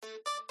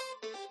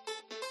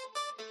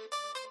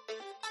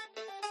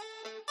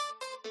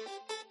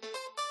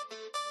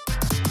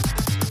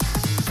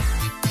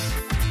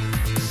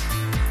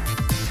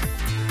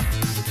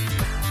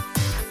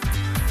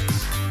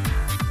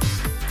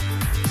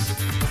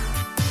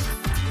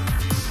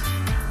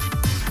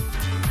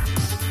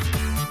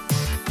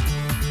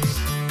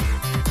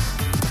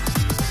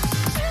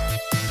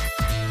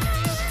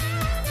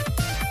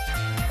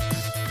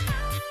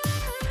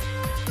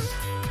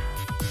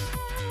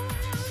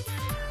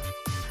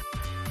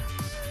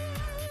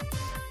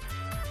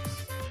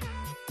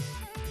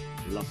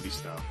Lovely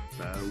stuff.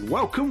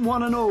 Welcome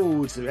one and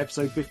all to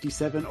episode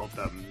 57 of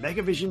the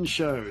Megavision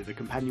Show, the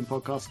companion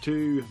podcast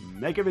to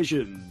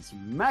Megavision's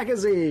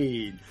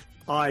magazine.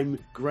 I'm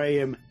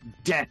Graham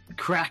Death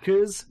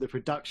Crackers, the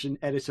production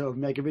editor of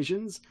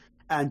Megavisions,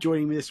 and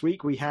joining me this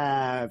week we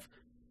have...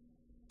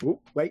 Oh,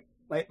 wait,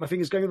 my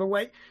finger's going the wrong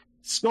way.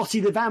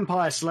 Scotty the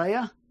Vampire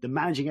Slayer, the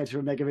managing editor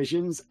of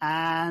Megavisions,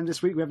 and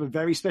this week we have a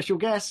very special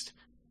guest.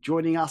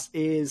 Joining us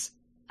is...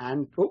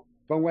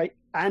 wrong way.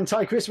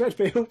 Chris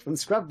Redfield from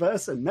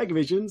Scrubverse and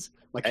Megavisions.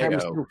 My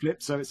camera's still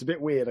flipped, so it's a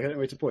bit weird. I don't know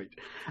where to point.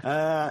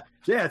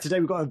 Today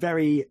we've got a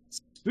very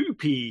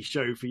spoopy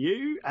show for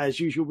you.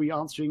 As usual, we'll be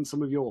answering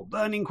some of your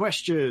burning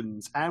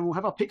questions, and we'll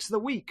have our picks of the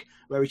week,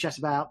 where we chat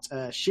about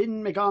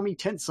Shin Megami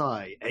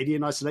Tensei,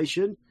 Alien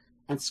Isolation,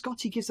 and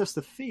Scotty gives us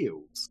the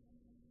feels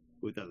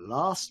with the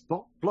last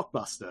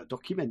blockbuster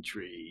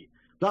documentary.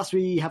 Plus,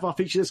 we have our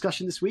feature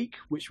discussion this week,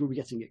 which will be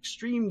getting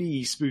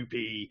extremely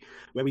spoopy,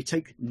 where we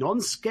take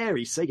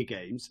non-scary Sega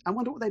games and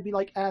wonder what they'd be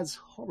like as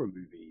horror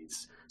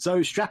movies.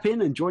 So strap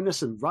in and join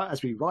us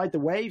as we ride the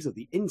waves of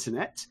the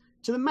internet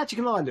to the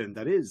magical island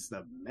that is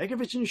the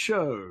Megavision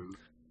Show.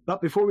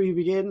 But before we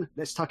begin,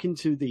 let's tuck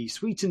into the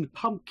sweetened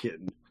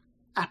pumpkin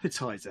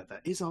appetizer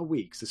that is our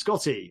week. So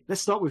Scotty,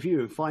 let's start with you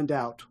and find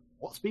out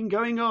what's been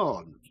going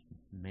on.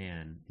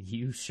 Man,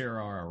 you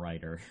sure are a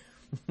writer.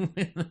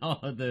 With all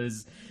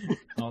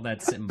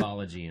that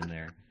symbology in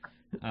there.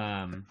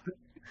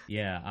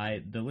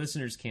 The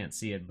listeners can't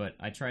see it, but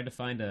I tried to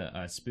find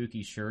a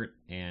spooky shirt,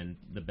 and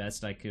the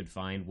best I could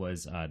find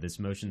was this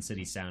Motion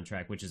City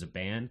Soundtrack, which is a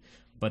band,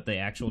 but the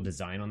actual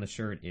design on the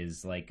shirt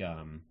is like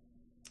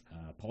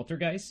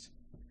Poltergeist.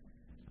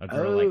 A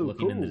girl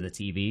looking into the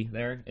TV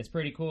there. It's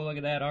pretty cool. Look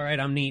at that. All right,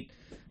 I'm neat.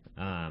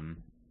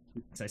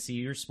 So I see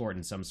you're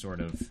sporting some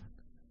sort of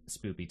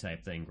spoopy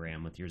type thing,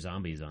 Graham, with your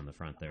zombies on the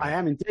front there. I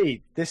am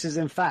indeed. This is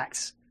in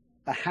fact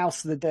a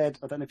House of the Dead.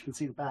 I don't know if you can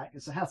see the back.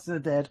 It's a House of the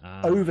Dead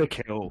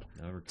Overkill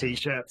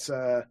t-shirts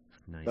nice.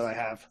 That I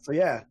have. So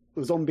yeah,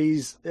 the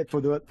zombies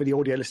for the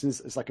audio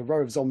listeners. It's like a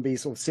row of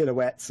zombies, sort of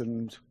silhouettes,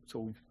 and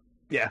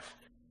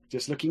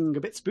just looking a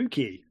bit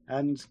spooky.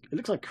 And it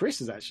looks like Chris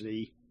has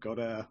actually got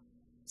a.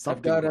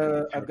 I've got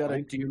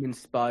a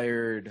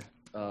Doom-inspired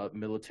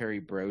military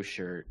bro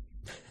shirt.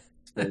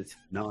 That's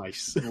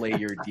nice. Slay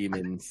your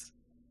demons.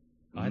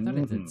 Oh, I thought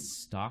it said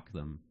stalk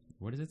them.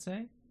 What does it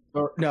say?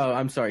 No,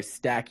 I'm sorry.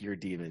 Stack your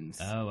demons.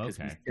 Oh,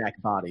 okay.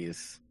 Stack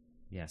bodies.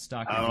 Yeah,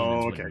 stalk your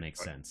demons wouldn't make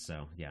sense.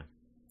 So yeah.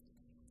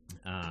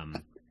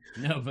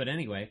 No, but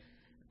anyway,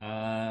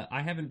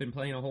 I haven't been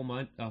playing a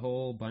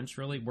whole bunch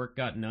really. Work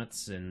got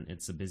nuts, and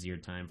it's a busier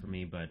time for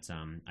me. But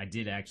I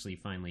did actually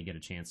finally get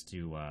a chance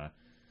to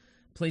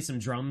play some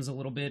drums a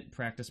little bit,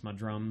 practice my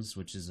drums,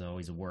 which is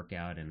always a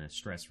workout and a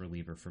stress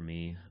reliever for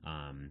me.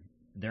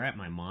 They're at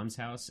my mom's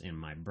house in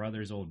my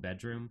brother's old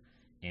bedroom,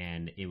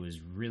 and it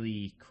was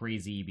really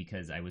crazy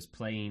because I was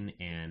playing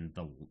and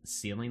the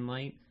ceiling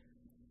light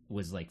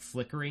was like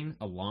flickering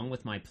along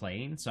with my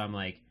playing. So I'm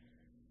like,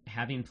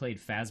 having played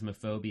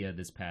Phasmophobia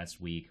this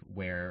past week,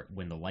 where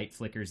when the light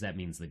flickers, that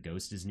means the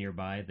ghost is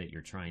nearby that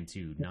you're trying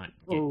to not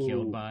get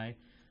killed by.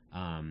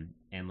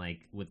 And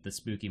like with the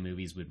spooky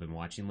movies we've been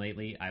watching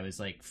lately, I was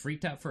like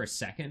freaked out for a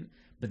second,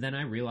 but then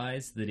I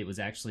realized that it was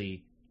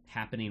actually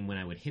happening when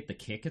I would hit the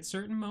kick at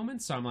certain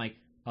moments. So I'm like,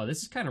 oh,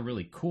 this is kind of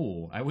really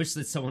cool. I wish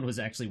that someone was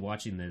actually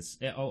watching this.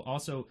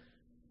 Also,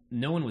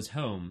 no one was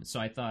home, so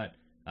I thought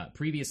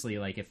previously,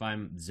 like, if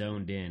I'm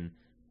zoned in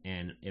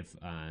and if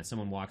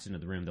someone walks into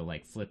the room, they'll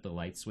like flip the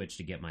light switch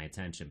to get my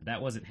attention. But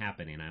that wasn't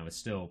happening. I was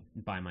still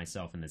by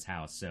myself in this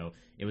house, so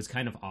it was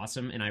kind of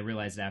awesome. And I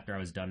realized after I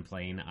was done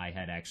playing, I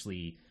had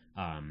actually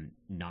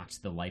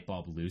knocked the light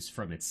bulb loose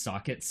from its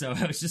socket, so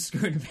I was just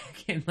screwing it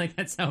back in. Like,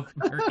 that's how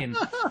freaking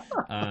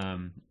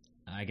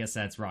I guess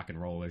that's rock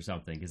and roll or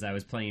something, because I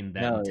was playing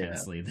that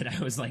intensely that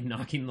I was like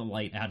knocking the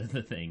light out of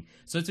the thing.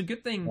 So it's a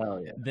good thing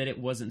that it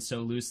wasn't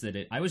so loose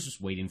that I was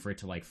just waiting for it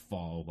to like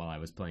fall while I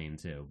was playing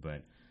too.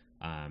 But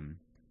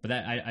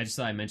that I just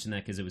thought I mentioned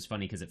that because it was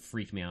funny, because it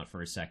freaked me out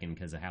for a second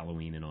because of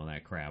Halloween and all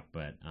that crap.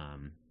 But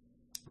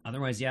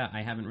otherwise, yeah,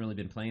 I haven't really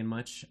been playing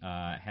much.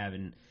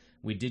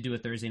 We did do a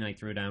Thursday night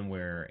throwdown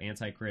where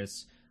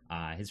Chris,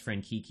 his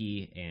friend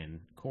Kiki,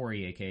 and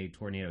Corey, aka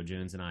Tornado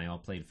Jones, and I all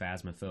played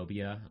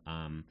Phasmophobia.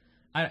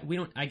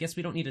 I guess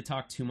we don't need to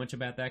talk too much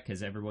about that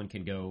because everyone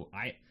can go.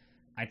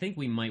 I think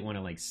we might want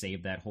to like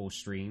save that whole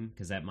stream,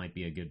 because that might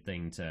be a good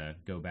thing to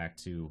go back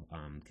to,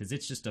 because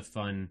it's just a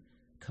fun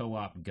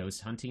co-op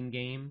ghost hunting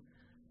game,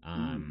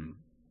 and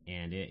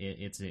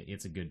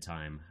it's a good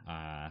time.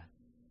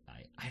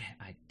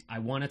 I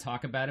want to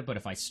talk about it, but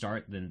if I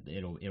start, then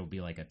it'll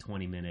be like a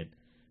 20-minute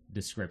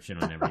description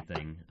on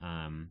everything.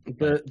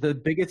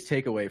 The biggest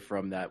takeaway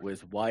from that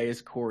was, why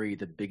is Corey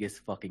the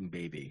biggest fucking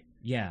baby?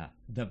 Yeah,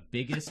 the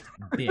biggest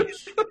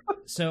bitch.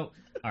 So,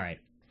 all right.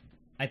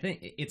 I think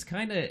it's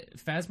kind of,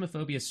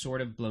 Phasmophobia is sort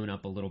of blown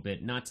up a little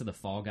bit, not to the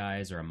Fall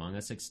Guys or Among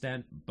Us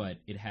extent, but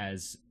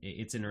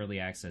it's in early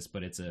access,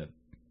 but it's a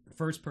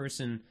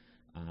first-person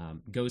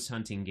ghost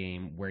hunting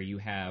game where you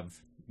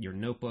have your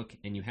notebook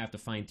and you have to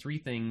find three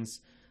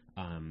things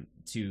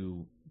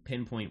to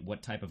pinpoint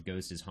what type of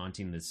ghost is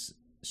haunting this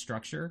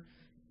structure.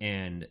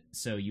 And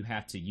so you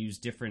have to use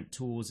different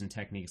tools and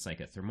techniques like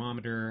a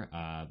thermometer,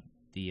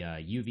 the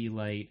UV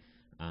light,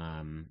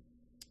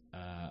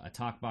 a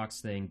talk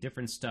box thing,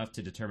 different stuff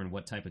to determine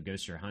what type of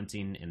ghost you're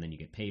hunting, and then you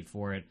get paid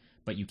for it.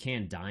 But you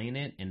can die in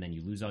it, and then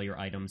you lose all your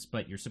items.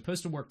 But you're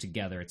supposed to work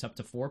together. It's up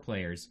to 4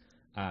 players.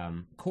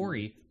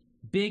 Corey,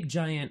 big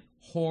giant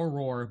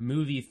horror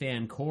movie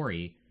fan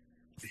Corey,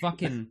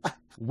 fucking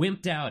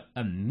wimped out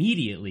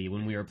immediately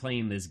when we were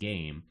playing this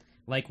game.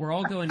 Like, we're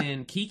all going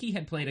in. Kiki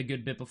had played a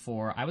good bit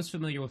before. I was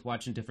familiar with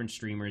watching different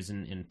streamers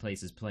and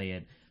places play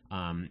it.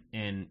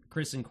 And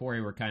Chris and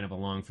Corey were kind of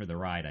along for the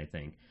ride, I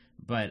think.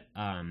 But,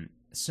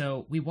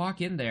 so we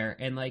walk in there,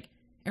 and, like,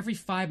 every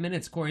 5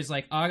 minutes, Corey's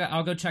like,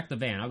 I'll go check the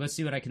van. I'll go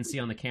see what I can see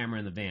on the camera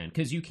in the van.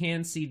 Because you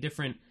can see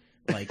different,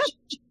 like,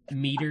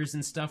 meters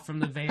and stuff from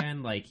the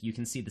van. Like, you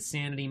can see the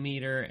sanity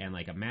meter and,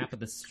 like, a map of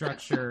the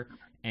structure.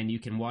 And you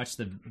can watch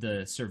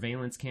the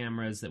surveillance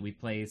cameras that we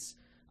place.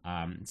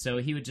 So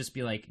he would just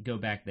be like, go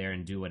back there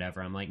and do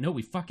whatever. I'm like, no,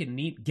 we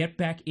fucking get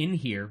back in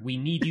here. We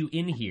need you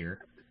in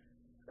here.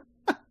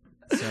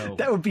 So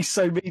that would be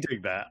so me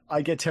doing that.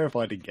 I get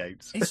terrified in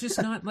games. It's just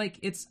not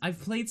like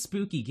I've played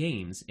spooky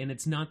games and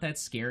it's not that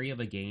scary of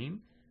a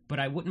game, but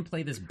I wouldn't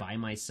play this by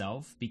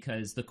myself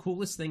because the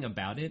coolest thing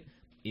about it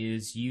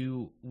is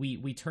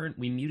we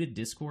muted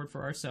Discord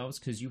for ourselves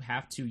because you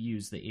have to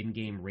use the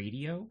in-game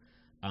radio.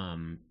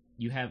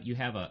 You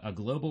have a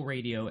global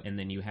radio, and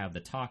then you have the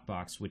talk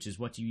box, which is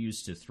what you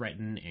use to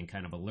threaten and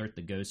kind of alert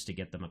the ghosts to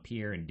get them up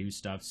here and do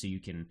stuff so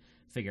you can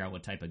figure out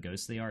what type of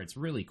ghosts they are. It's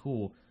really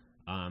cool.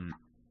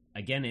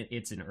 Again,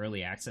 it's in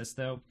early access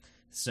though,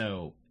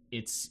 so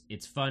it's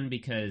fun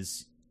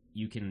because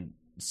you can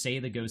say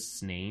the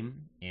ghost's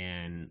name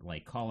and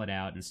like call it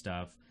out and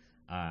stuff.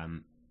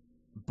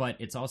 But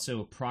it's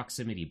also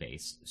proximity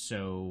based.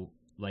 So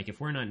like if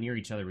we're not near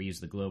each other, we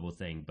use the global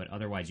thing, but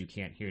otherwise you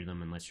can't hear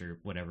them unless you're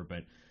whatever.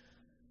 But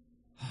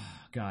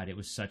God, it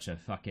was such a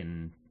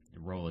fucking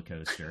roller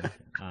coaster.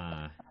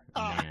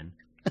 Man,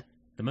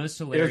 the most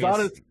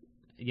hilarious.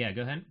 Yeah,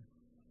 go ahead.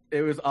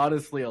 It was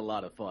honestly a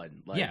lot of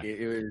fun. Like yeah.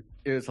 it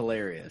was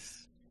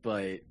hilarious.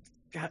 But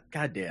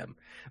goddamn,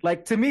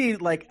 like to me,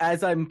 like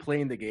as I'm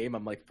playing the game,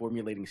 I'm like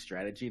formulating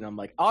strategy, and I'm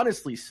like,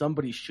 honestly,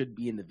 somebody should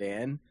be in the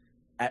van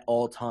at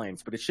all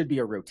times, but it should be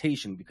a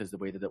rotation because the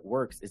way that it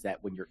works is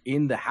that when you're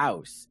in the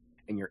house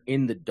and you're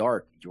in the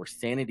dark, your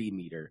sanity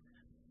meter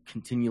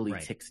continually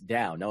ticks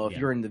down. Now, if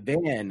you're in the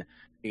van,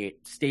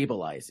 it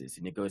stabilizes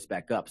and it goes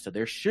back up. So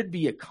there should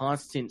be a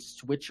constant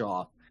switch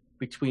off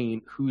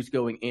between who's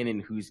going in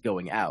and who's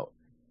going out.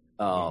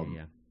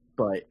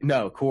 But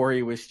no,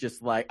 Corey was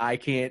just like, I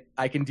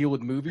can deal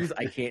with movies.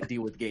 I can't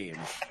deal with games.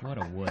 What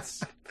a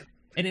wuss.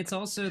 And it's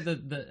also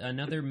the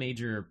another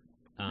major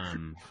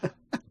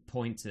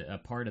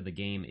part of the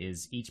game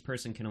is each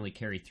person can only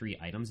carry 3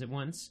 items at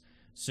once.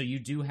 So you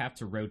do have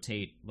to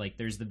rotate. Like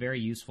there's the very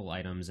useful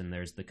items and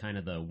there's the kind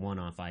of the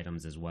one-off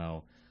items as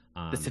well.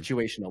 The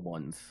situational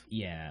ones.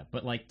 Yeah,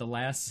 but like the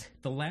last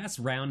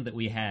round that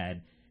we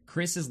had,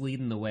 Chris is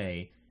leading the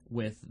way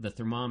with the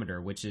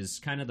thermometer, which is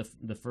kind of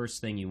the first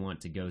thing you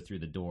want to go through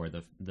the door.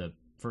 The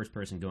first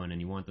person going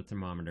in, you want the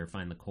thermometer,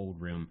 find the cold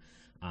room,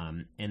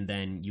 and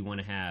then you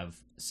want to have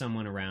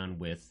someone around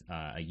with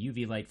a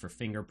UV light for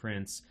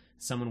fingerprints,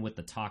 someone with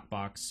the talk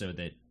box so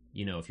that,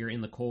 you know, if you're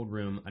in the cold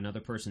room, another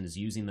person is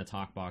using the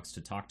talk box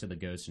to talk to the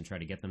ghost and try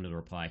to get them to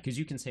reply. Because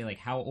you can say, like,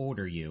 how old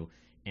are you?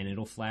 And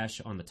it'll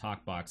flash on the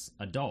talk box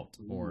adult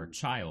or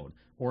child,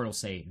 or it'll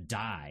say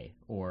die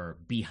or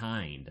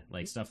behind,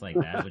 like stuff like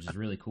that, which is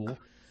really cool.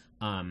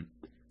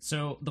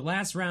 So the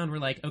last round, we're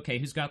like, okay,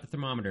 who's got the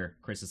thermometer?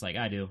 Chris is like,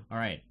 I do. All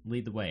right,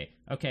 lead the way.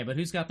 Okay, but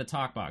who's got the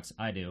talk box?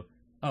 I do.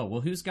 Oh,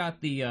 well, who's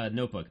got the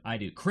notebook? I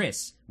do.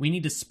 Chris, we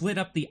need to split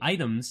up the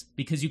items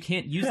because you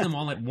can't use them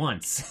all at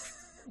once.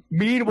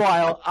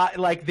 Meanwhile,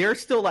 they're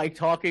still like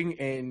talking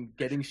and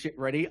getting shit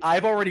ready.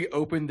 I've already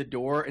opened the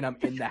door and I'm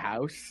in the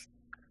house.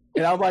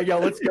 And I'm like, yo,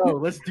 let's go.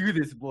 Let's do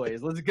this,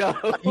 boys. Let's go.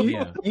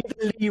 You're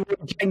the Leroy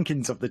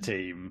Jenkins of the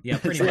team. Yeah,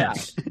 pretty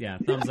much. Yeah,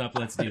 thumbs up,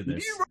 let's do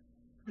this.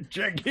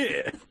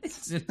 Jenkins.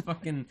 It's just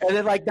fucking... And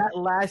then, like, that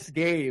last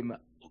game,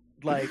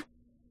 like,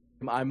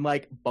 I'm,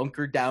 like,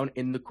 bunkered down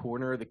in the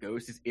corner. The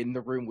ghost is in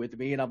the room with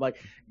me. And I'm like,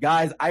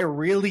 guys, I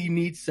really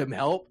need some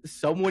help.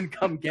 Someone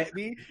come get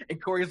me.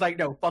 And Corey's like,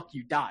 no, fuck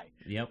you, die.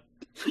 Yep.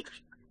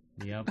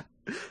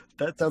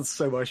 That sounds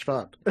so much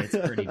fun. It's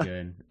pretty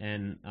good.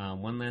 And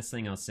one last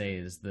thing I'll say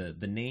is the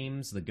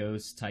names, the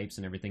ghost types,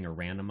 and everything are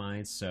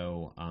randomized.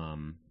 So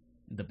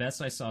the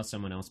best I saw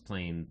someone else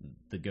playing,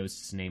 the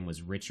ghost's name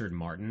was Richard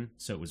Martin,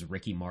 so it was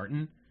Ricky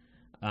Martin.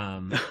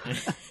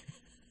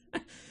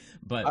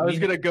 But I was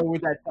gonna go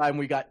with that time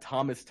we got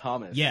Thomas.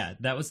 Yeah,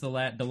 that was the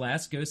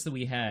last ghost that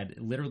we had.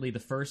 Literally, the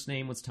first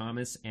name was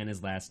Thomas, and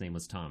his last name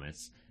was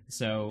Thomas.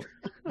 So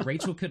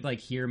Rachel could like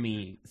hear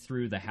me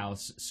through the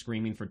house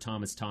screaming for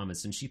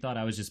Thomas, and she thought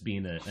I was just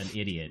being an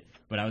idiot.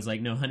 But I was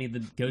like, no, honey, the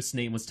ghost's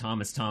name was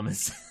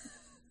Thomas.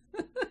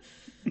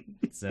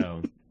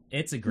 So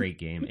it's a great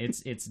game.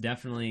 It's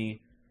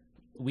definitely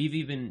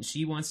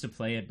she wants to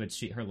play it, but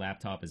her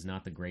laptop is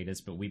not the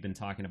greatest. But we've been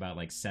talking about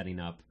like setting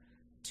up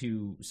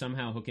to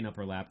somehow hooking up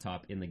her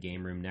laptop in the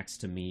game room next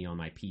to me on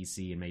my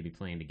PC and maybe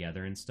playing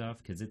together and stuff,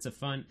 because it's a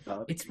fun.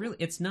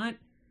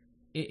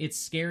 It's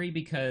scary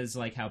because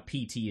like how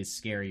PT is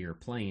scarier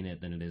playing it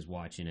than it is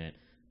watching it.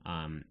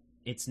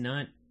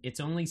 It's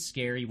only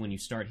scary when you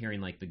start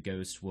hearing like the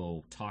ghost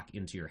will talk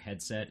into your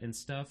headset and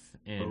stuff,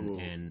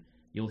 and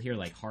you'll hear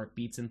like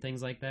heartbeats and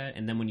things like that.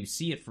 And then when you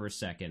see it for a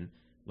second,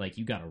 like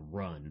you gotta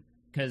run,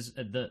 because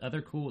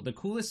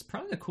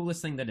probably the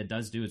coolest thing that it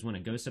does do is when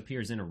a ghost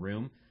appears in a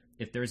room,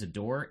 if there's a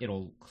door,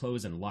 it'll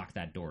close and lock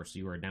that door, so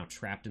you are now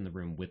trapped in the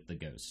room with the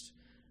ghost.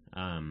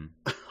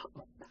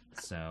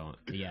 So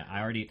yeah,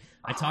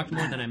 I talked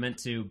more than I meant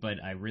to, but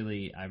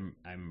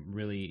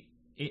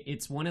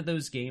it's one of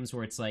those games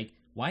where it's like,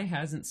 why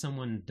hasn't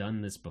someone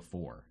done this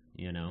before?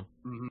 You know?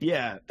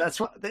 Yeah, that's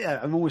what. Yeah,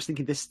 I'm always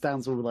thinking this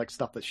sounds all like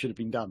stuff that should have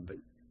been done, but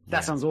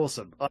that sounds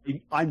awesome.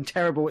 I'm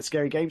terrible at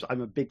scary games.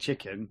 I'm a big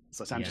chicken,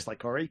 so I sound just like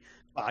Corey.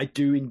 But I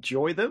do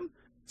enjoy them,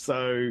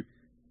 so.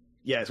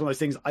 Yeah, it's one of those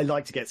things. I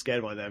like to get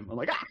scared by them. I'm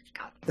like,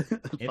 God.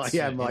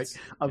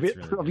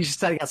 I'll be just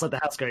standing outside the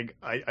house going,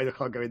 I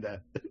can't go in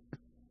there.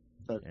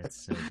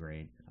 It's so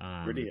great.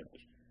 Brilliant.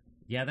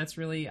 Yeah,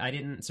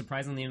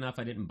 surprisingly enough,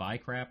 I didn't buy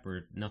crap,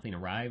 or nothing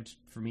arrived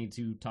for me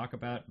to talk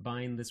about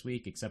buying this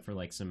week, except for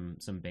like some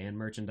band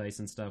merchandise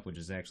and stuff, which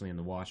is actually in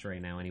the wash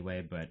right now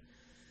anyway. But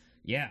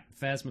yeah,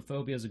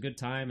 Phasmophobia is a good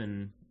time,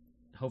 and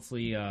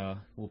hopefully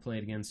we'll play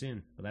it again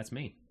soon. But that's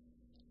me.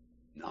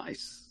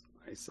 Nice.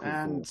 Cool.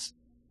 And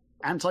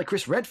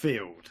Anti-Chris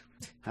Redfield.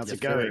 How's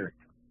it going? Sir.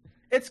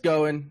 It's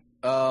going.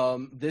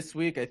 This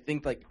week, I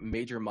think like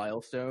major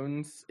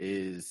milestones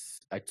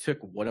is I took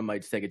one of my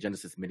Sega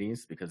Genesis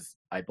minis because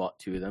I bought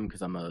two of them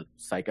because I'm a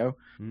psycho.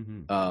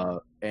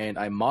 And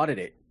I modded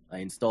it. I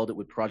installed it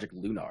with Project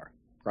Lunar.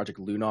 Project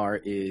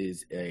Lunar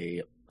is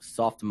a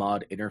soft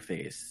mod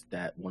interface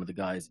that one of the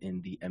guys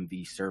in the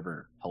MV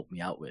server helped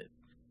me out with.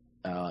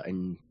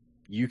 And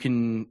you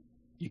can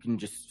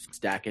just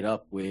stack it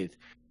up with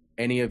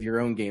any of your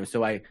own games.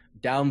 So I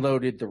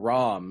downloaded the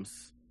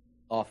ROMs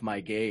off my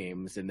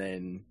games and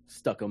then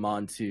stuck them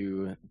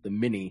onto the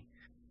mini.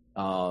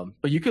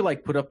 But you could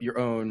like put up your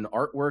own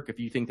artwork. If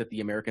you think that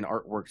the American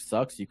artwork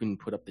sucks, you can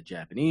put up the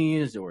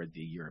Japanese or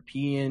the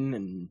European.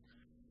 And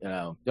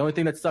the only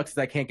thing that sucks is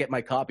I can't get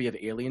my copy of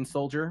Alien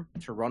Soldier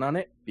to run on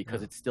it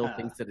because it still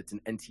thinks that it's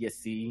an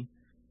NTSC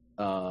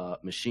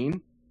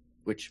machine,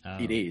 which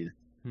it is.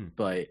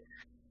 But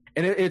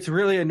it's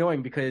really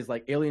annoying because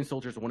like Alien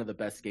Soldier is one of the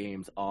best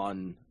games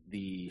on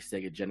the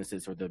Sega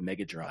Genesis or the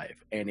Mega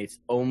Drive, and it's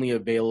only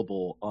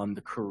available on the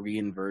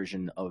Korean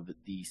version of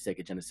the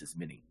Sega Genesis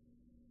Mini.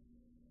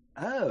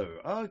 Oh,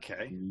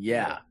 okay.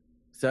 Yeah.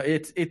 So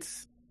it's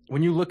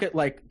when you look at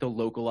like the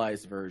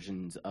localized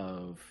versions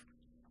of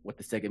what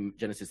the Sega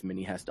Genesis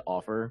Mini has to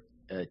offer,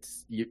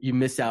 it's you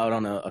miss out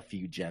on a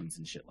few gems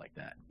and shit like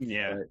that.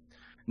 Yeah. But,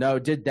 no,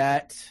 did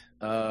that.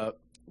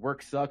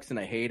 Work sucks and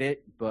I hate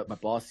it, but my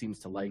boss seems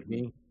to like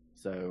me.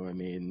 So, I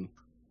mean,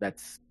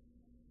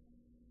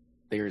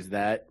 there's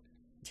that.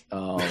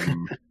 I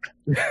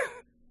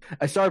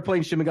started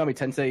playing Shin Megami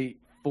Tensei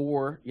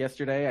 4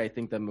 yesterday. I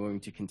think I'm going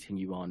to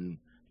continue on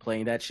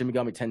playing that. Shin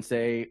Megami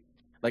Tensei,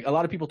 like a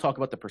lot of people talk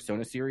about the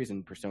Persona series,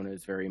 and Persona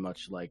is very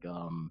much like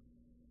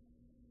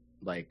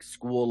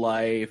school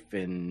life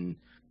and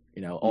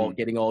all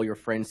getting all your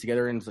friends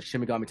together. And so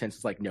Shin Megami Tensei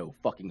is like, no,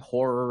 fucking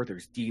horror.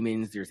 There's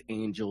demons, there's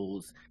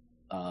angels.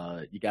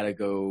 You got to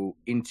go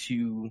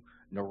into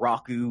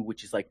Naraku,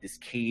 which is like this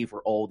cave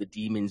where all the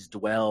demons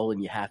dwell,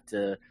 and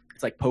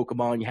it's like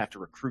Pokemon, you have to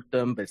recruit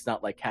them, but it's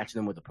not like catching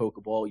them with a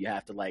Pokeball. You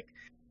have to like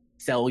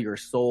sell your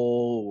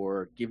soul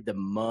or give them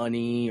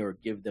money or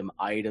give them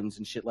items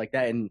and shit like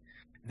that. And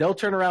they'll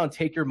turn around and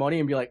take your money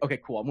and be like, okay,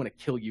 cool, I'm going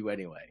to kill you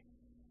anyway.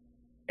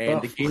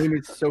 And the game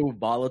is so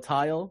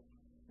volatile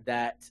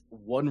that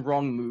one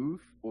wrong move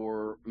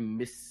or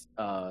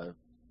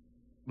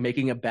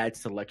making a bad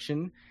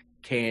selection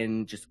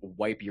can just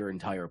wipe your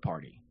entire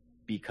party,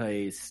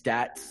 because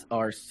stats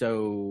are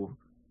so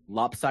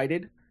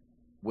lopsided,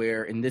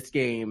 where in this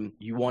game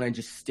you want to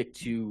just stick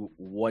to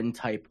one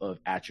type of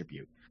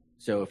attribute.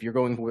 So if you're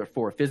going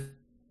for a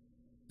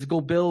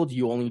physical build,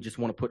 you only just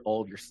want to put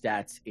all of your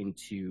stats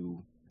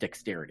into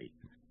dexterity.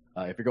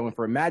 If you're going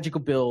for a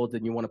magical build,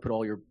 then you want to put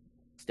all your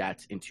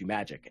stats into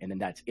magic, and then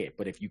that's it.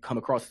 But if you come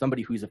across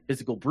somebody who's a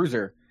physical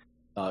bruiser,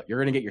 you're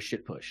going to get your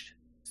shit pushed.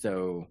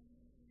 So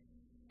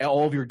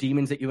all of your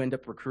demons that you end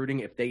up recruiting,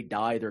 if they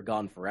die, they're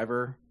gone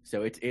forever.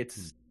 So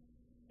it's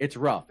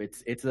rough.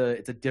 It's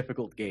a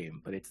difficult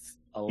game, but it's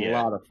a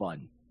lot of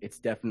fun. It's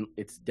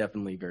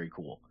definitely very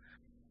cool.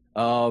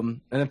 And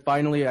then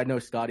finally, I know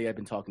Scotty, I've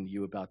been talking to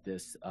you about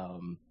this.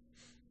 Earlier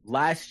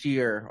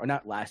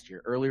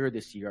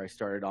this year, I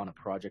started on a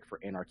project for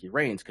Anarchy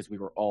Reigns because we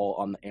were all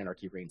on the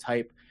Anarchy Reigns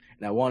hype,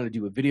 and I wanted to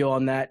do a video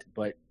on that,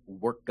 but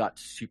work got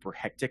super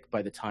hectic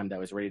by the time that I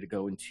was ready to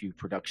go into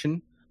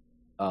production.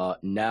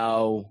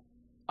 Now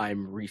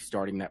I'm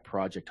restarting that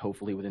project.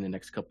 Hopefully within the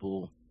next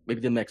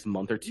maybe the next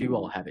month or two,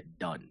 I'll have it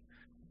done.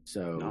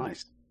 So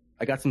Nice.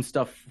 I got some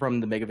stuff from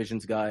the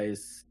Megavisions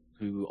guys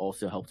who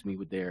also helped me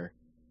with there.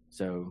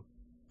 So,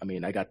 I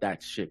mean, I got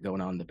that shit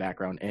going on in the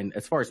background. And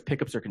as far as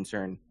pickups are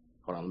concerned,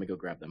 hold on, let me go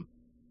grab them.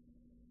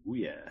 Oh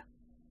yeah.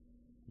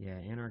 Yeah,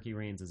 Anarchy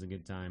Reigns is a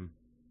good time,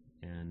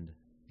 and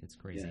it's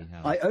crazy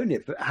how I own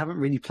it, but I haven't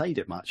really played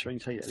it much. I only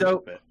played it a So-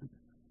 little bit.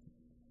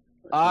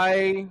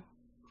 I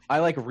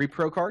like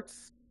repro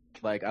carts.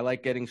 Like, I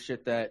like getting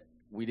shit that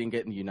we didn't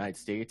get in the United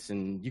States.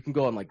 And you can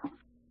go on like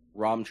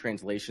ROM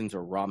translations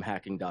or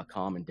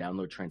romhacking.com and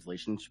download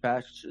translation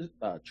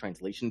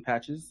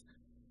patches.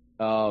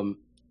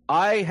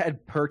 I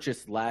had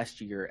purchased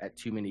last year at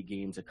Too Many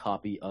Games a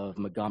copy of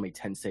Megami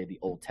Tensei: The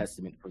Old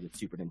Testament for the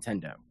Super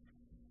Nintendo.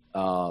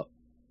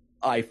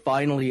 I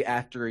finally,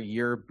 after a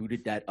year,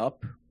 booted that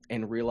up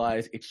and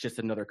realized it's just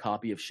another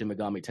copy of Shin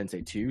Megami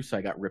Tensei 2, so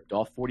I got ripped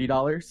off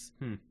 $40.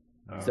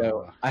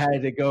 So I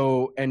had to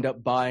go end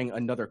up buying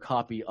another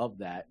copy of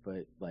that.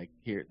 But like,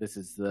 here, this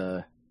is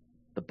the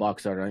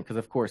box art on it, because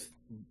of course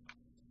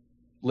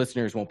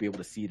listeners won't be able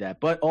to see that.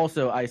 But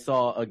also I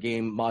saw a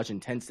game,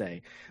 Majin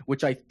Tensei,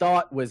 which I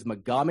thought was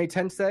Megami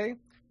Tensei,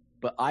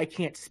 but I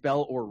can't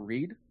spell or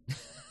read.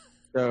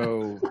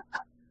 So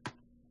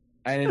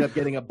I ended up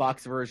getting a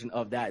box version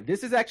of that.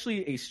 This is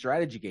actually a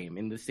strategy game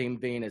in the same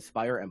vein as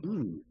Fire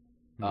Emblem.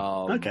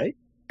 Okay.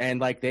 And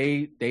like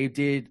they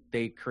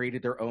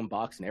created their own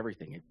box and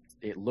everything.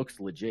 It looks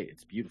legit.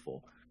 It's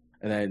beautiful.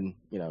 And then,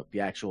 you know,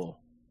 the actual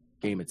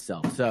game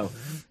itself. So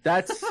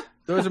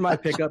those are my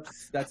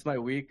pickups. That's my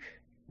week.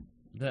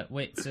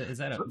 Wait, so is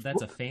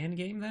that's a fan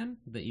game then?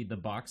 The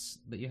box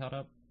that you held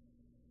up?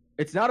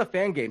 It's not a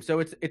fan game. So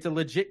it's a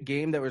legit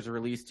game that was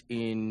released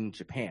in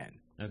Japan.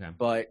 Okay.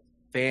 But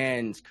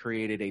fans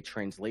created a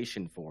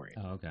translation for it.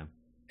 Oh, okay.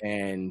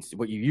 And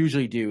what you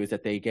usually do is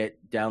that they get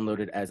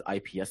downloaded as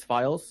IPS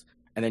files,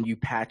 and then you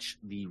patch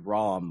the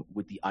ROM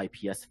with the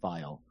IPS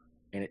file,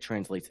 and it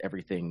translates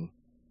everything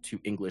to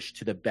English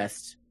to the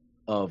best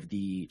of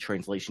the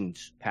translation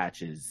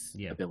patches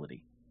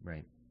ability.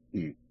 Right.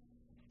 Mm.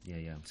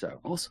 Yeah.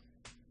 So Awesome.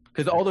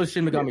 because all those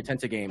Shin Megami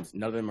Tensei games,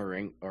 none of them are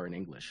in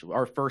English.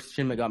 Our first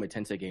Shin Megami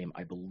Tensei game,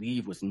 I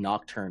believe, was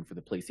Nocturne for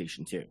the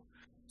PlayStation 2.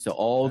 So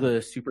all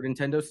the Super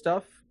Nintendo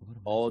stuff,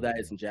 all of that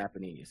is in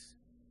Japanese.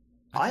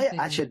 I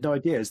actually had no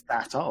idea it's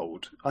that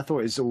old. I thought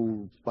it's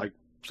all like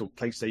sort of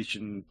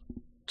PlayStation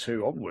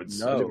 2 onwards.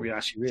 No. I didn't really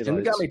actually realize.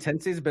 Shin Megami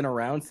Tensei has been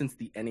around since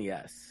the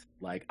NES.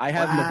 Like, I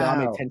have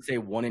Megami Tensei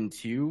 1 and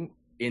 2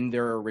 in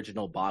their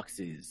original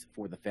boxes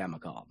for the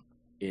Famicom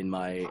in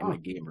my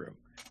game room.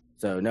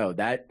 So no,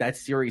 that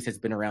series has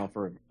been around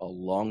for a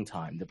long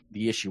time.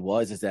 The issue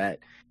is that,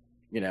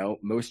 you know,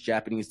 most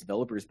Japanese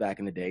developers back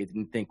in the day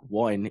didn't think,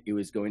 one, it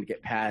was going to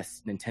get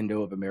past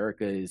Nintendo of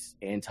America's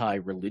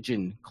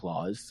anti-religion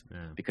clause,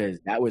 because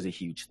that was a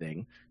huge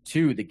thing.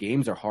 Two, the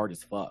games are hard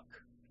as fuck.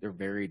 They're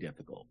very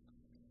difficult.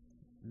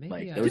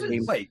 Maybe those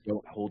games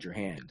don't hold your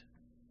hand.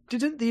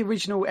 Didn't the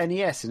original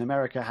NES in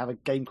America have a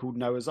game called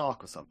Noah's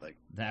Ark or something?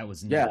 That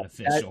was not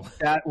official.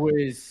 That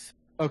was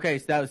okay.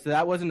 So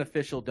that wasn't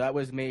official. That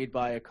was made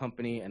by a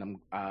company, and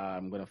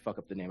I'm gonna fuck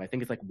up the name. I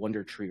think it's like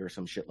Wonder Tree or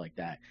some shit like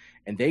that.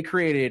 And they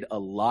created a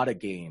lot of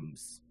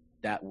games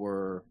that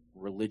were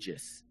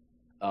religious.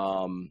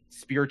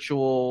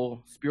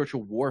 Spiritual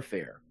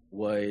Warfare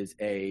was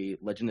a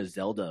Legend of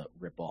Zelda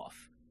ripoff.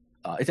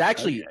 It's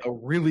actually a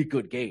really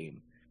good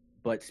game.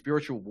 But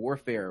Spiritual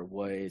Warfare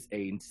was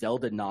a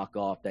Zelda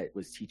knockoff that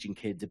was teaching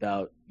kids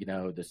about, you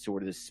know, the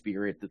sword of the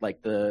spirit,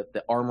 like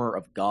the armor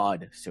of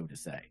God, so to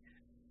say.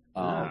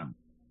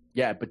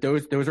 Yeah, but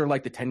those are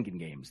like the Tengen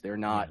games. They're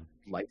not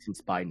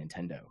licensed by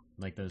Nintendo.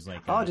 Like those,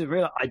 like I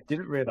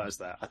didn't realize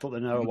that. I thought the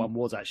Noah one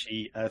was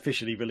actually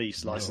officially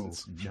released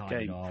licensed not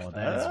game. at all.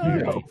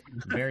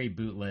 That's very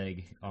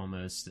bootleg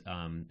almost.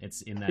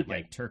 It's in that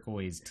like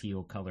turquoise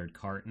teal colored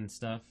cart and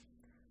stuff.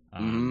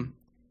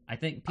 I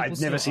think people I've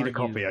never seen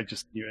argue, a copy. I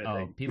just knew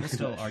it. People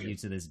still argue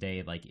to this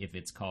day, like if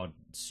it's called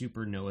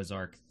Super Noah's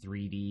Ark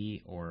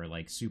 3D or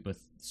like Super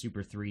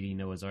 3D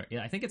Noah's Ark.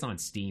 I think it's on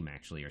Steam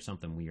actually, or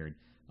something weird.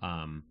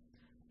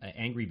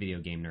 Angry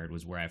Video Game Nerd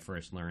was where I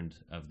first learned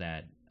of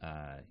that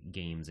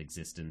game's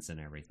existence and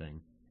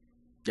everything.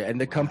 Yeah, and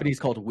the company's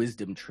called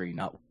Wisdom Tree,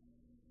 not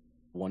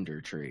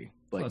Wonder Tree.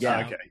 But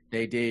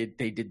they did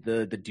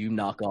the Doom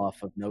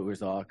knockoff of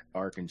Noah's Ark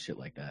and shit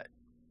like that.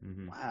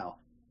 Mm-hmm. Wow.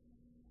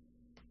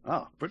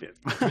 Oh, brilliant.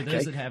 For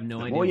those that have no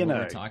idea what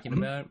we're talking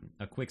about,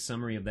 a quick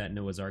summary of that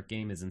Noah's Ark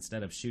game is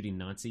instead of shooting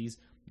Nazis,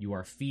 you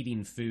are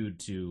feeding food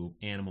to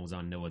animals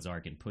on Noah's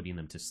Ark and putting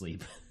them to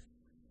sleep.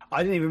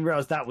 I didn't even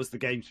realize that was the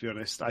game, to be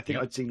honest. I think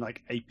I'd seen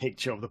like a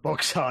picture of the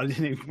box art. I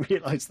didn't even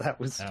realize that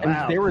was...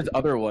 And there was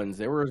other ones.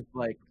 There were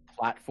like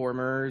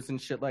platformers and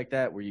shit like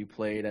that where you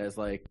played as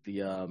like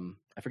the...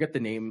 I forget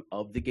the name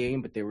of the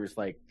game, but there was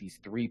like these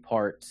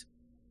 3-part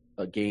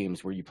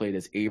games where you played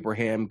as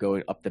Abraham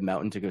going up the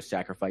mountain to go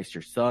sacrifice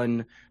your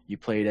son. You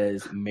played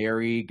as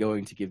Mary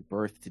going to give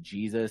birth to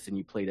Jesus, and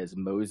you played as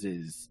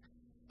Moses.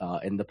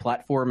 And the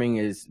platforming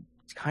is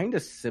kind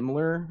of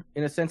similar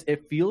in a sense.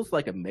 It feels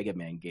like a Mega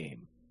Man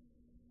game.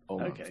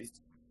 Almost. Okay.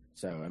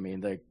 So I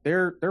mean,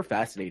 they're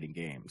fascinating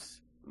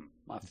games.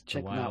 I'll have to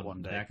check them out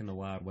one day. Back in the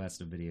Wild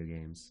West of video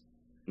games.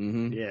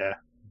 Mm-hmm. Yeah.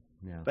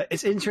 Yeah. But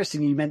it's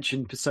interesting you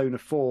mentioned Persona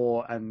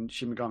 4 and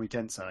Shin Megami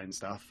Tensei and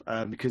stuff,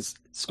 because,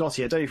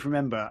 Scotty, I don't even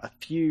remember, a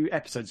few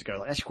episodes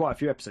ago, actually quite a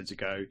few episodes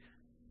ago,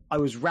 I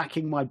was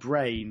racking my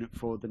brain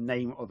for the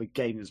name of a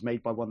game that was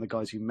made by one of the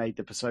guys who made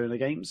the Persona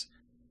games.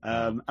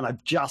 And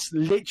I've just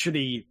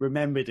literally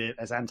remembered it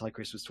as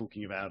Antichrist was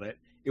talking about it.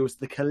 It was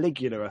the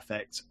Caligula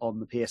effect on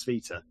the PS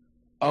Vita.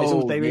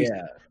 They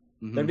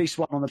released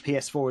one on the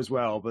PS4 as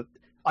well, but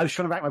I was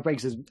trying to rack my brain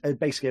because it's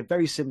basically a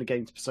very similar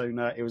game to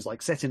Persona. It was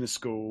like set in a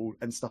school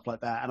and stuff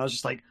like that. And I was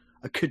just like,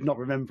 I could not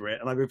remember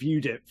it. And I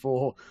reviewed it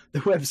for the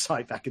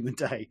website back in the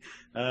day.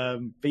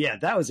 But yeah,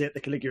 that was it. The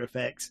Caligula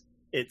effect.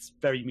 It's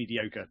very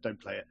mediocre. Don't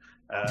play it.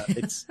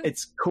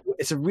 It's cool.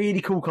 It's a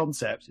really cool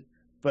concept.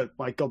 But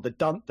my God,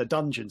 the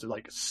dungeons are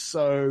like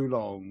so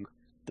long.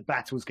 The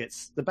battles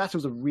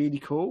are really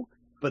cool,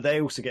 but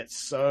they also get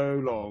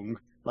so long.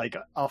 Like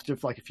after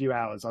like a few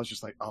hours, I was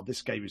just like, "Oh,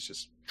 this game is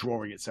just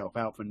drawing itself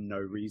out for no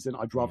reason."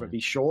 I'd rather it be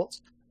short,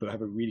 but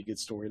have a really good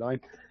storyline.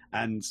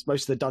 And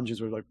most of the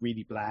dungeons were like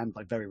really bland,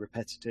 like very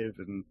repetitive,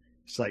 and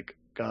it's like,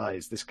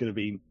 guys, this could have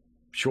been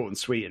short and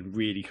sweet and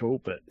really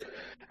cool. But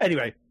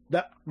anyway,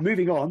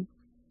 moving on.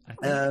 I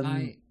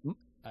think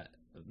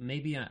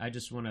maybe I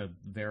just want to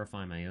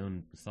verify my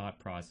own thought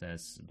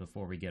process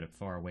before we get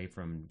far away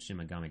from Shin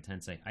Megami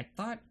Tensei. I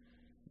thought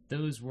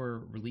those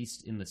were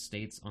released in the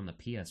States on the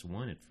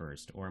PS1 at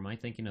first, or am I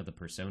thinking of the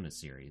Persona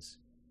series?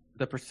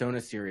 The Persona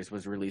series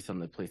was released on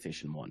the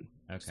PlayStation 1.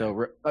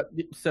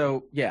 Okay.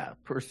 So yeah,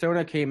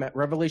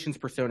 Revelations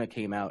Persona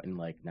came out in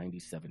like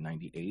 97,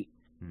 98.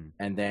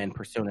 And then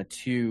Persona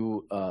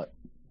 2,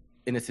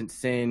 Innocent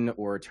Sin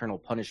or Eternal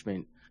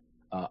Punishment.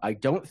 I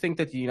don't think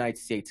that the United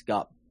States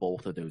got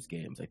both of those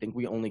games. I think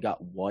we only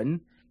got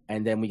one,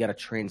 and then we got a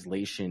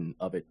translation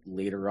of it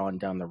later on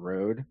down the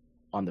road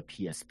on the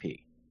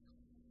PSP.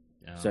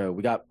 Oh. So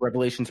we got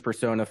Revelations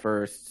Persona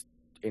first,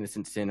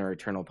 Innocent Sin or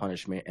Eternal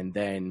Punishment, and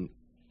then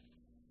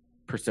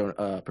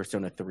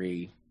Persona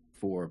 3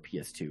 for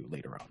PS2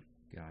 later on.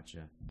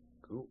 Gotcha.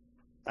 Cool.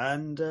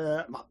 And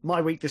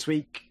my week this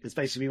week has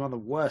basically been one of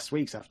the worst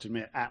weeks, I have to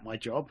admit, at my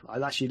job. I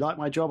actually like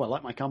my job, I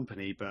like my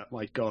company, but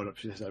my God, I've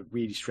just had a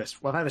really stressful...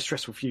 Well, I've had a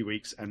stressful few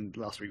weeks, and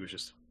last week was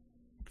just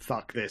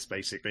fuck this,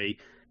 basically.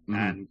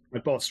 And my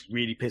boss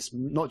really pissed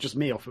not just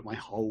me off, but my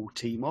whole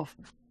team off.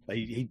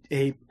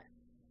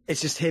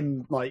 It's just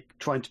him like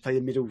trying to play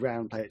the middle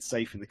ground, play it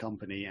safe in the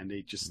company, and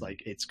he just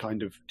like it's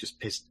kind of just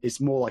pissed.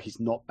 It's more like he's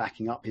not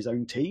backing up his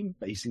own team,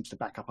 but he seems to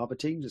back up other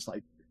teams. It's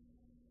like,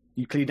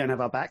 you clearly don't have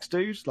our backs,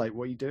 dude. Like,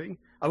 what are you doing?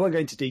 I won't go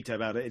into detail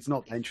about it. It's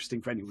not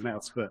interesting for anyone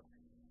else, but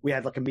we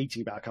had like a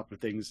meeting about a couple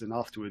of things, and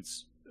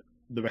afterwards,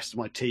 the rest of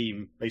my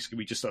team, basically,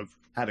 we just sort of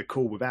had a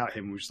call without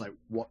him. We were just like,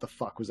 what the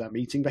fuck was that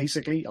meeting,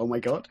 basically? Oh my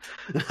God.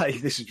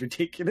 Like, this is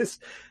ridiculous.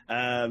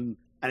 And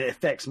it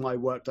affects my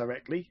work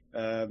directly.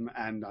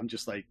 And I'm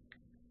just like,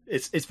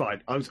 it's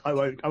fine. I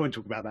won't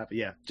talk about that, but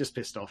yeah, just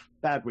pissed off.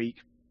 Bad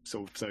week.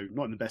 So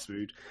not in the best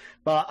mood.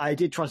 But I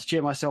did try to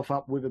cheer myself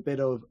up with a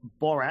bit of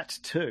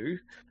Borat 2,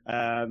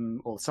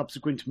 or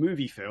subsequent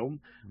movie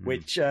film,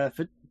 which,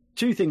 for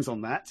two things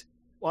on that.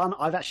 One,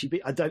 I've actually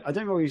been, I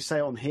don't really say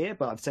it on here,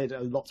 but I've said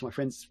it a lot to my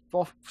friends.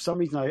 For some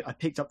reason, I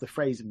picked up the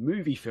phrase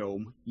movie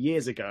film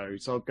years ago.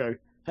 So I'll go,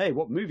 hey,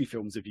 what movie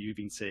films have you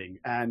been seeing?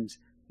 And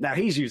now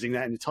he's using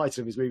that in the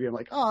title of his movie. I'm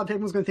like, oh,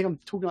 everyone's going to think I'm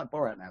talking like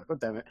Borat now.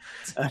 God damn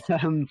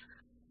it.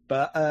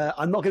 But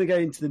I'm not going to go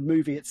into the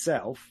movie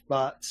itself,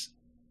 but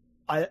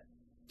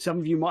some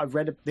of you might have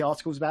read the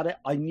articles about it.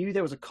 I knew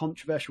there was a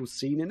controversial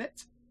scene in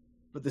it,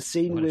 but the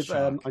scene with,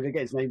 I'm going to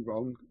get his name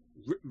wrong,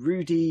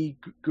 Rudy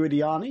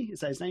Giuliani, is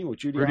that his name, or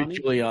Giuliani? Rudy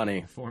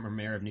Giuliani, former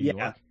mayor of New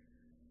York.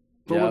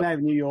 Former mayor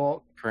of New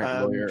York,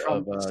 lawyer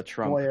of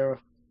Trump. Lawyer.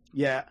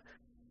 Yeah,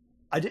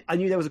 I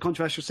knew there was a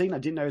controversial scene. I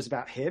didn't know it was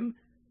about him,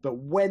 but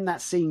when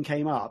that scene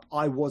came up,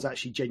 I was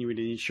actually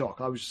genuinely in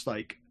shock. I was just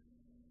like,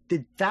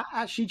 "Did that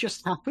actually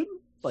just happen?"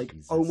 Like,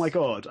 Jesus. Oh my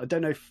God! I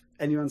don't know if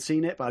anyone's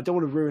seen it, but I don't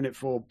want to ruin it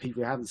for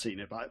people who haven't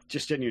seen it. But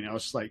just genuinely, I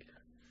was just like,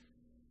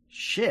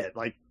 "Shit!"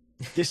 Like,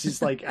 this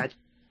is like.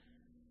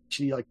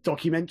 Actually, like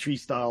documentary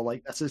style,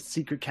 like that's a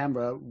secret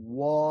camera.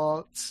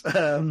 What?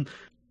 So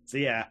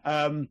yeah,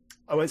 I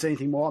won't say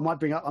anything more. I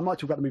might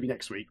talk about the movie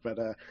next week, but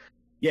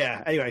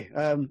yeah. Anyway,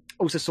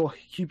 also saw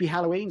Hubie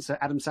Halloween, so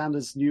Adam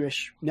Sandler's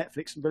newish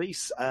Netflix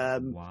release.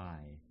 Why?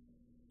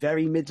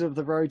 Very middle of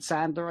the road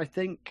Sandler, I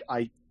think.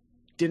 I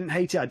didn't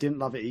hate it. I didn't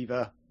love it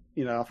either.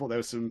 You know, I thought there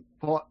was some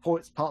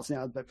parts in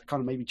it that kind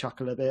of made me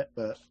chuckle a bit,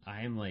 but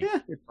I am like, yeah,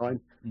 it's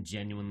fine.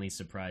 Genuinely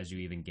surprised you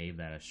even gave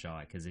that a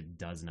shot, because it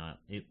does not.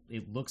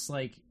 It looks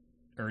like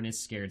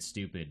Ernest Scared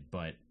Stupid,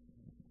 but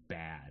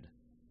bad.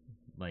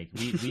 Like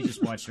we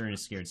just watched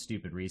Ernest Scared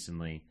Stupid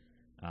recently.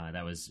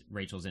 That was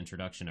Rachel's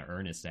introduction to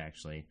Ernest,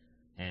 actually,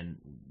 and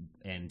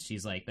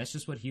she's like, "That's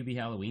just what Hubie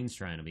Halloween's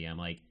trying to be." I'm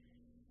like,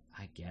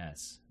 I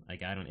guess.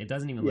 Like I don't. It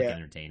doesn't even look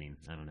entertaining.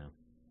 I don't know.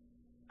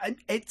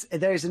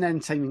 There is an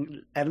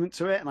entertaining element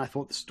to it, and I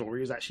thought the story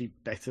was actually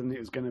better than it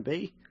was going to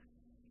be.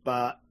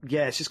 But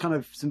yeah, it's just kind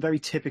of some very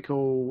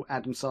typical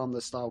Adam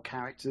Sandler style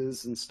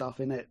characters and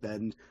stuff in it.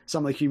 Then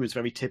some of the humor is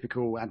very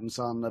typical Adam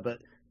Sandler, but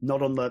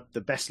not on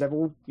the best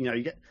level. You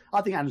know,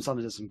 I think Adam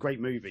Sandler does some great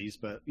movies,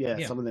 but yeah.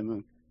 Some of them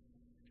are,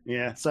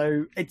 yeah.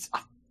 So it's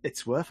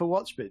worth a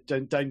watch, but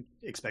don't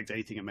expect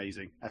anything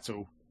amazing at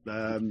all.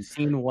 If you've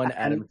seen one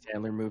Adam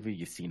Sandler movie,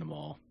 you've seen them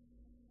all.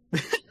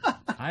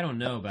 I don't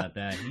know about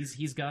that.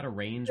 He's got a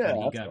range, but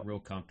he got real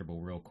comfortable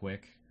real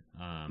quick.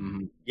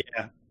 I've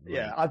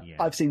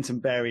seen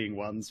some varying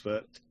ones,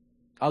 but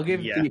I'll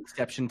give the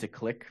exception to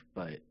Click,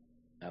 but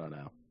I don't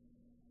know.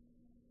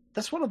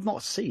 That's one I've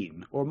not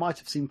seen, or I might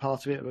have seen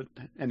part of it. But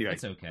anyway,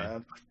 it's okay.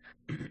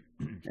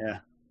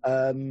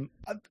 I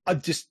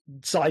just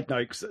side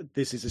note, 'cause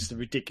this is just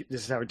ridiculous.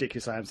 This is how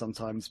ridiculous I am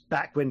sometimes.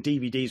 Back when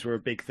DVDs were a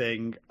big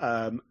thing,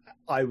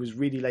 I was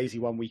really lazy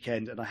one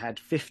weekend, and I had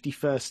 50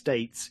 First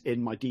Dates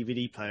in my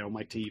DVD player on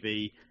my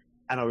TV,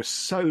 and I was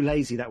so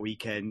lazy that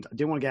weekend. I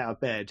didn't want to get out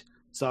of bed,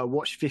 so I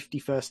watched 50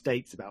 First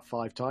Dates about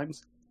 5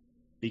 times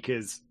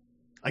because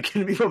I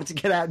couldn't be bothered to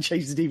get out and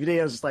change the DVD.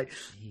 I was just like,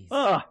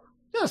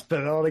 just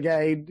put it on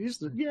again.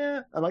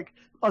 And I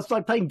was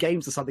like playing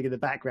games or something in the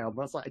background,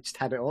 but I was like, I just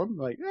had it on.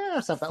 Like,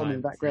 let's have that on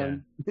in the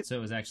background. Yeah. So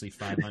it was actually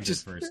 500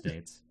 First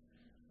Dates.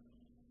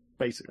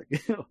 Basically.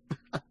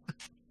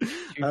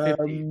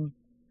 250.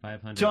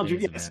 500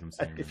 200, days yes, of Adam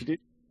Sandler. if you do.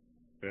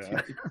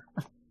 Yeah.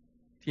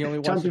 He only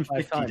watched it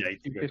 5 times. days.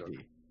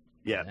 250.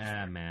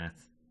 Yeah.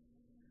 Math.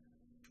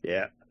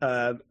 Yeah.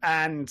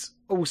 And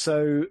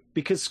also,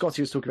 because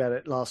Scotty was talking about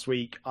it last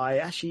week, I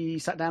actually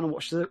sat down and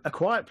watched A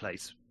Quiet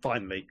Place,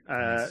 finally.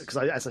 Because,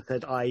 as I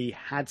said, I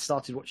had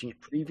started watching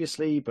it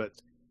previously,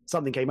 but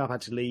something came up, I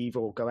had to leave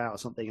or go out or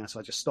something, and so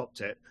I just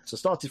stopped it. So I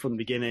started from the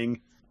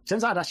beginning.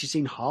 Turns out I'd actually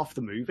seen half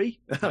the movie.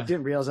 I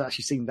didn't realise I'd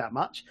actually seen that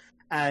much.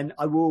 And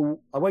I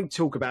won't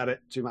talk about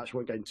it too much. I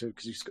won't go into it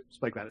because you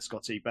spoke about it,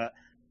 Scotty, but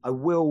I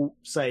will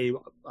say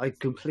I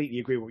completely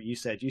agree with what you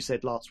said. You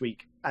said last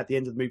week at the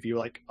end of the movie, you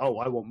were like, "Oh,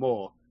 I want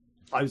more."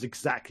 I was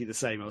exactly the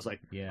same. I was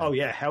like, "Oh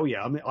yeah, hell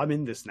yeah, I'm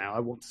in this now. I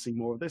want to see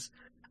more of this."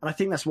 And I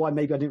think that's why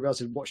maybe I didn't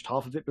realize I'd watched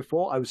half of it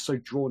before. I was so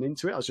drawn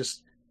into it.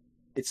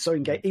 It's so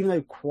engaged, even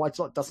though quite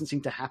a lot doesn't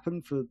seem to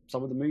happen for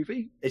some of the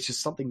movie. It's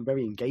just something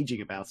very engaging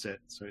about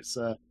it. So it's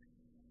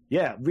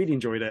really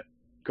enjoyed it.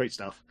 Great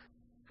stuff.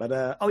 But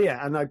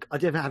and I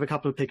did have a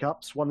couple of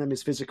pickups. One of them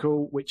is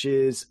physical, which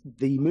is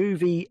the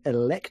movie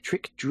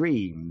Electric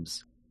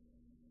Dreams.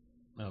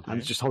 Okay.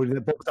 I'm just holding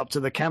the box up to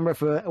the camera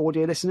for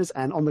audio listeners,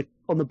 and on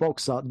the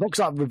box art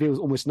reveals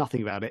almost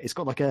nothing about it. It's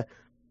got like a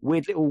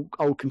weird little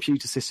old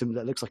computer system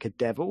that looks like a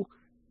devil,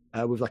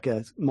 with like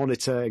a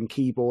monitor and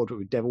keyboard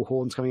with devil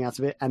horns coming out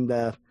of it, and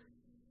the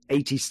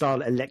 80s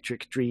style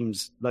Electric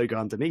Dreams logo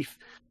underneath.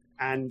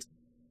 And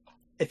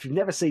if you've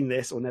never seen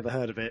this or never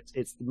heard of it,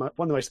 it's one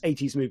of the most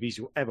 80s movies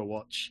you'll ever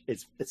watch.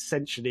 It's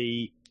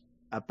essentially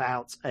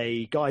about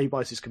a guy who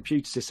buys this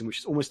computer system, which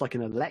is almost like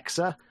an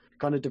Alexa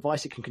kind of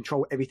device. It can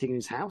control everything in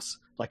his house.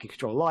 Like, it can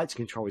control lights, it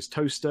can control his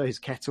toaster, his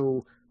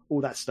kettle,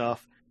 all that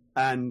stuff.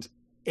 And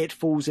it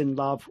falls in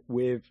love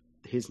with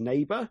his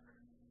neighbor.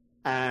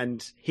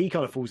 And he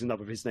kind of falls in love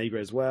with his neighbor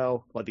as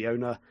well, like the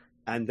owner.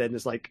 And then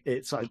there's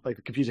it's like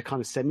the computer kind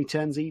of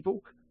semi-turns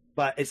evil.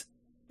 But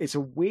it's a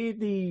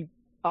weirdly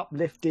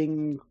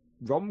uplifting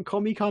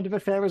rom-com-y kind of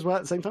affair as well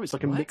at the same time. It's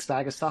like a mixed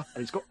bag of stuff,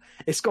 and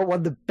it's got one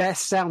of the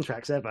best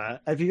soundtracks ever.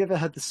 Have you ever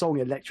heard the song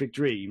Electric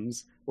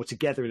Dreams or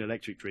Together in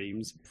Electric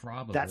Dreams?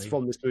 Probably. That's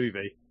from this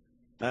movie.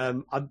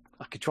 I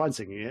could try and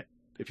sing it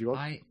if you want.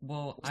 I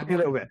a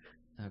little bit.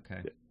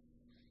 Okay.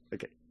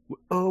 We'll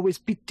always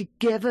be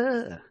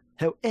together,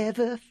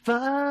 however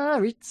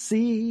far it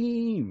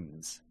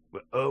seems.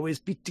 We'll always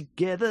be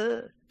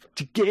together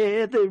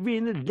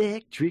in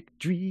electric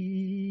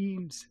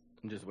dreams.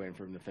 I'm just waiting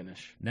for him to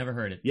finish. Never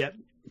heard it. Yep.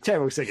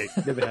 Terrible singing.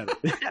 Never heard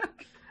it.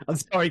 I'm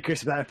sorry,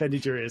 Chris, if that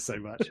offended your ears so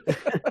much.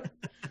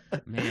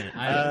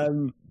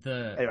 Man,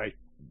 anyway.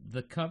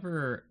 The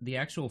cover, the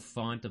actual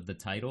font of the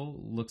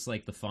title looks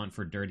like the font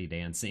for Dirty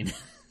Dancing.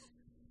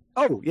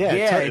 Oh,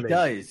 yeah, totally. It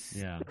does.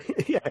 Yeah.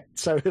 Yeah,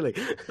 totally.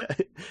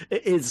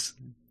 It is,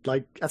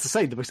 like, as I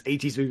say, the most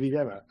 80s movie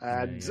ever.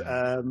 And,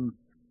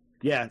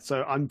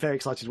 so I'm very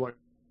excited to watch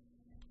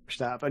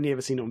that. I've only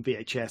ever seen it on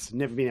VHS,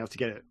 never been able to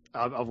get it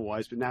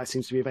otherwise, but now it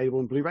seems to be available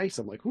on Blu-ray,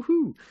 so I'm like,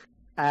 woohoo!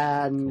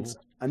 And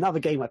another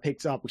game I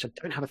picked up, which I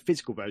don't have a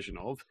physical version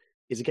of,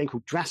 is a game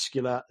called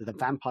Drascula: The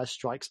Vampire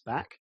Strikes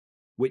Back,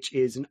 which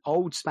is an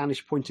old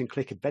Spanish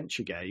point-and-click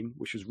adventure game,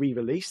 which was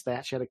re-released. They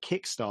actually had a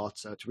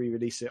Kickstarter to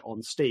re-release it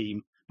on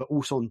Steam, but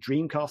also on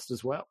Dreamcast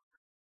as well.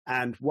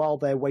 And while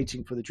they're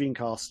waiting for the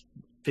Dreamcast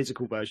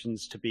physical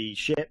versions to be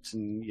shipped,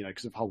 and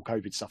because of the whole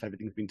COVID stuff,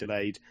 everything's been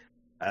delayed,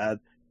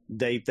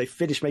 they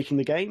finished making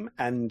the game,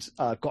 and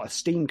got a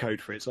Steam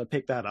code for it, so I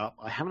picked that up.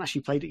 I haven't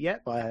actually played it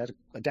yet, but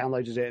I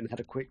downloaded it and had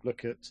a quick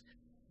look at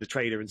the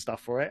trailer and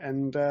stuff for it,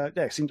 and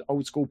it seemed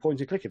old school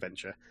point-and-click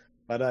adventure.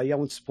 But I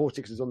want to support it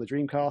because it's on the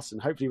Dreamcast,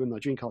 and hopefully when the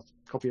Dreamcast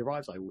copy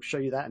arrives, I will show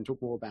you that and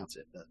talk more about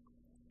it. But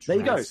there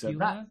you go. So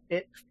that's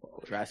it.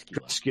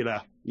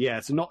 Drascula.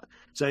 Yeah. So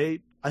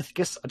I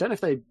guess I don't know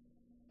if they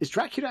is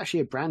Dracula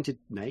actually a branded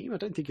name? I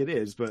don't think it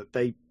is, but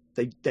they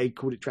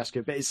called it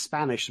Dracula. But it's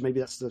Spanish, so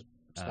maybe that's the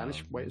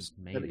Spanish way.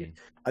 Maybe.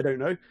 I don't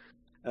know.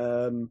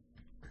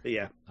 But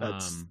yeah,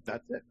 that's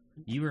it.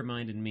 You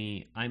reminded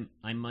me. I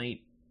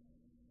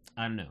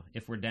don't know.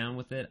 If we're down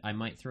with it, I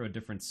might throw a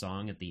different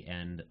song at the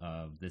end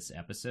of this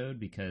episode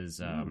because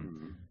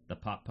the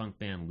pop punk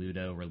band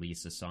Ludo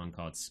released a song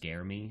called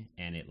 "Scare Me,"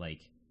 and it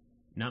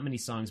not many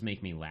songs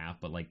make me laugh,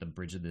 but like the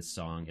bridge of this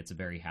song, it's a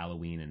very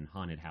Halloween and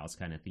haunted house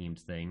kind of themed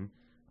thing.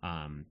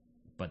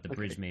 But the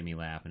bridge made me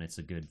laugh, and it's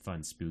a good,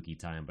 fun, spooky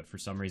time. But for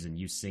some reason,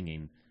 you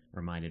singing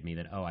reminded me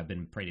that I've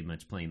been pretty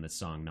much playing this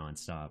song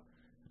nonstop.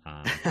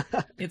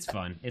 It's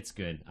fun. It's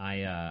good.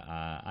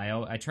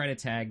 I try to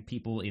tag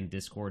people in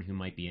Discord who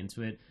might be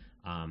into it.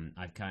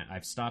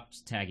 I've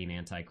stopped tagging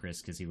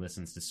Anti-Chris because he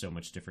listens to so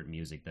much different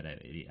music that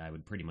I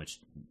would pretty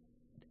much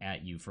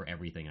at you for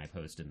everything I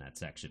post in that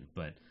section.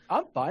 But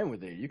I'm fine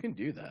with it. You can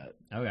do that.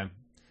 Okay.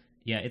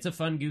 Yeah, it's a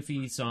fun,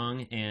 goofy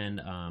song, and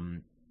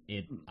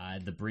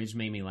the bridge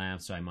made me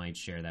laugh, so I might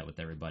share that with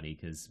everybody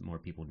because more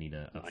people need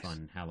a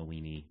fun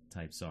Halloween-y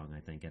type song,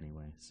 I think,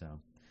 anyway. So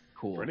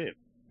cool. Brilliant.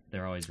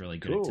 They're always really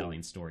good at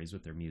telling stories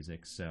with their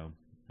music. So,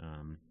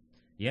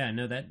 yeah,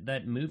 no,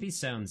 that movie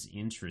sounds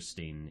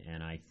interesting,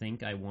 and I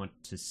think I want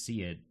to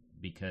see it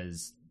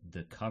because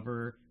the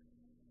cover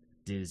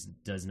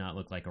does not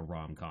look like a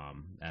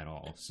rom-com at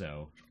all.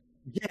 So,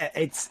 yeah,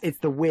 it's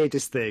the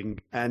weirdest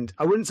thing, and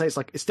I wouldn't say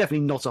it's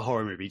definitely not a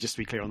horror movie. Just to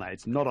be clear on that,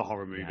 it's not a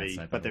horror movie,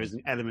 but there is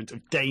an element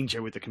of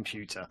danger with the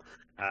computer,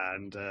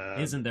 and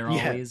isn't there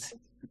always?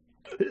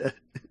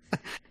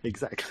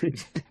 Exactly.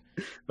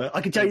 But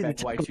I can tell you the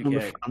title on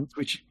the front,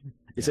 which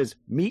it says,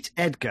 "Meet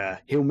Edgar.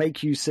 He'll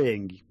make you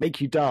sing,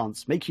 make you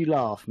dance, make you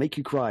laugh, make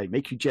you cry,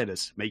 make you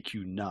jealous, make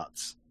you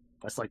nuts."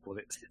 That's like what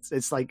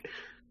it's like.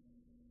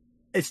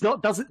 It's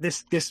not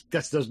this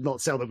does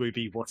not sell the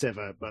movie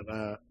whatever,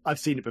 but I've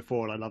seen it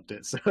before and I loved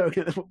it. So what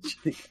do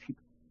you think?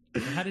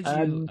 How did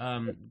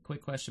you?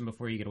 Quick question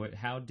before you get away.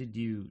 How did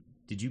you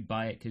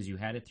buy it? Because you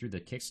had it through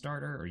the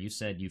Kickstarter, or you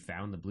said you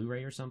found the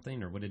Blu-ray or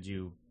something, or what did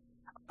you?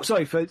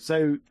 Sorry,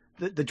 so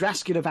the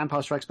Dracula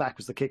Vampire Strikes Back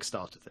was the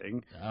Kickstarter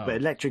thing, but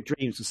Electric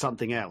Dreams was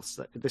something else.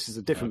 This is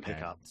a different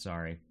pickup.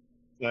 Sorry.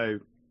 So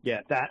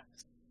yeah,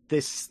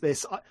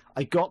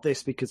 I got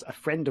this because a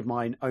friend of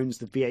mine owns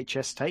the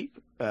VHS tape,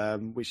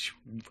 which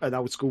an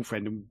old school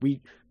friend, and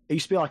it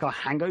used to be like our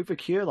hangover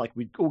cure. Like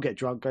we'd all get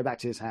drunk, go back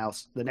to his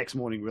house. The next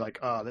morning, we're like,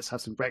 let's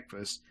have some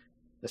breakfast.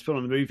 Let's put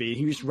on the movie. And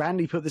he just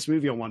randomly put this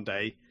movie on one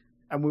day,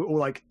 and we were all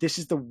like, this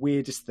is the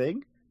weirdest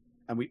thing.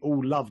 And we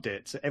all loved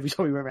it. So every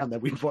time we went around there,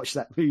 we'd watch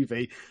that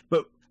movie.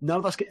 But none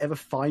of us could ever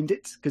find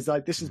it because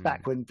this is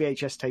back when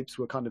VHS tapes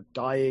were kind of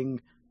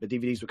dying. The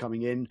DVDs were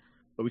coming in,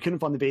 but we couldn't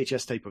find the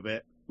VHS tape of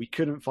it. We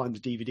couldn't find the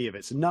DVD of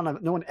it. So no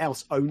one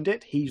else owned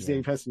it. He's the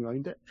only person who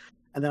owned it.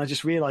 And then I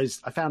just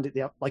realized I found it.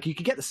 You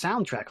could get the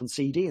soundtrack on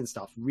CD and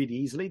stuff really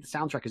easily. The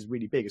soundtrack is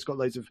really big. It's got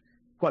loads of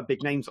quite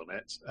big names on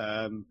it.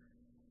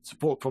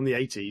 Support from the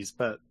 80s.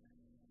 But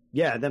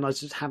yeah, then I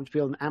just happened to be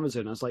on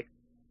Amazon. I was like,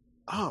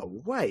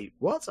 oh, wait,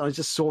 what? I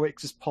just saw it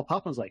just pop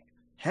up. I was like,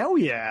 hell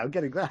yeah, I'm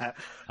getting that.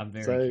 I'm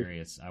very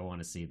curious. I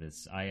want to see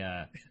this.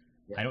 I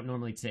don't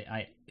normally take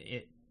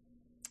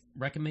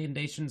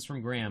recommendations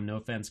from Graham. No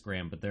offense,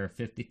 Graham, but they're a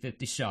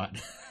 50-50 shot.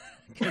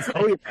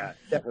 Oh, yeah,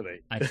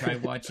 definitely. I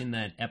tried watching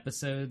that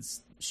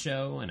Episodes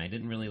show, and I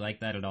didn't really like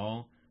that at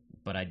all.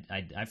 But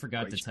I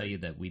forgot to tell you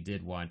that we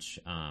did watch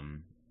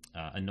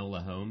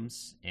Enola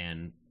Holmes,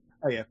 and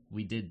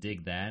we did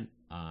dig that.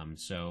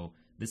 So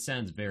this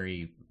sounds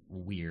very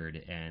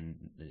weird, and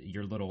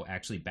your little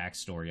actually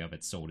backstory of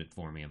it sold it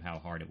for me of how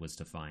hard it was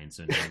to find.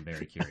 So now I'm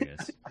very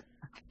curious.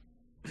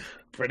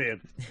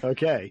 Brilliant.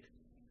 Okay.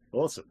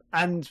 Awesome.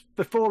 And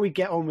before we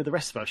get on with the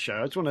rest of our show,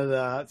 I just wanted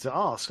to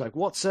ask,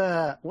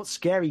 what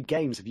scary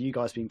games have you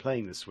guys been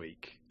playing this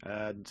week?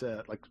 And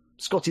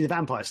Scotty the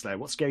Vampire Slayer,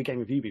 what scary game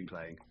have you been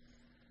playing?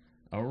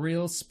 A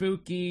real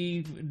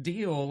spooky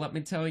deal, let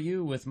me tell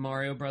you, with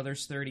Mario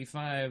Brothers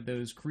 35,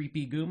 those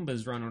creepy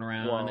Goombas running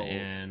around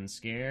and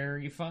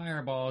scary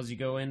fireballs. You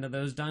go into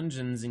those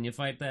dungeons and you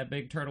fight that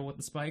big turtle with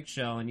the spike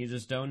shell, and you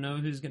just don't know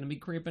who's going to be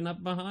creeping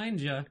up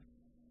behind you.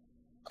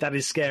 That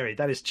is scary.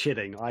 That is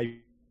chilling.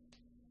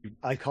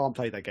 I can't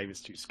play that game.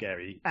 It's too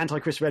scary.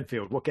 Anti-Chris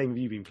Redfield, what game have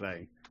you been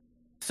playing?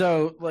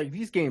 So,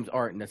 these games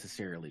aren't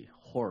necessarily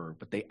horror,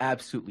 but they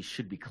absolutely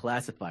should be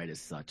classified as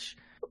such.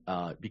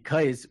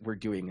 Because we're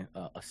doing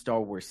a Star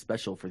Wars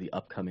special for the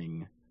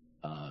upcoming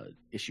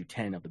issue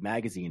 10 of the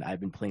magazine, I've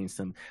been playing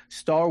some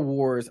Star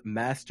Wars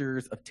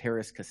Masters of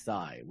Teräs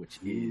Käsi, which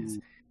is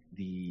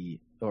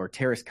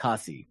Teräs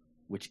Käsi,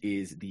 which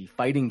is the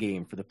fighting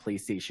game for the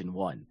PlayStation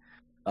 1.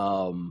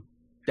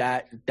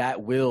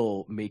 That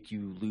will make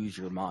you lose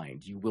your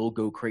mind. You will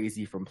go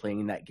crazy from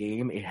playing that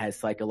game. It has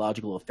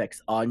psychological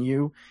effects on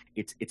you.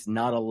 It's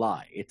not a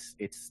lie.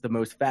 It's the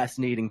most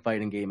fascinating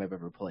fighting game I've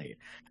ever played.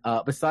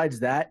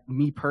 Besides that,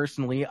 me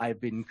personally, I've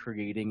been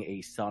creating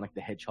a Sonic the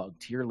Hedgehog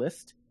tier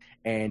list,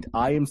 and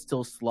I am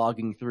still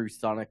slogging through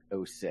Sonic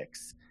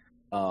 06.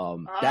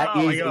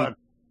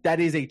 that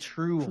is a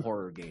true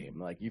horror game.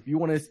 Like if you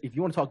want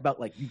to talk about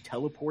like you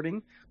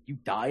teleporting, you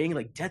dying,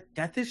 like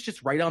death is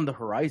just right on the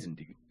horizon,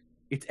 dude.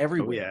 It's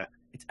everywhere. Oh, yeah.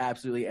 It's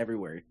absolutely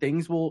everywhere.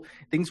 Things will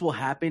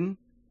happen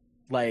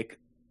like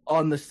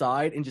on the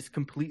side and just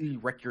completely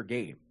wreck your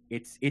game.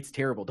 It's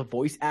terrible. The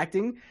voice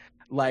acting,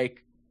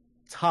 like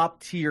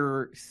top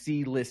tier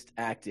C-list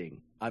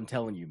acting. I'm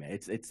telling you, man.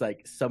 It's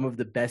like some of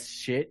the best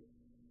shit,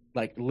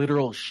 like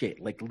literal shit,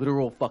 like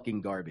literal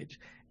fucking garbage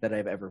that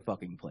I've ever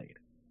fucking played.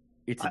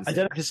 It's insane. I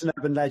don't know if it's an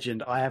urban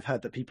legend. I have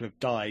heard that people have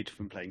died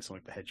from playing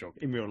Sonic the Hedgehog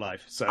in real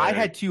life. So I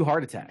had 2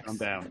 heart attacks. I'm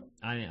down.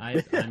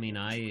 I mean,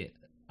 I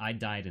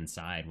died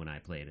inside when I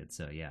played it,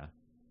 so yeah.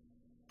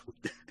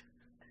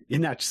 You're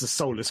now just a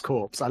soulless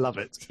corpse. I love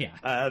it. Yeah,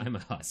 I'm a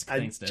husk,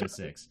 thanks to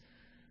 06.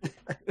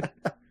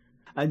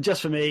 And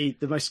just for me,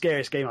 the most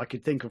scariest game I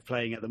could think of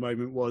playing at the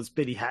moment was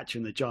Billy Hatcher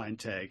and the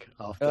Giant Egg.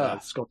 After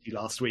Scotty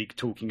last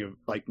week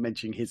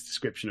mentioning his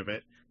description of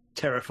it,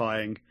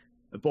 terrifying.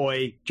 A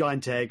boy,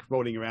 giant egg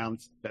rolling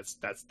around. That's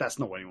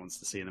not what he wants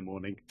to see in the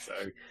morning. So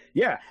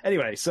yeah.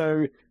 Anyway,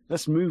 so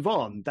let's move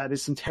on. That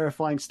is some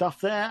terrifying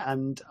stuff there,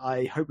 and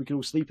I hope we can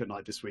all sleep at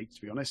night this week.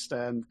 To be honest,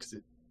 because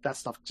that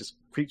stuff just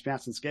creeps me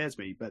out and scares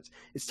me. But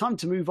it's time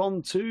to move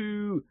on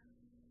to.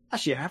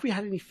 Actually, have we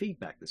had any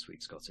feedback this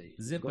week, Scotty?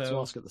 Zippo. I forgot to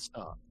ask at the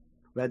start.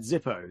 We had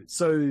Zippo.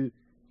 So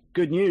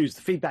good news.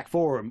 The feedback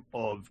forum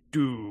of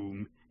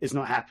Doom is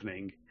not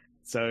happening.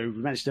 So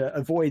we managed to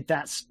avoid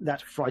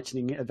that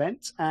frightening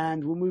event,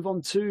 and we'll move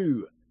on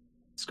to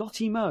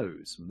Scotty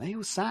Moe's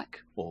Mail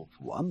Sack of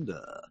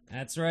Wonder.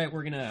 That's right.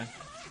 We're gonna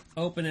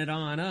open it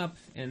on up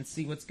and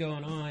see what's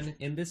going on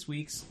in this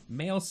week's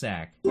Mail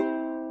Sack.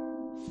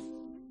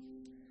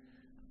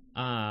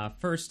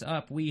 First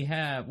up, we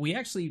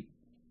actually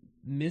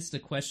missed a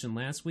question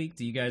last week.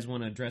 Do you guys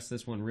want to address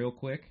this one real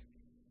quick?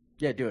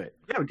 Yeah, do it.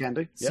 Yeah, we can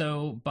do. Yep.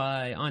 So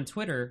on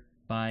Twitter.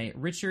 By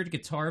Richard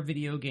Guitar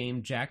Video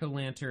Game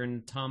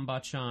Jack-O-Lantern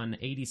Tombachan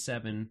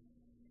 87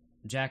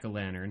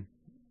 Jack-O-Lantern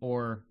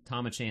or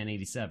Tomachan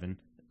 87.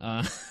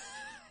 That's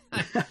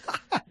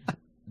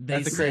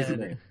a crazy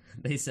name.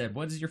 They said,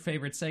 "What is your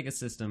favorite Sega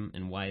system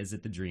and why is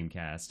it the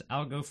Dreamcast?"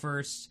 I'll go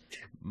first.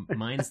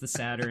 Mine's the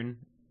Saturn,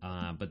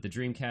 but the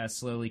Dreamcast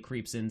slowly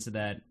creeps into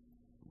that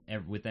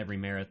with every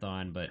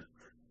marathon. But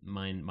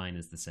mine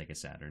is the Sega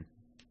Saturn.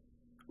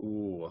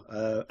 Ooh,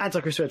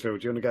 Anti-Chris Redfield,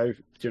 do you want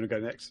to go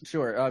next?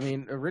 Sure. I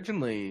mean,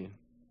 originally,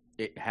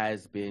 it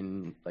has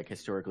been like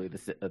historically the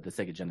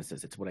Sega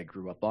Genesis. It's what I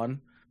grew up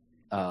on.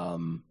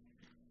 Playing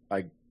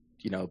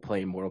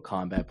Mortal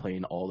Kombat,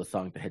 playing all the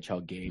Sonic the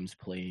Hedgehog games,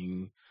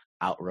 playing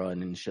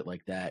Outrun and shit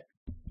like that.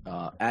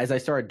 As I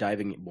started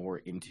diving more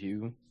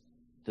into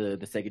the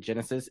Sega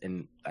Genesis,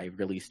 and I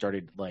really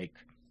started like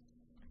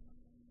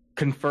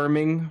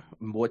confirming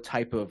what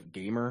type of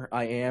gamer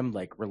I am,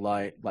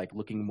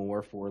 looking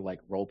more for like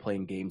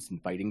role-playing games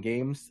and fighting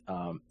games.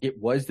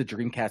 It was the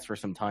Dreamcast for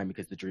some time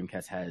because the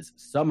Dreamcast has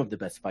some of the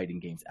best fighting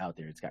games out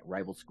there. It's got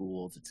Rival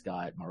Schools, it's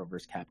got Marvel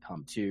vs.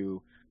 Capcom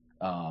 2,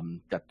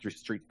 got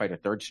Street Fighter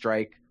Third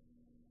Strike.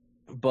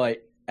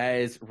 But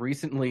as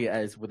recently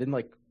as within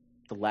like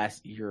the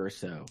last year or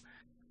so,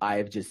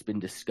 I've just been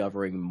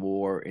discovering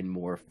more and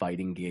more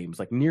fighting games,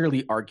 like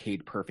nearly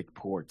arcade perfect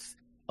ports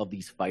of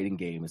these fighting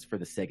games for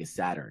the Sega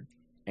Saturn.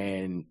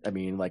 And I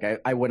mean, like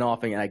I went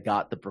off and I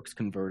got the Brooks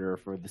converter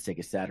for the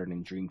Sega Saturn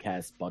and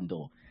Dreamcast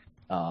bundle,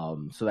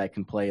 so that I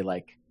can play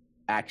like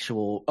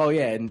actual. Oh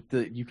yeah, and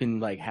you can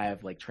like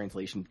have like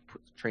translation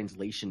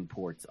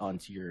ports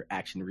onto your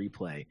Action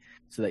Replay,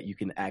 so that you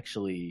can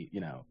actually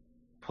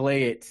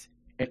play it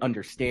and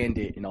understand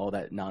it and all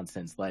that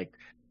nonsense. Like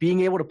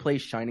being able to play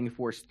Shining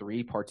Force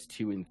 3 parts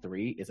 2 and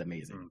 3 is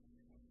amazing.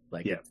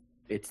 Like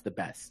it's the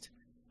best.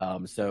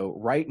 So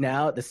right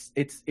now,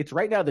 it's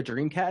right now the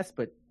Dreamcast,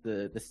 but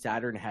the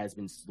Saturn has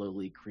been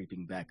slowly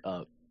creeping back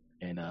up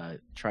and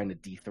trying to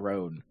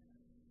dethrone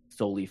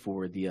solely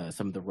for the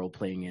some of the role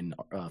playing and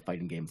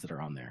fighting games that are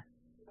on there.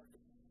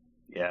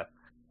 Yeah,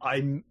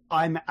 I'm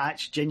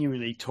actually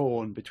genuinely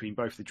torn between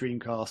both the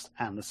Dreamcast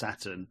and the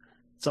Saturn.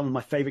 Some of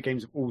my favorite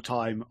games of all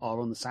time are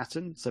on the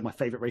Saturn. So my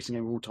favorite racing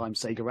game of all time,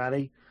 Sega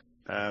Rally.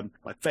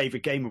 My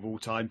favorite game of all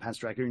time,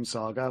 Panzer Dragoon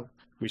Saga,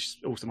 which is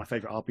also my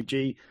favorite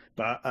RPG.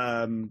 But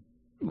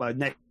my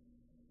next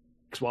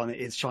one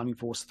is Shining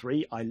Force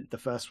 3. The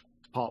first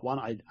part one,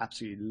 I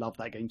absolutely love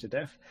that game to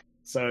death.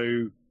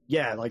 So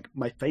yeah, like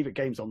my favorite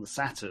game's on the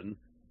Saturn,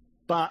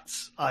 but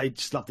I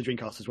just love the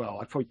Dreamcast as well.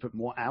 I've probably put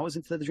more hours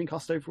into the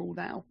Dreamcast overall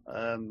now.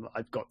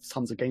 I've got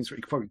tons of games for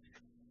it.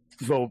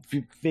 For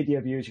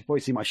video viewers, you can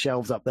probably see my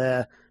shelves up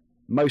there.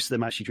 Most of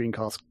them actually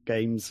Dreamcast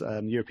games,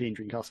 European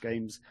Dreamcast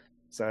games.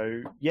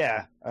 So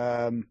yeah,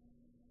 I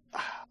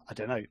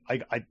don't know.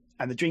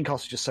 And the Dreamcast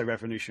was just so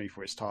revolutionary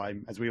for its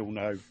time, as we all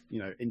know.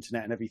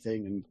 Internet and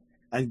everything,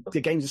 and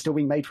the games are still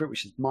being made for it,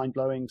 which is mind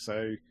blowing.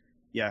 So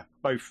yeah,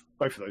 both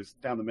of those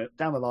down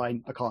the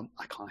line. I can't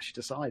actually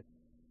decide.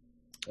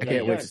 I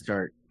can't wait to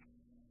start.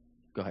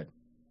 Go ahead.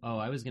 Oh,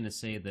 I was going to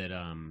say that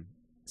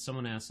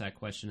someone asked that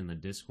question in the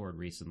Discord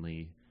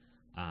recently,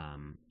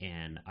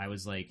 and I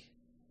was like,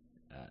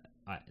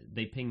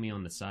 they pinged me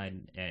on the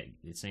side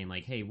saying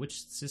like, "Hey,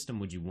 which system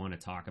would you want to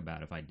talk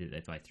about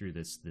if I threw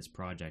this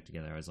project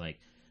together?" I was like,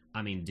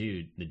 I mean,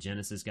 dude, the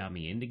Genesis got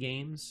me into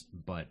games,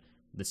 but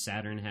the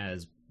Saturn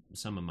has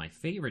some of my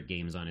favorite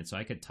games on it, so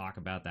I could talk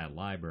about that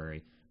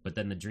library. But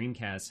then the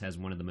Dreamcast has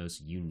one of the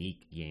most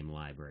unique game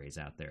libraries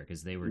out there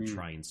because they were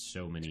trying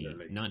so many,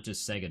 not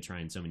just Sega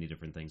trying so many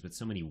different things, but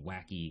so many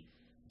wacky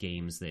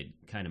games that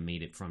kind of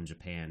made it from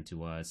Japan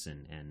to us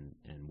and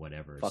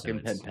whatever.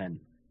 Fucking Pen.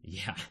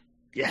 Yeah.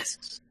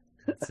 Yes.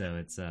 So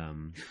it's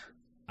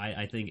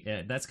I think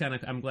that's kind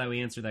of, I'm glad we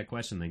answered that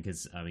question then,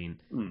 because I mean,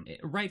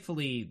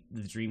 rightfully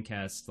the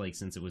Dreamcast, like,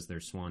 since it was their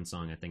swan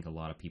song, I think a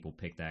lot of people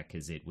picked that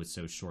because it was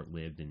so short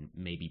lived, and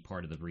maybe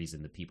part of the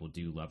reason that people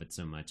do love it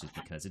so much is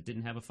because it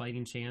didn't have a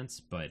fighting chance.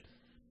 But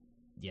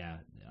yeah,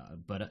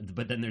 but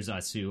then there's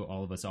us, who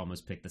all of us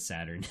almost picked the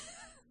Saturn.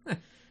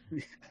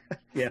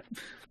 Yeah.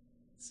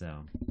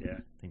 So yeah,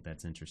 I think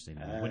that's interesting.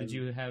 What did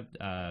you have?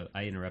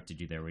 I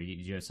interrupted you there.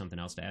 Did you have something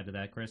else to add to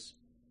that, Chris?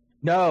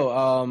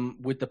 No,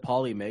 with the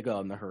Poly Mega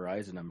on the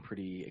horizon, I'm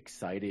pretty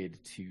excited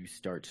to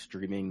start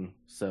streaming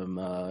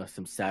some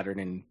Saturn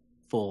in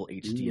full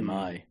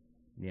HDMI.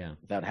 Yeah,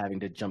 without having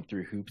to jump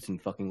through hoops and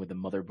fucking with the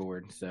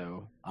motherboard.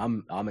 So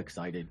I'm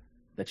excited.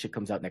 That shit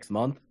comes out next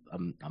month.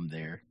 I'm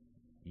there.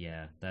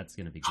 Yeah, that's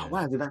gonna be good. Oh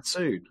wow, did that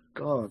soon?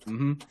 God.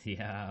 Mm-hmm.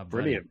 Yeah, buddy.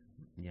 Brilliant.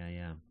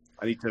 Yeah.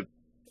 I need to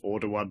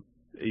order one,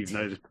 even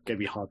though it's going to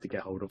be hard to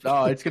get hold of.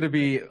 Oh, it's going to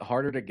be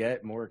harder to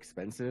get, more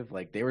expensive.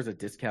 Like, there was a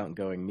discount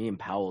going. Me and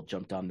Powell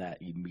jumped on that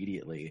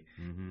immediately.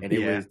 Mm-hmm. And it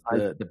was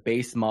the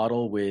base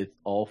model with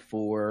all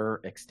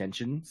 4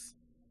 extensions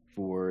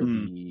for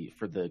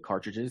the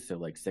cartridges. So,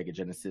 like, Sega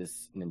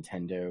Genesis,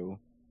 Nintendo,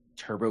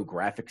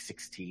 TurboGrafx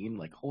 16.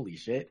 Like, holy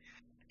shit.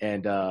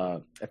 And I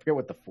forget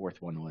what the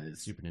 4th one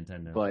was. Super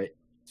Nintendo. But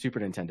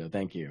Super Nintendo,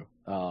 thank you.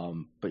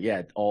 But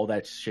yeah, all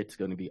that shit's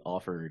going to be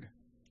offered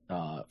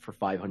for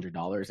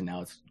 $500, and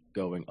now it's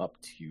going up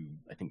to,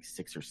 I think,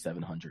 $600 or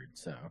 $700.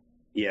 So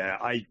yeah,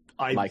 I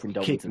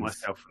kicked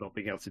myself for not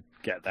being able to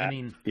get that. I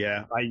mean,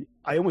 yeah,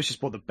 I almost just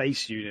bought the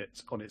base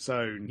unit on its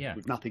own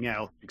with nothing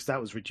else, because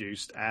that was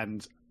reduced,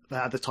 and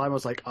at the time I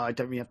was like, I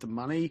don't really have the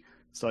money,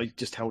 so I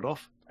just held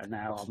off, and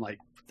now I'm like,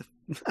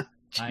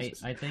 I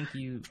think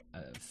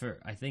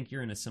I think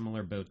you're in a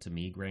similar boat to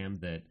me, Graham,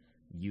 that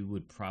you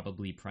would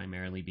probably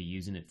primarily be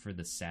using it for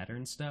the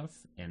Saturn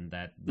stuff, and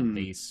that the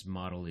base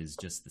model is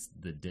just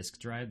the disc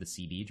drive, the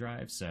CD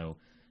drive. So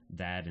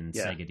that and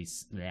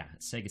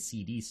Sega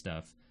CD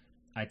stuff,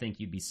 I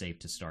think you'd be safe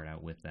to start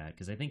out with that,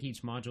 because I think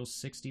each module's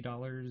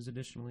 $60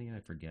 additionally.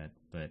 I forget,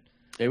 but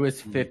it was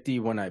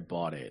 $50 when I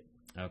bought it.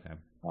 Okay.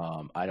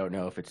 I don't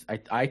know if it's.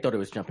 I thought it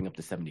was jumping up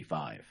to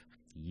 $75,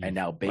 and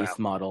now base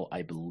model,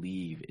 I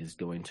believe, is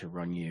going to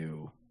run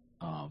you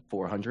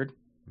 $400.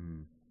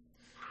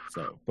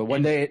 So, but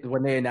when they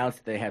announced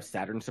that they have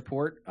Saturn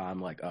support,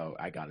 I'm like, oh,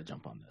 I got to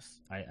jump on this.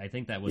 I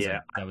think that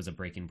was a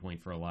breaking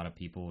point for a lot of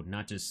people,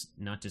 not just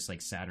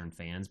like Saturn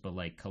fans, but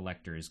like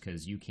collectors,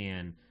 because you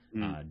can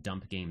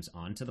dump games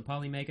onto the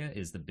Polymega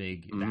is the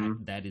big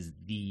that is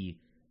the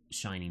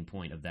shining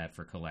point of that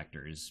for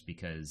collectors,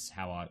 because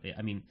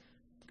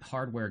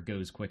hardware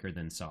goes quicker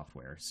than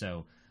software,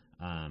 so.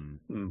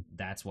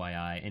 That's why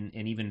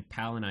and even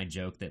Pal and I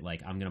joke that,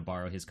 like, I'm gonna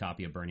borrow his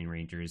copy of Burning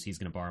Rangers, he's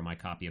gonna borrow my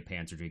copy of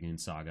Panzer Dragoon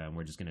Saga, and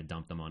we're just gonna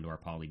dump them onto our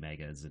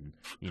Polymegas and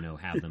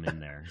have them in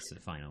there. So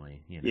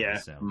finally,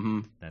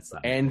 so that's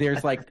and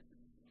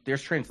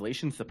there's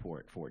translation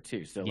support for it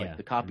too. So like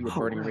the copy of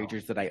Burning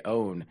Rangers that I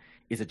own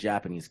is a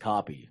Japanese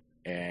copy,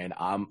 and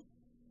I'm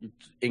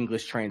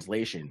English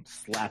translation.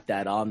 Slap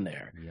that on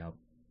there. Yep.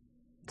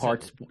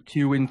 Parts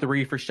 2 and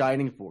 3 for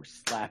Shining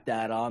Force. Slap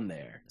that on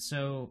there.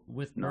 So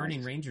with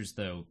Burning Rangers,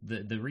 though,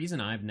 the reason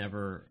I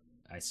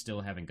still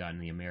haven't gotten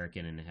the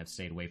American and have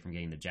stayed away from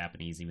getting the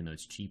Japanese, even though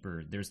it's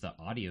cheaper, there's the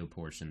audio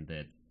portion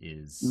that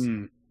is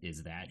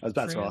that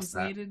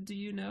translated? Do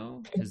you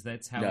know? Because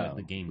that's how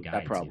the game guides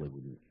that probably you.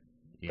 Wouldn't.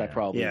 Yeah. That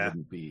probably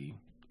wouldn't be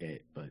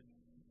it, but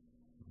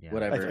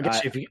whatever.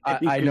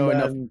 I know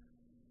enough.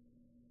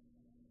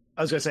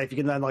 I was going to say, if you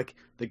can learn like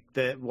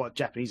the what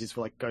Japanese is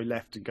for, like, go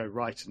left and go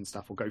right and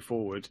stuff, or go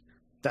forward,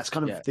 that's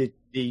kind of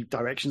the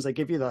directions they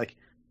give you. They're like,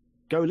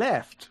 go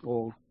left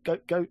or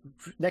go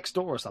next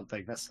door or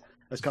something. That's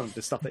kind of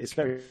the stuff that is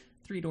very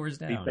 3 doors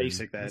down.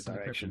 Basic their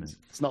directions.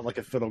 It's not like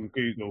a full on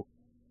Google.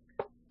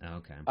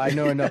 Okay. I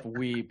know enough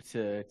weeb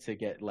to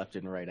get left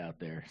and right out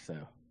there. So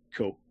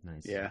cool.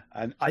 Nice. Yeah,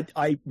 and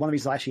I one of the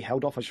reasons I actually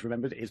held off, I just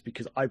remembered, is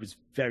because I was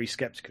very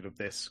skeptical of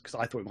this, because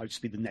I thought it might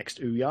just be the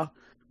next Ouya,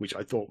 which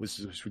I thought was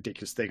the most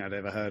ridiculous thing I'd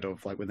ever heard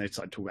of. Like when they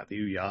started talking about the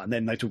Ouya, and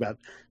then they talk about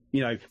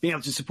being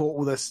able to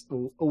support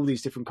all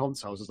these different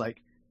consoles. It's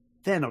like,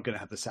 they're not going to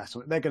have the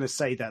Saturn. They're going to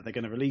say that they're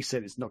going to release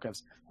it. It's not going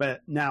to.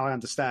 But now I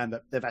understand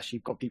that they've actually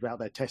got people out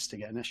there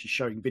testing it and actually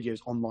showing videos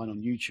online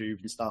on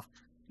YouTube and stuff.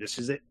 This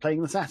is it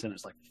playing the Saturn.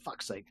 It's like,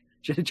 fuck's sake,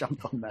 should have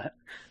jumped on that.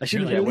 I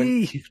should have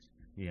believed.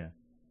 Yeah.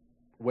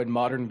 When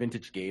Modern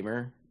Vintage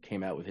Gamer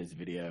came out with his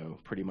video,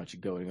 pretty much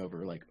going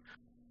over like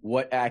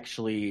what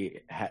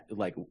actually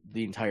like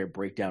the entire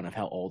breakdown of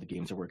how all the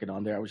games are working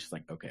on there, I was just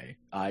like, okay,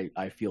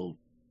 I feel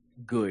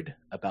good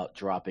about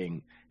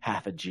dropping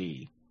half a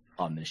G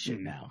on this shit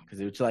now, because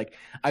it's like,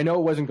 I know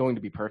it wasn't going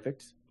to be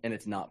perfect, and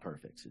it's not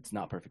perfect. It's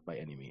not perfect by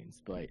any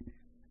means, but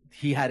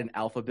he had an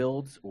alpha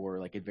build or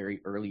like a very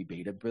early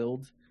beta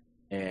build.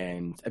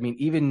 And I mean,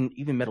 even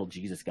Metal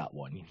Jesus got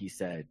one. He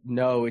said,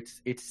 no,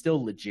 it's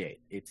still legit.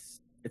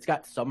 It's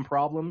got some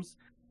problems,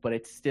 but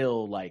it's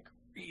still like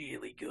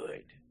really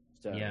good.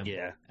 So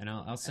yeah. And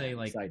I'll say,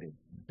 like, excited.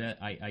 that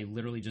I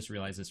literally just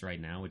realized this right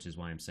now, which is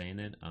why I'm saying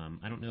it.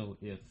 I don't know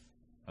if,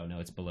 oh no,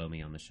 it's below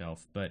me on the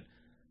shelf, but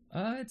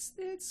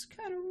it's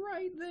kind of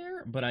right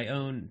there. But I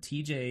own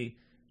TJ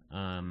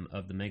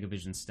of the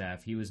Megavision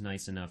staff. He was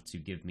nice enough to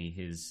give me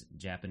his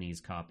Japanese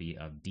copy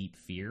of Deep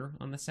Fear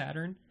on the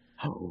Saturn.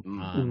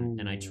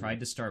 And I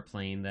tried to start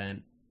playing that.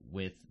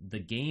 With the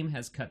game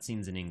has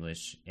cutscenes in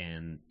English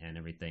and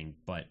everything,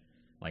 but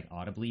like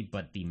audibly,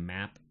 but the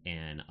map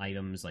and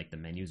items, like the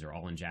menus, are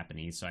all in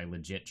Japanese. So I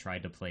legit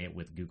tried to play it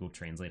with Google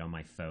Translate on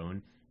my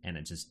phone, and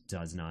it just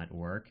does not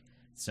work.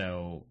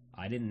 So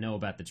I didn't know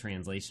about the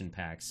translation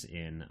packs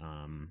in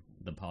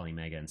the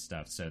Polymega and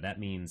stuff. So that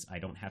means I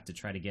don't have to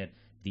try to get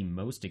the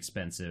most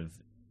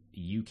expensive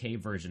UK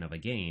version of a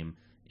game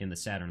in the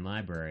Saturn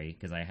library,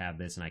 because I have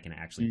this and I can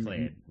actually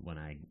play it when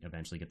I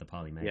eventually get the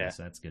Polymega. Yeah.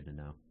 So that's good to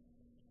know.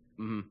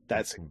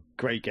 That's a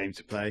great game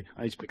to play.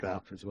 I used to pick that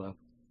up as well.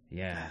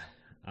 Yeah.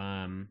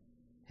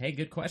 Hey,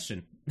 good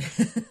question.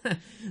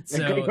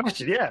 So, great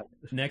question, yeah.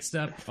 Next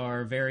up,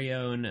 our very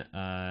own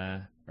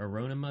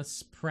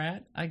Aronimus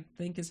Pratt, I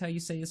think is how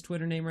you say his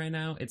Twitter name right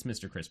now. It's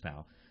Mr. Chris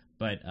Powell.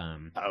 But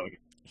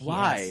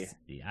why?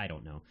 I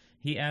don't know.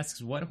 He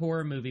asks, what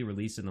horror movie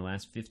released in the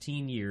last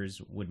 15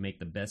 years would make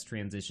the best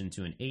transition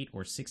to an 8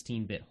 or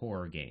 16-bit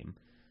horror game?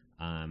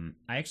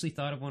 I actually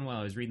thought of one while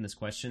I was reading this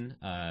question.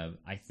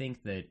 I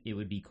think that it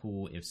would be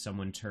cool if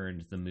someone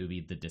turned the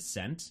movie The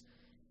Descent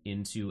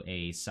into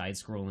a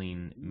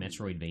side-scrolling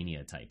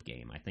Metroidvania type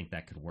game. I think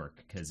that could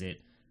work, because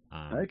it...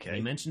 Okay.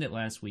 We mentioned it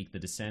last week. The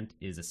Descent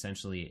is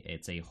essentially...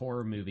 It's a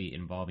horror movie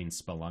involving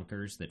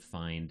spelunkers that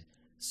find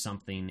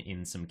something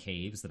in some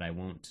caves that I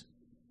won't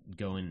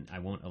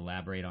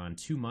elaborate on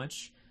too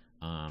much.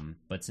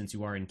 But since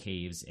you are in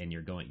caves and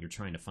you're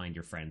trying to find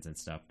your friends and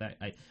stuff, that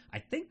I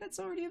think that's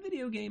already a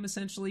video game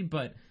essentially,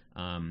 but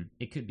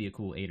it could be a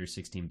cool 8 or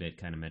 16-bit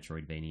kind of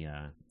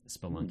Metroidvania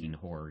spelunking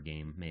horror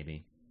game,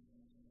 maybe.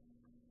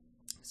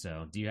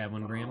 So, do you have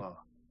one, Graham?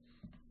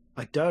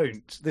 I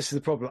don't. This is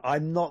the problem.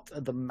 I'm not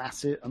a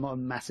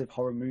massive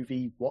horror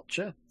movie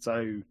watcher.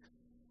 So,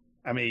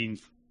 I mean,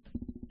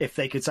 if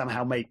they could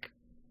somehow make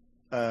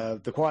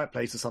The Quiet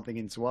Place or something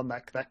into one,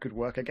 that could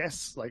work, I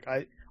guess. Like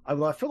I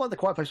feel like The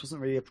Quiet Place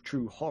wasn't really a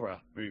true horror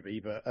movie,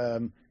 but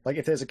like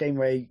if there's a game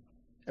where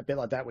a bit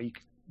like that where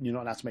you're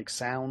not allowed to make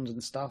sound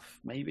and stuff,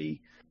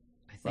 maybe.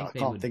 I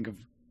can't think of.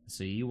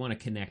 So you want a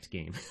Kinect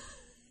game?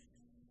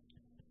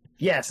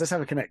 Yes, let's have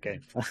a Kinect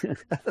game.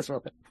 That's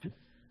right.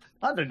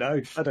 I don't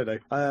know.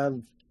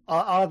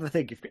 I'll have a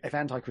think if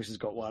Antichrist has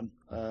got one.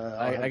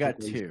 I got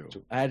two.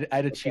 I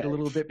had to cheat a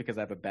little bit because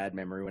I have a bad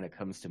memory when it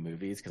comes to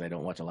movies, because I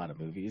don't watch a lot of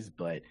movies.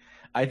 But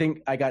I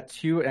think I got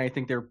two, and I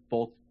think they're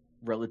both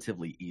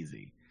relatively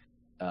easy.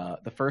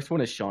 The first one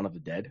is Shaun of the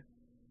Dead.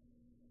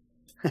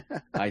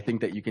 I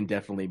think that you can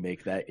definitely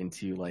make that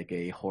into like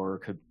a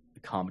horror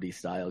comedy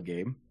style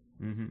game.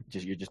 Mm-hmm.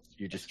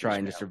 You're just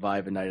trying to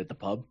survive a night at the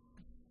pub.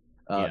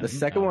 The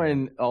second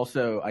one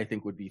also I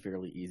think would be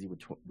fairly easy.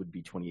 Would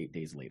be 28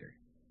 Days Later.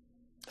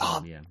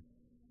 Oh yeah.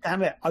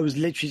 Damn it! I was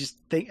literally just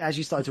as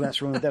you started to answer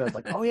Shaun of the Dead, I was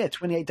like, "Oh yeah,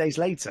 28 Days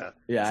Later."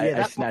 Yeah, so,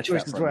 I snatched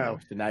that from you.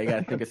 So now you got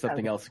to think of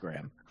something else,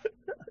 Graham.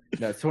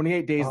 No,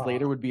 28 Days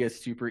Later would be a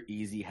super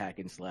easy hack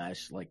and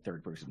slash like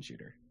third person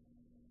shooter.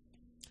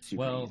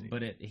 Super easy.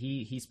 But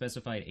he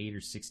specified 8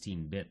 or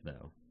 16-bit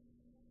though.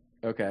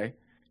 Okay,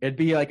 it'd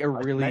be like a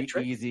really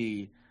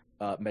easy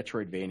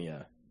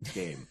Metroidvania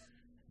game.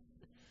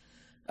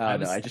 No,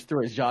 I just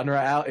threw a genre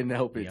out and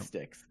hope it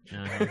sticks.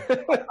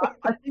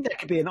 I think that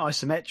could be an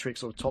isometric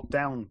sort of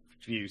top-down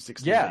view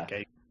 16-bit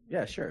game.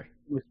 Yeah, sure.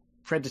 With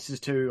Predators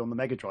 2 on the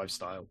Mega Drive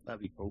style,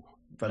 that'd be cool.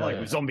 But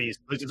with zombies,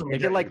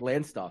 make it like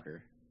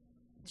Landstalker.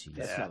 Jeez.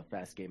 That's not a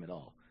fast game at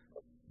all.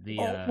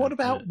 What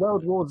about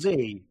World War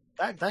Z?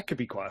 That could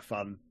be quite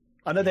fun.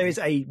 I know there is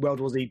a World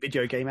War Z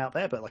video game out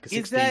there, but like a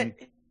 16.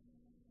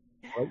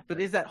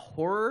 But is that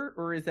horror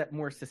or is that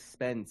more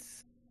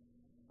suspense?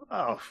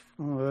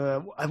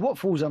 What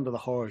falls under the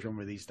horror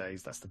genre these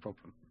days? That's the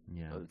problem.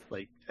 Yeah,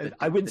 like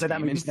I wouldn't say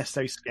that movie's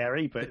necessarily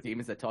scary, but the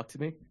demons that talk to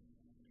me.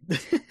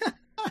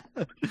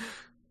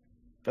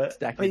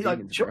 But I mean,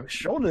 like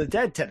Shaun of the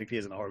Dead technically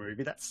isn't a horror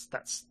movie. That's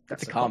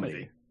a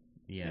comedy.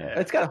 Yeah,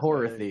 it's got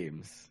horror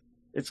themes.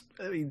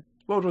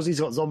 World War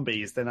Z's got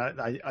zombies, then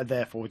I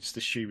therefore just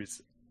assume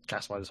it's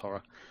classified as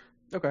horror.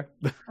 Okay,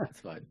 that's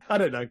fine. I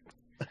don't know.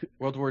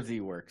 World War Z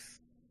works.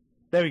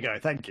 There we go.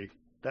 Thank you.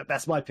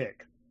 That's my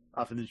pick.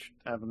 Other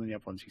than the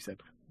other ones you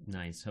said.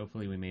 Nice.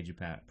 Hopefully we made you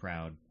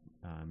proud.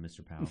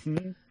 Mr. Powell.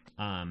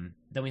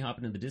 Then we hop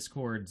into the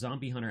Discord.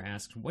 Zombie Hunter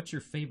asks, what's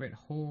your favorite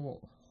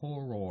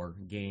horror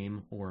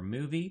game or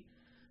movie?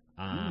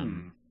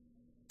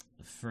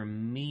 For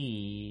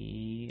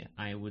me,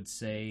 I would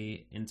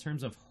say, in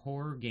terms of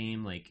horror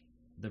game, like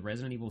the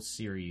Resident Evil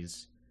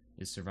series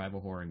is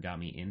survival horror and got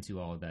me into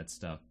all of that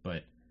stuff.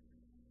 But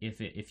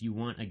if you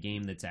want a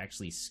game that's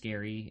actually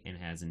scary and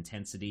has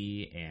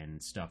intensity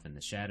and stuff in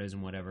the shadows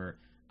and whatever,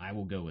 I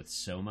will go with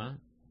Soma,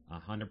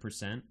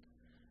 100%.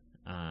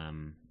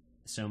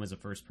 Soma's a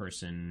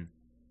first-person,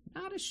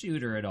 not a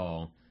shooter at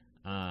all,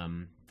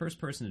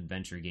 first-person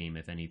adventure game,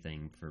 if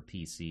anything, for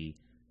PC.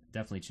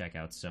 Definitely check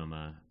out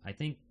Soma. I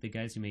think the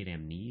guys who made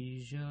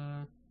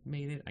Amnesia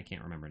made it. I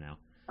can't remember now.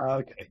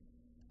 Okay.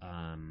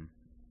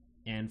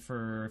 And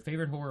for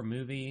favorite horror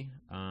movie,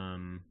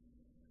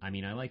 I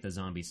mean, I like the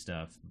zombie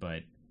stuff,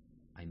 but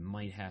I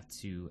might have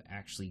to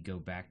actually go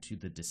back to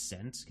The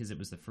Descent, because it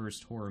was the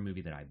first horror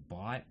movie that I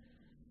bought,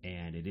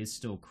 and it is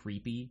still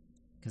creepy.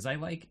 Because I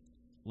like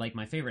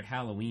my favorite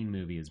Halloween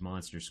movie is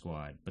Monster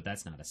Squad, but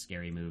that's not a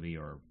scary movie,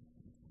 or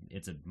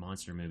it's a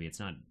monster movie. It's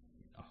not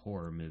a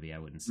horror movie, I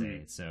wouldn't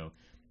say. So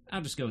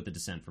I'll just go with The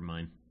Descent for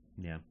mine.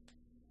 Yeah.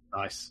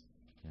 Nice.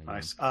 Yeah,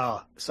 Nice.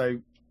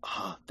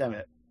 Damn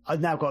it. I've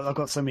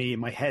got so many in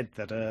my head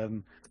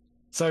that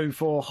so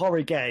for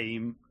horror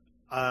game,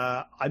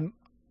 I'm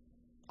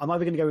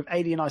either going to go with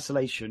Alien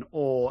Isolation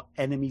or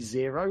Enemy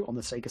Zero on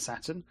the Sega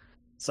Saturn.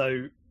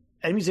 So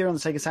Enemy Zero on the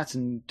Sega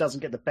Saturn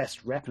doesn't get the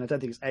best rep, and I don't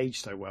think it's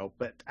aged so well,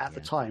 but at the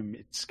time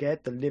it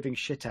scared the living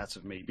shit out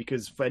of me,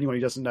 because for anyone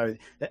who doesn't know,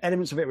 the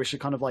elements of it which are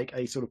kind of like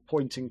a sort of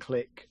point and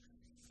click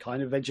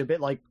kind of adventure, a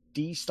bit like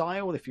D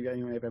style, if you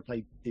anyone ever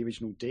played the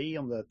original D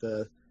on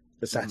the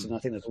Saturn. I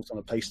think that's also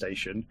on the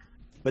PlayStation.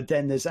 But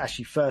then there's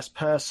actually first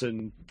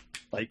person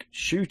like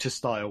shooter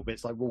style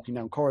bits, like walking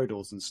down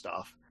corridors and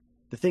stuff.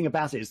 The thing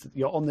about it is that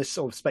you're on this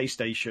sort of space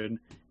station.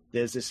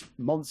 There's this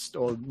monster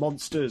or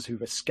monsters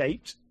who've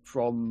escaped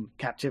from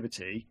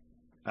captivity,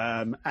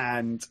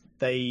 and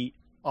they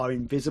are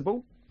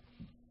invisible.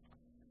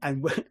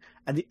 And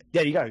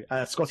there you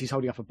go. Scotty's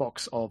holding up a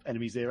box of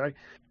Enemy Zero,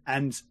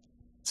 and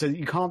so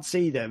you can't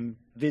see them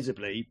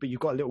visibly, but you've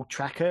got a little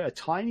tracker, a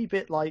tiny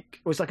bit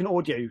like, well, it's like an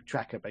audio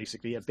tracker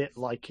basically, a bit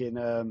like in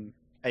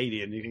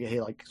Alien. You can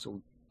hear like sort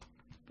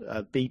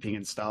of beeping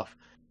and stuff,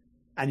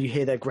 and you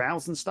hear their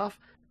growls and stuff.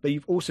 But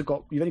you've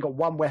only got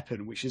one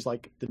weapon, which is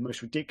like the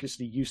most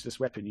ridiculously useless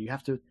weapon. You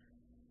have to,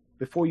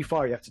 before you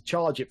fire, you have to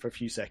charge it for a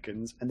few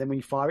seconds, and then when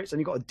you fire it, it's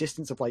only got a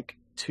distance of like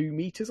 2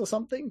 meters or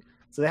something.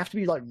 So they have to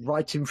be like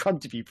right in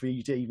front of you for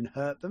you to even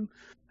hurt them.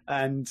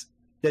 And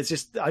I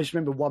just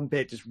remember one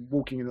bit just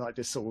walking in like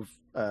this sort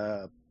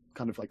of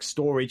kind of like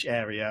storage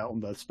area on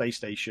the space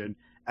station,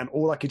 and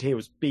all I could hear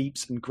was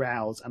beeps and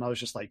growls, and I was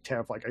just like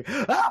terrified, going,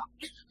 ah!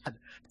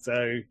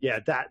 So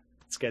yeah, that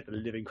scared the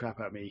living crap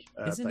out of me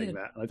playing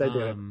that. And I don't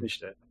think I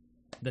finished it.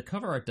 The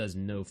cover art does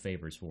no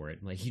favors for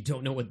it. Like, you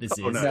don't know what this is.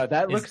 No,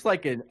 that looks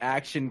like an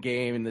action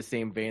game in the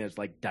same vein as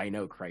like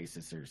Dino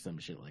Crisis or some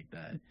shit like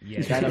that.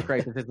 Yeah. Dino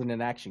Crisis isn't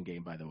an action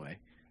game, by the way.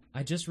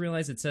 I just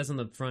realized it says on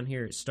the front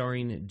here,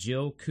 starring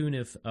Jill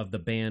Cuniff of the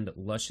band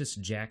Luscious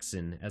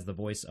Jackson as the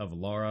voice of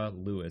Laura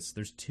Lewis.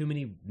 There's too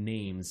many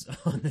names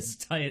on this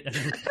title.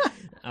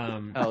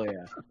 Oh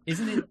yeah.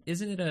 Isn't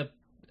it a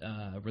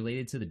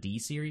related to the D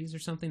series or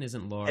something?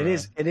 Isn't Laura? It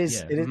is. Yeah.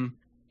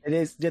 It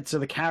is. So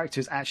the character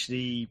is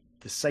actually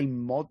the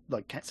same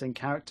same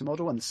character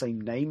model and the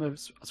same name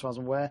as far as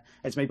I'm aware.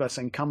 It's made by the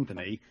same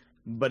company,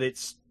 but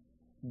it's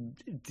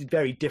a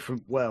very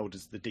different world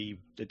as the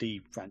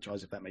D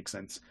franchise, if that makes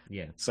sense.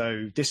 Yeah.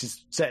 So this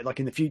is set like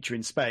in the future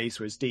in space,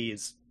 whereas D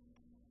is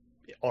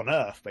on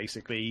Earth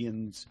basically,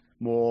 and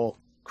more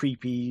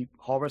creepy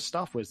horror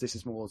stuff, whereas this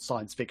is more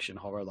science fiction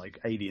horror, like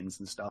aliens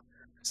and stuff.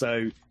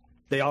 So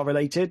they are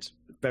related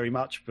very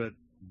much, but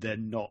they're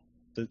not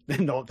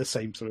the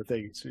same sort of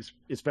thing.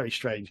 It's very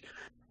strange.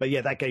 But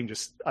yeah, that game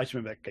I just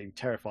remember that game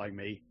terrifying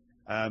me.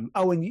 And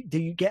do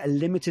you get a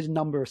limited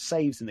number of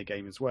saves in the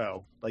game as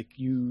well? Like,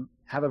 you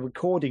have a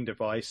recording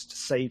device to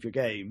save your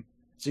game,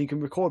 so you can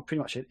record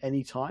pretty much at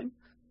any time.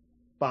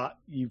 But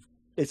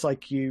it's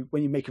like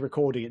when you make a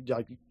recording, it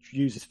like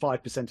uses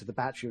 5% of the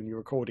battery on your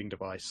recording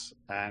device,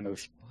 and What?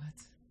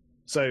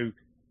 so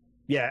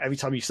yeah, every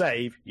time you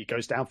save, it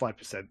goes down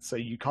 5%. So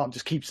you can't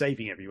just keep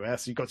saving everywhere.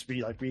 So you've got to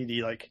be like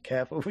really like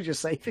careful with your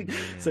saving. Yeah,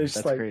 So it's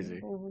that's like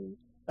crazy.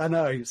 I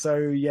know. So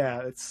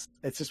yeah, it's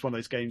just one of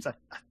those games.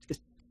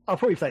 I'll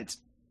probably play it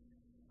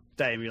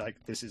today and be like,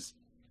 this is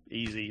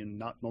easy and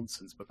not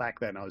nonsense. But back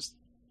then, I was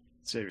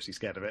seriously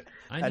scared of it.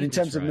 And in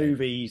terms of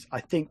movies,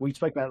 I think we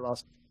spoke about it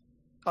last.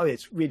 Oh,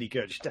 it's really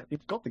good.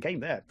 You've got the game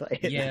there.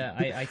 Yeah,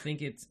 I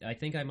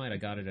think I might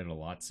have got it at a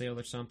lot sale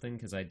or something,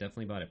 because I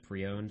definitely bought it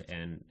pre-owned.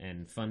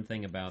 And fun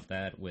thing about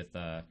that with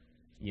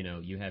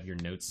you have your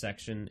notes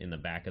section in the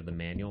back of the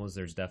manual, is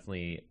there's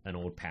definitely an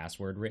old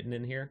password written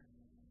in here.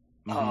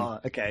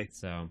 Okay.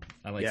 So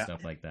I like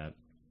stuff like that.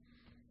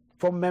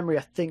 From memory,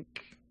 I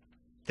think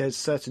there's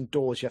certain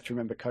doors you have to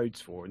remember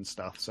codes for and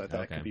stuff. So that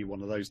Okay. could be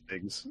one of those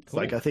things. Cool.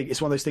 Like, I think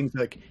it's one of those things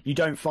like you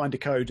don't find a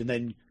code and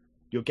then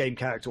your game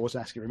character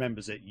automatically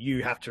remembers it.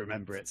 You have to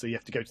remember it, so you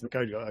have to go to the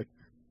code and go,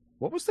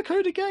 what was the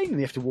code again? And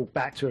you have to walk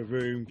back to a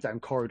room, down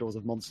corridors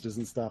of monsters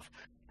and stuff.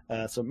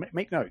 So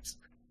make notes.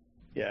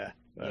 Yeah.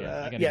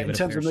 In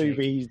terms of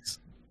movies...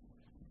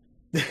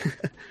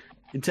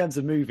 in terms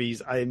of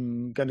movies,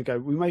 I'm going to go...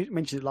 We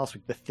mentioned it last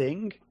week. The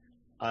Thing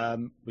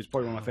was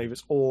probably one of my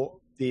favourites. Or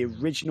the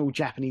original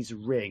Japanese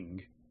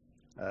Ring.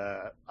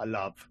 I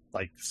love.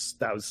 Like,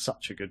 that was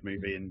such a good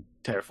movie and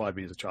terrified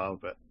me as a child,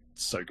 but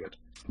so good.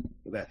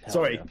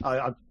 Sorry,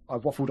 yeah. I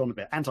waffled on a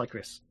bit.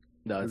 Anti-Chris.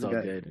 No, it's all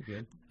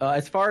good.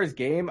 As far as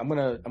game, I'm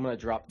gonna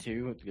drop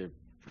two. They're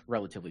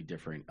relatively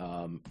different.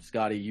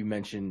 Scotty, you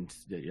mentioned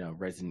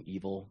Resident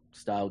Evil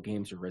style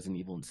games or Resident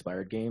Evil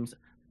inspired games.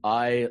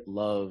 I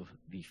love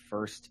the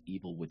first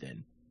Evil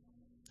Within.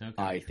 Okay.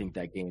 I think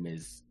that game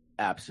is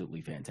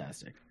absolutely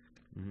fantastic.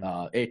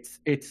 Mm-hmm.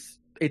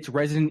 It's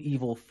Resident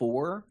Evil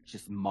 4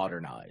 just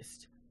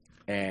modernized,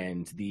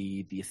 and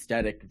the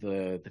aesthetic,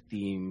 the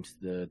themes,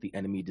 the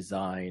enemy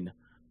design,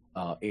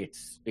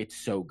 it's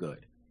so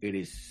good. It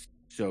is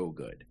so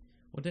good.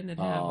 Well, didn't it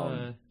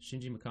have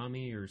Shinji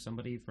Mikami or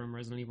somebody from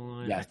Resident Evil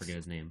on it? Yes. I forget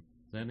his name.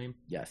 Is that his name?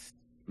 Yes.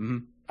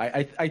 Mm-hmm.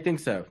 I think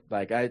so.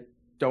 Like, I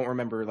don't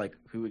remember like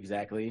who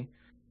exactly,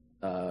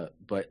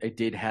 but it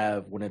did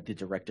have one of the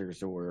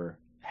directors or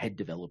head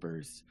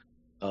developers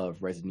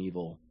of Resident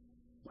Evil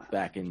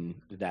back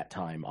in that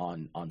time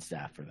on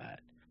staff for that.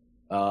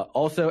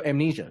 Also,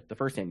 Amnesia, the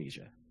first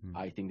Amnesia.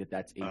 I think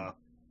that's a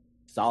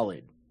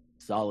solid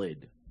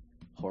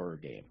horror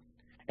game.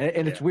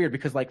 And it's weird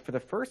because, like, for the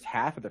first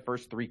half of the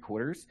first 3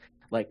 quarters,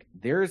 like,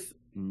 there's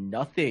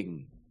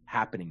nothing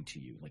happening to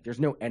you. Like,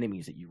 there's no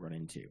enemies that you run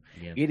into.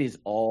 Yeah. It is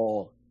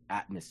all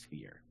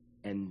atmosphere.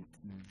 And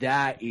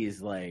that is,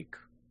 like,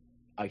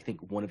 I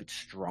think one of its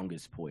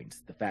strongest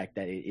points. The fact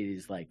that it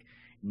is, like,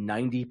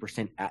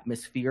 90%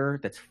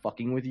 atmosphere that's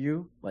fucking with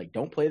you. Like,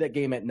 don't play that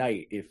game at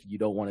night if you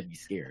don't want to be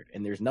scared.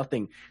 And there's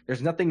nothing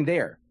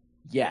there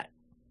yet.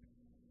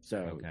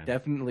 So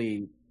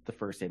definitely the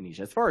first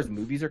Amnesia. As far as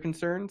movies are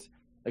concerned,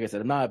 like I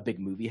said, I'm not a big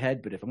movie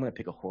head, but if I'm going to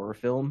pick a horror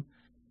film,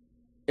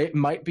 it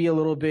might be a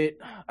little bit,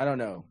 I don't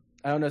know.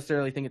 I don't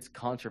necessarily think it's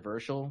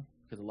controversial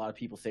because a lot of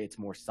people say it's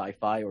more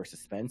sci-fi or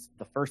suspense.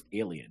 The first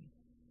Alien.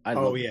 I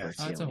love the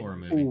first Alien. That's a horror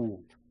movie. Ooh.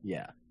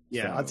 Yeah.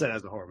 Yeah, so, I'd say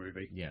that's a horror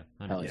movie. Yeah,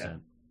 100%. Yeah.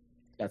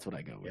 That's what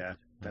I go with. Yeah,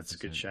 that's 100%. A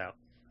good shout.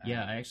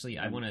 Yeah,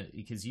 I want to,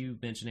 because you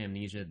mentioned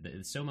Amnesia.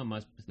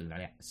 Soma,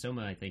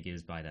 I think,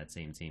 is by that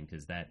same team,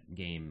 because that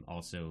game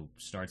also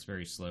starts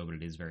very slow, but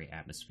it is very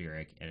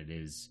atmospheric, and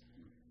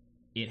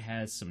it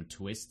has some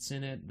twists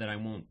in it that I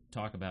won't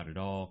talk about at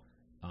all.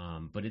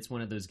 But it's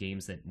one of those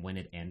games that when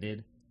it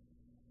ended,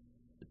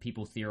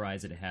 people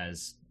theorize that it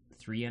has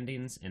 3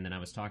 endings, and then I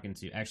was talking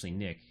to, actually,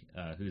 Nick,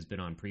 who's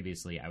been on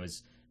previously, I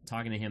was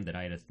talking to him that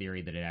I had a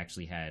theory that it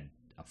actually had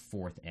a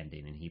 4th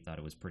ending, and he thought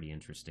it was pretty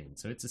interesting.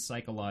 So it's a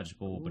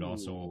psychological, but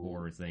also a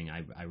horror thing.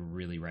 I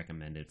really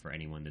recommend it for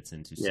anyone that's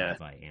into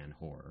sci-fi and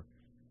horror.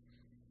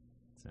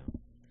 So,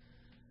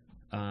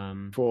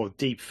 for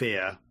Deep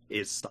Fear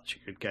is such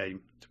a good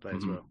game to play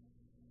as well.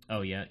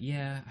 Oh yeah,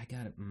 I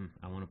got it.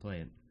 I want to play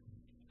it.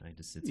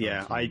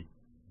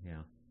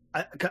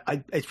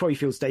 It probably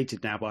feels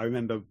dated now, but I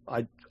remember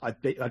I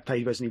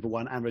played Resident Evil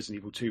 1 and Resident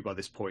Evil 2 by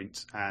this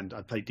point, and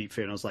I played Deep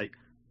Fear, and I was like,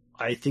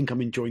 I think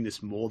I'm enjoying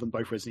this more than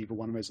both Resident Evil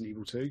 1 and Resident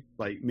Evil 2.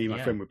 Like, me and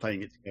my friend were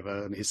playing it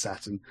together on his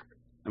sat, and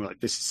I'm like,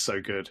 this is so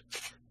good.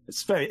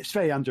 It's very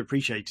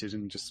underappreciated,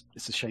 and just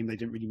it's a shame they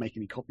didn't really make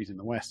any copies in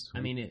the West.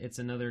 I mean, it's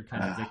another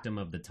kind of victim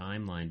of the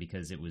timeline,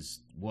 because it was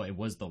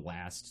the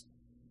last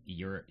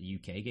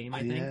UK game,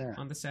 I think,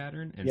 on the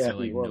Saturn, and so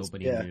like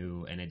nobody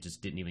knew, and it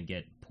just didn't even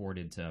get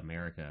ported to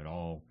America at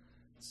all.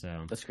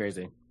 So that's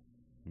crazy.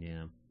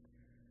 Yeah.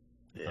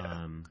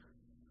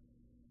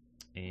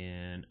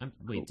 And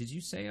wait, did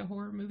you say a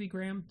horror movie,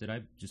 Graham? Did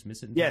I just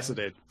miss it? Yes, I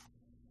did.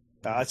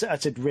 I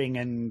said Ring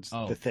and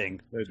The Thing.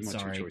 Those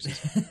are my 2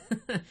 choices.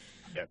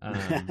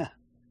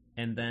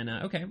 And then,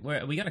 okay,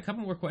 we got a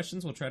couple more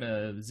questions. We'll try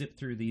to zip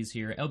through these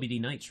here.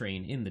 LBD Night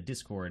Train in the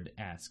Discord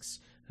asks,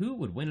 who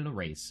would win in a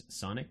race,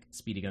 Sonic,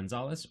 Speedy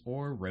Gonzales,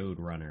 or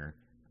Roadrunner?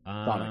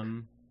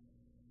 Sonic.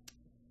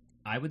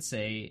 I would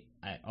say,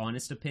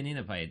 honest opinion,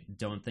 if I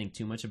don't think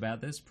too much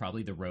about this,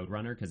 probably the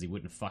Roadrunner, because he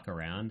wouldn't fuck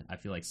around. I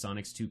feel like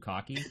Sonic's too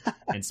cocky,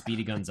 and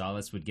Speedy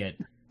Gonzales would get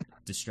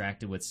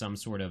distracted with some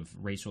sort of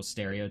racial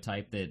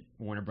stereotype that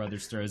Warner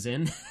Brothers throws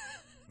in.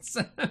 That's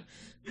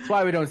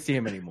why we don't see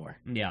him anymore.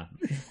 Yeah.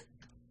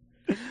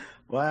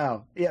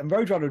 Wow. Yeah, and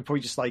Roadrunner would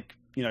probably just, like,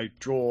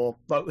 draw...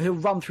 Like, he'll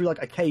run through,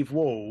 like, a cave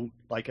wall,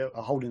 like a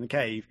hole in the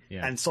cave,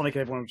 and Sonic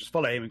and everyone will just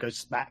follow him and go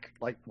smack,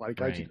 like, while he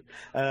goes.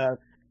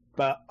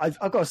 But I've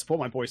got to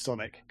support my boy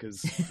Sonic,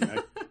 because,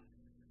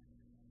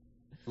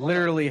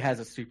 literally has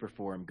a super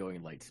form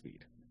going light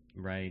speed.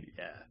 Right.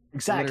 Yeah.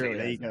 Exactly. Literally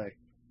there you go.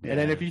 And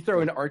then if you throw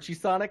in Archie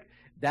Sonic,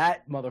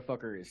 that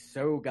motherfucker is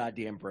so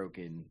goddamn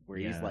broken, where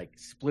he's, like,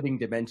 splitting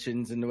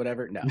dimensions and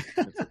whatever. No,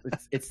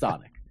 it's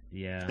Sonic.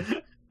 Yeah.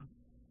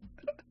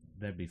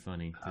 That'd be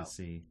funny to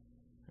see.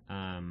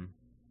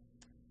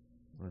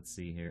 Let's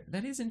see here.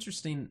 That is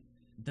interesting.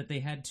 that they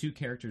had two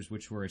characters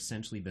which were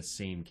essentially the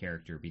same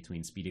character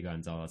between Speedy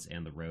Gonzales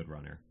and the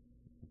Roadrunner,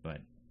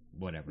 but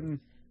whatever.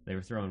 They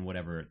were throwing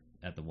whatever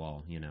at the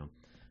wall, you know.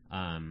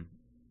 And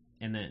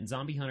then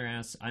Zombie Hunter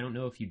asks, I don't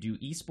know if you do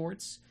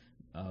esports.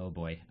 Oh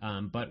boy.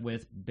 But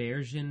with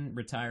Bergen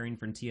retiring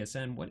from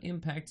TSN, what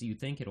impact do you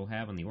think it'll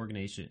have on the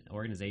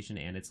organization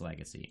and its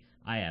legacy?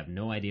 I have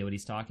no idea what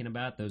he's talking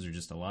about. Those are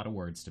just a lot of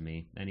words to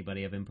me.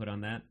 Anybody have input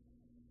on that?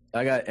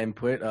 I got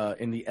input.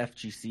 In the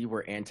FGC,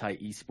 we're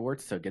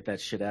anti-esports, so get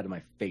that shit out of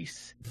my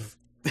face.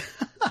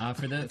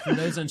 For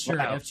those unsure,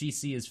 Wow.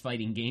 FGC is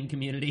Fighting Game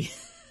Community.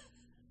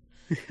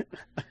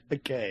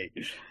 Okay.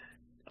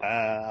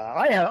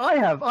 I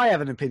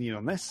have an opinion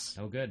on this.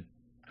 Oh, good.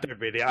 I don't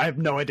really. I have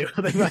no idea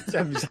what they might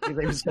have.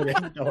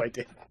 I have no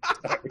idea.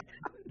 Sorry.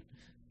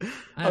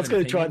 I was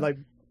going to try and like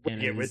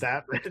wing it with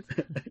that.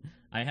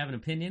 I have an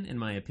opinion, and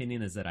my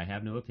opinion is that I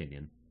have no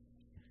opinion.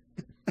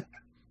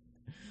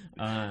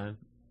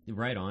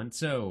 Right on.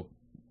 So,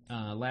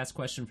 last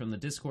question from the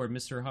Discord.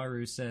 Mr.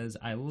 Haru says,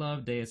 I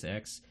love Deus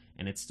Ex,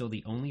 and it's still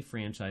the only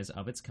franchise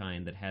of its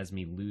kind that has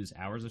me lose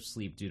hours of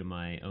sleep due to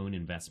my own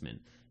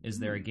investment. Is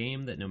there a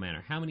game that no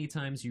matter how many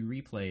times you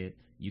replay it,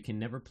 you can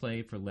never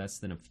play for less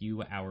than a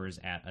few hours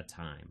at a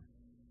time?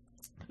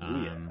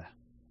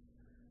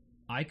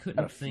 I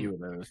couldn't think. Few of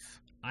those.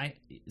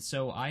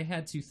 So I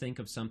had to think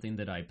of something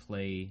that I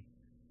play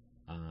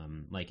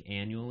like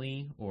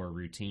annually or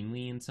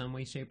routinely in some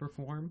way, shape, or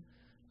form.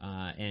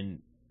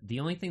 And the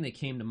only thing that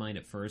came to mind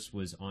at first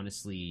was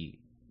honestly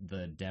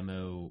the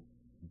demo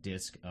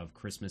disc of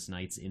Christmas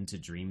Nights into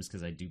Dreams,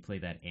 because I do play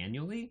that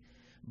annually.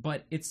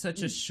 But it's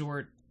such a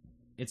short,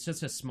 it's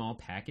just a small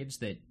package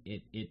that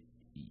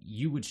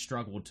you would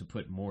struggle to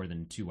put more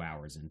than 2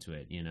 hours into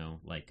it, you know,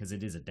 like, because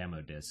it is a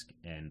demo disc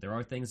and there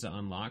are things to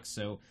unlock.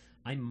 So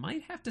I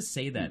might have to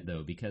say that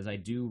though, because I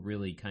do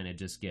really kind of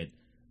just get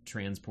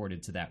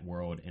transported to that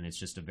world, and it's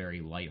just a very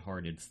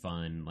lighthearted,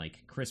 fun,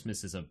 like,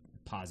 Christmas is a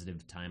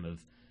positive time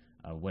of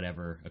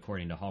whatever,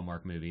 according to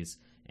Hallmark movies,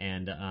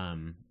 and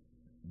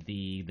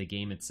the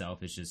game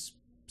itself is just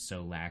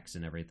so lax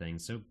and everything.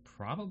 So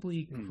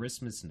probably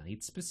Christmas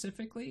Night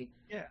specifically.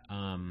 Yeah.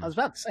 I was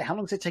about to say, how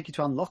long does it take you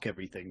to unlock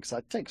everything? Because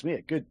it takes me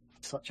a good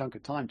chunk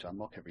of time to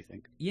unlock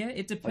everything. Yeah,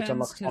 it depends. Like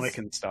unlock Sonic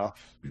and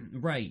stuff.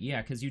 Right.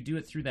 Yeah, because you do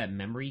it through that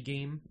memory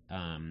game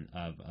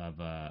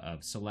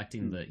of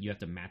selecting you have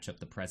to match up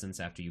the presents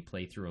after you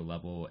play through a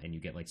level, and you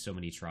get like so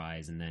many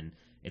tries, and then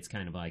it's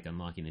kind of like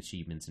unlocking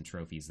achievements and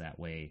trophies that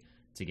way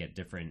to get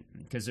different,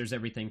 because there's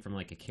everything from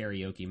like a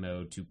karaoke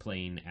mode to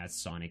playing as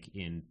Sonic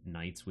in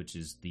Nights, which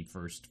is the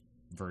first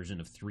version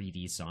of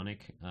 3D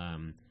Sonic,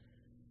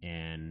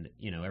 and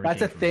you know everything.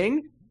 That's a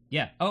thing.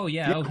 Yeah. Oh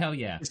yeah. Yeah. Oh hell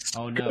yeah. It's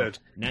Oh no. good.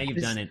 Now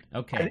you've done it.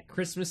 Okay.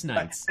 Christmas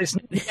Nights. It's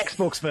not the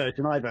Xbox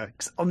version either.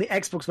 'Cause on the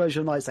Xbox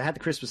version of Nights, they had the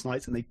Christmas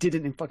Nights, and they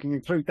didn't fucking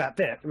include that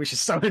bit, which is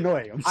so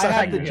annoying. I'm so I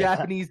have the angry at that.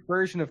 Japanese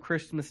version of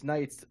Christmas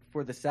Nights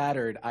for the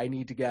Saturn. I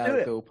need to Do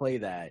it. go play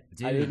that.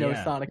 Dude, I didn't know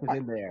yeah. Sonic was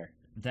in there.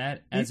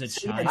 That as a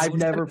child. I've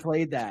never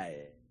played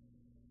that.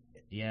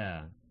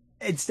 Yeah.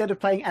 Instead of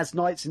playing as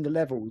Knights in the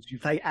levels, you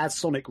play as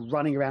Sonic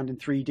running around in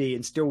 3D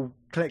and still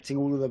collecting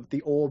all of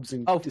the orbs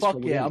and. Oh fuck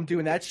destroying yeah! them. I'm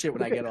doing that shit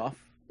when I get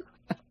off.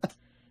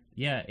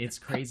 Yeah, it's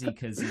crazy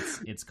because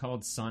it's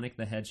called Sonic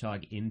the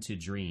Hedgehog Into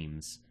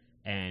Dreams,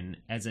 and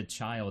as a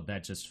child,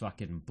 that just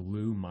fucking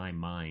blew my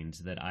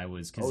mind. That I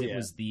was because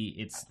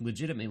it's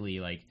legitimately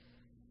like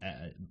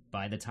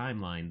by the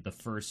timeline the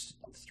first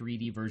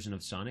 3D version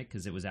of Sonic,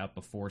 because it was out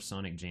before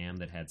Sonic Jam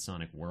that had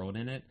Sonic World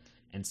in it,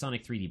 and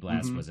Sonic 3D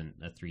Blast wasn't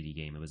a 3D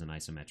game; it was an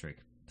isometric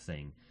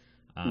thing.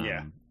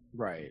 Yeah.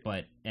 Right.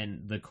 But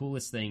and the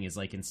coolest thing is,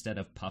 like, instead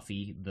of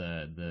Puffy,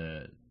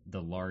 the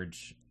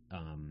large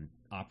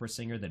opera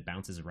singer that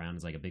bounces around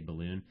as like a big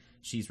balloon,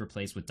 she's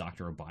replaced with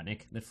Dr.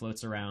 Robotnik that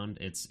floats around.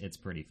 It's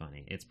pretty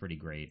funny. It's pretty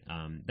great.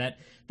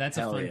 That's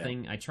a fun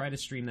thing. I try to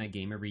stream that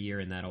game every year,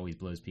 and that always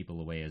blows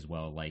people away as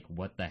well. Like,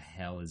 what the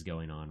hell is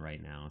going on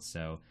right now?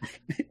 So,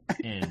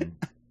 and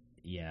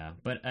yeah,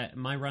 but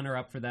my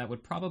runner-up for that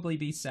would probably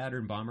be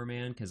Saturn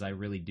Bomberman, because I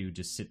really do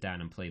just sit down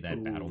and play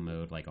that battle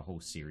mode, like a whole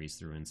series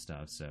through and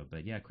stuff. So,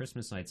 but yeah,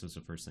 Christmas Nights was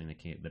the first thing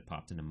that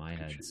popped into my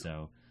head.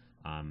 So,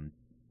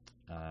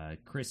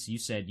 Chris, you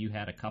said you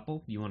had a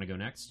couple. You want to go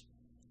next?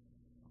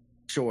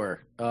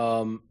 Sure.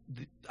 I'm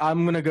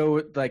gonna go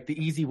with like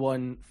the easy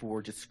one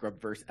for just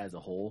Scrubverse as a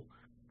whole.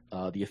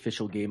 The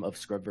official game of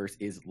Scrubverse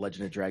is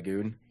Legend of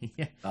Dragoon.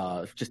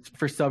 Yeah. Just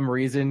for some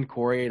reason,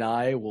 Corey and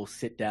I will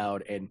sit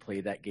down and play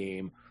that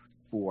game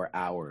for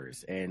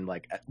hours. And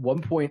like at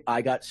one point,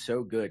 I got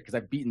so good because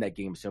I've beaten that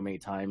game so many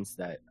times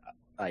that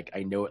like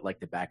I know it like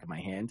the back of my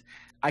hand.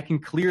 I can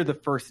clear the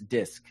first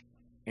disc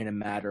in a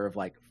matter of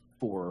like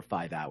 4 or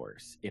 5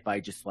 hours if I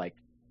just like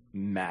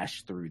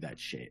mash through that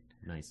shit.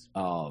 Nice.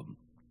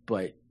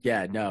 But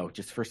yeah, no,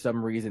 just for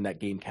some reason that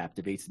game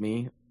captivates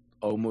me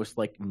almost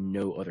like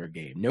no other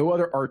game. No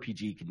other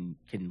RPG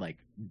can like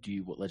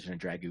do what Legend of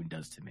Dragoon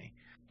does to me.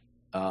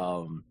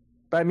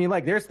 But I mean,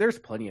 like there's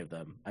plenty of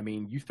them. I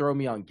mean, you throw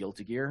me on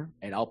Guilty Gear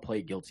and I'll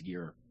play Guilty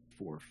Gear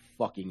for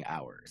fucking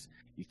hours.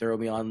 You throw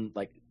me on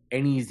like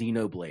any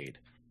Xenoblade,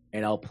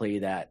 and I'll play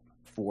that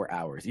 4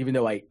 hours. Even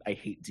though I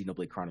hate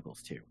Xenoblade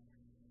Chronicles 2.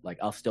 Like,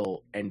 I'll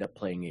still end up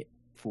playing it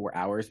 4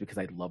 hours because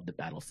I love the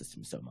battle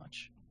system so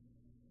much.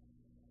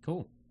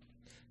 Cool.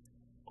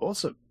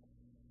 Awesome.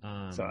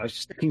 So I was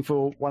just looking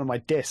for one of my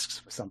discs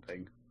for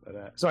something.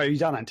 But, sorry, are you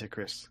done,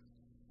 Antichrist?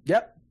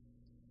 Yep.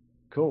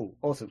 Cool.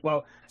 Awesome.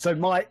 Well, so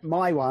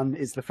my one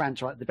is the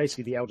franchise,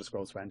 basically the Elder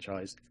Scrolls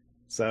franchise.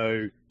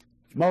 So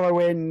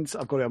Morrowind,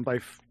 I've got it on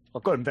both.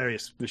 I've got it on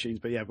various machines,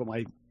 but yeah, I've got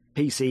my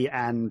PC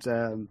and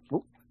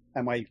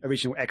my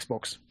original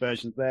Xbox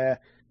versions there.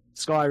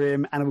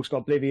 Skyrim, and I've also got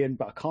Oblivion,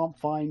 but I can't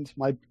find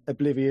my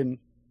Oblivion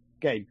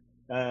game,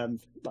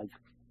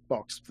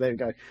 box. There we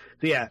go.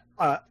 So yeah,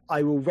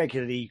 I will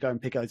regularly go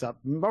and pick those up.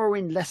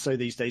 Morrowind less so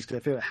these days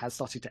because I feel it has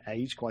started to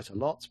age quite a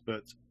lot,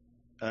 but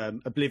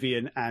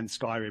Oblivion and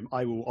Skyrim,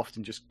 I will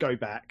often just go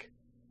back,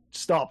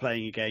 start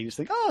playing again, just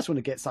think, I just want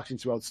to get sucked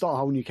into the world, start a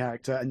whole new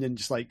character, and then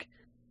just like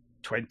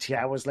 20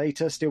 hours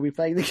later, still be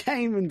playing the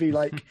game and be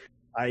like,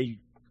 I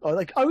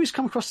always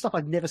come across stuff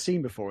I've never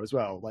seen before as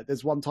well. Like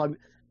there's one time,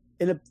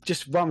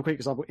 just one quick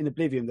example, in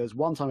Oblivion, there's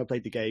one time I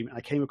played the game and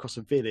I came across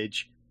a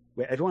village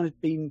where everyone had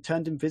been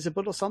turned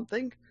invisible or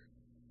something,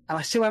 and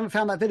I still haven't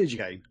found that village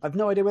again. I've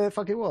no idea where the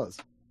fuck it was.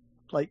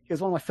 Like, it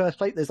was one of my first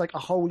plays. There's like a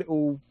whole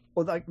little,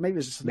 or like maybe it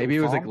was just maybe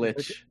it was farm. a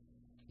glitch.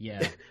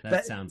 Yeah,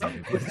 that sounds like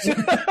a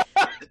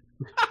glitch.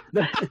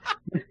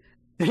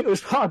 It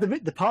was part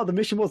of the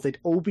mission was they'd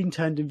all been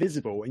turned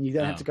invisible, and you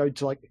then had to go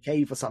to like a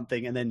cave or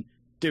something and then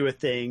do a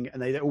thing,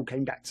 and they all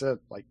came back to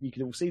like you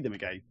could all see them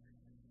again.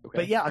 Okay.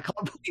 But yeah, I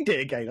can't find it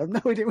again. I've no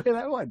idea where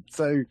that went.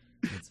 So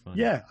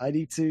yeah, I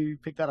need to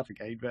pick that up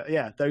again. But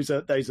yeah, those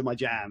are my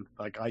jam.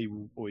 Like I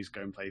will always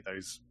go and play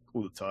those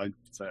all the time.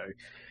 So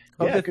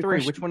of the three,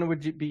 question. Which one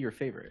would be your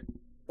favorite?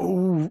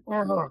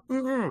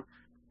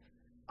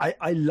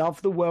 I love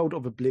the world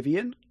of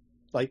Oblivion.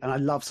 And I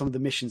love some of the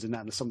missions in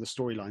that and some of the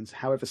storylines.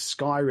 However,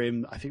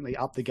 Skyrim, I think they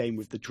upped the game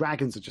with the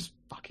dragons are just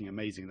fucking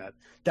amazing.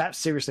 That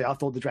seriously, I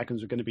thought the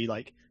dragons were going to be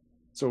like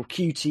sort of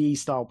QTE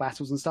style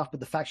battles and stuff,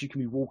 but the fact you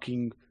can be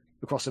walking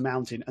across a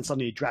mountain and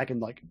suddenly a dragon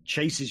like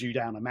chases you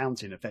down a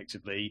mountain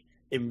effectively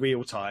in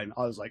real time,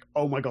 I was like,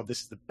 oh my god,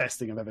 this is the best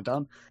thing I've ever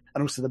done.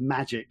 And also the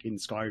magic in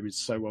Skyrim is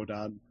so well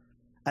done.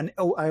 And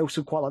I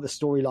also quite like the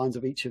storylines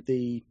of each of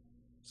the,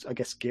 I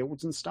guess,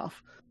 guilds and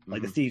stuff.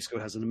 Like the Thieves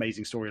Guild has an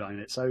amazing storyline in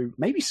it. So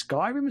maybe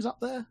Skyrim is up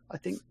there. I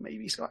think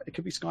maybe it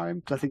could be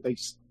Skyrim because I think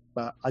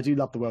but I do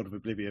love the world of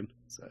Oblivion.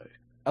 So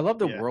I love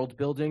the world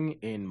building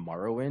in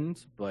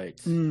Morrowind,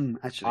 but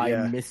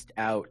I missed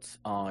out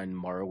on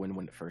Morrowind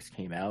when it first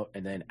came out,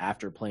 and then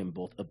after playing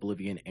both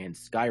Oblivion and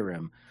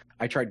Skyrim,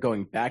 I tried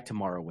going back to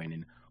Morrowind,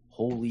 and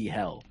holy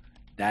hell,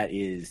 that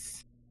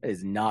is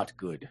not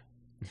good.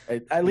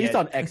 At least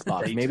on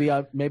Xbox.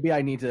 Maybe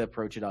I need to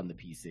approach it on the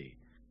PC.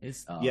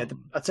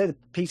 I'd say the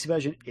PC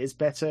version is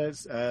better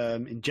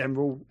in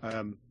general,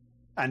 and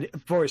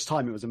for its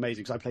time it was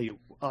amazing because I played it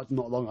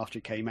not long after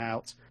it came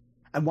out.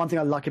 And one thing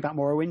I like about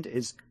Morrowind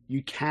is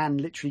you can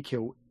literally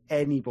kill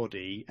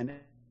anybody and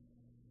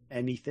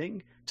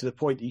anything to the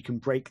point that you can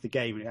break the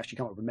game and it actually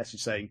come up with a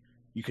message saying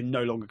you can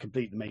no longer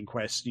complete the main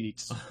quest. You need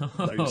to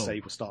load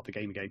save or start the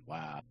game again.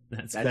 Wow,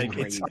 that's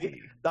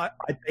crazy.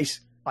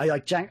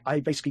 I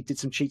basically did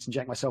some cheats and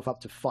jacked myself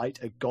up to fight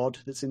a god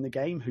that's in the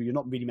game who you're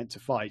not really meant to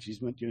fight. You're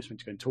just meant to go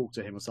and talk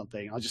to him or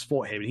something. I just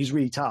fought him and he's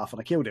really tough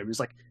and I killed him. It's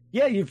like,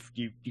 yeah, you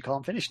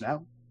can't finish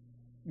now.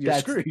 You're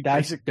screwed.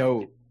 That's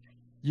dope.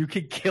 You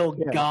can kill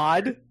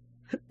God?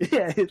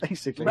 Yeah,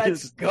 basically.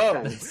 Let's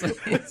go.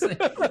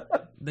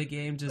 The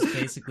game just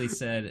basically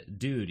said,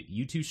 dude,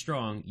 you too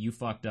strong, you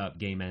fucked up,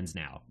 game ends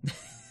now.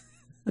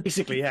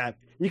 Basically, yeah.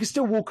 You can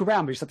still walk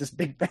around, but you just have this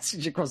big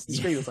message across the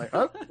screen. It's like,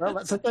 oh, well,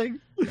 that's a thing.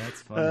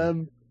 That's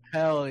fun.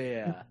 Hell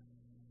yeah.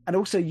 And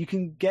also, you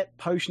can get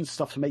potions and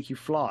stuff to make you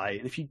fly.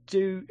 And if you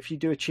do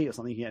a cheat or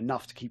something, you get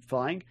enough to keep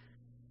flying.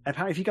 And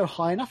apparently, if you go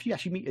high enough, you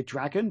actually meet a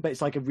dragon, but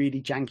it's like a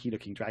really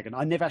janky-looking dragon.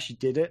 I never actually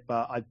did it,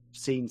 but I've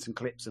seen some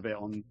clips of it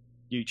on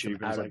YouTube.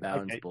 Some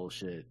out-of-bounds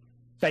bullshit.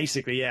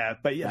 Basically, yeah.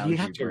 But you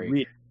have to go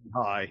really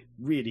high.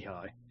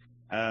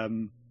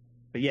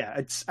 But yeah,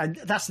 that's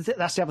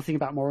the other thing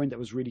about Morrowind that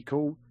was really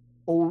cool.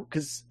 All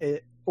these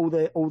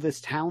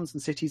towns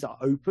and cities are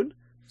open,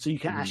 so you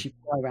can actually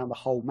fly around the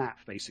whole map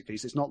basically.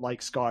 So it's not like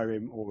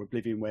Skyrim or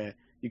Oblivion where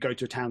you go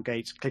to a town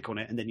gate, click on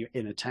it, and then you're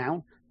in a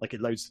town. Like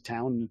it loads the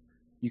town.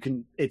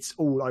 It's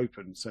all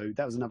open. So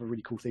that was another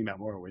really cool thing about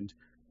Morrowind.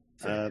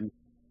 So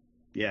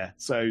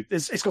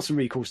it's got some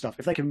really cool stuff.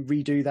 If they can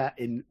redo that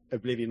in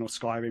Oblivion or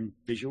Skyrim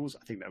visuals,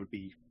 I think that would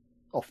be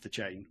off the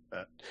chain.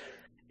 But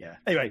yeah.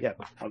 Anyway, yeah,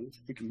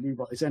 we can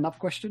move on. Is there another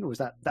question, or was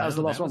that was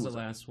the last one? That was the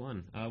last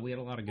one. We had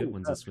a lot of good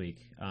ones this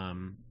week.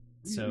 Let's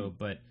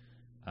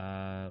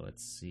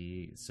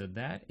see. So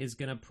that is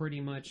gonna pretty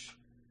much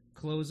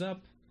close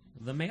up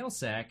the mail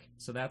sack.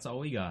 So that's all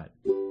we got.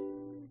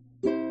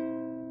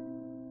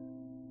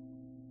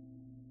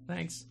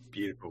 Thanks.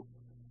 Beautiful.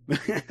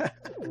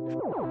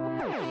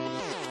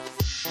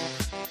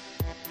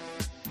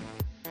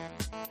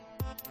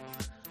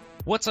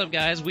 What's up,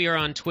 guys? We are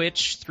on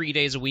Twitch 3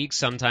 days a week,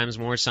 sometimes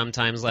more,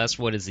 sometimes less.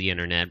 What is the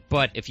internet?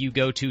 But if you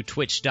go to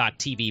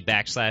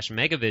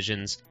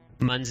twitch.tv/Megavisions,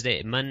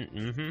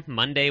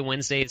 Monday,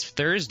 Wednesdays,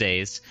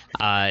 Thursdays,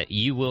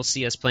 you will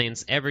see us playing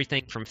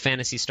everything from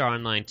Phantasy Star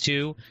Online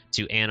 2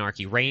 to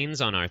Anarchy Reigns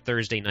on our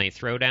Thursday night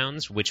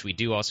throwdowns, which we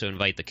do also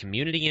invite the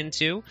community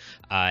into.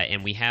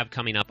 And we have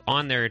coming up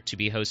on there to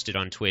be hosted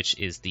on Twitch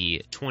is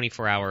the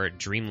 24-hour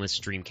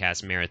Dreamless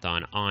Dreamcast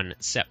Marathon on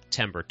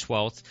September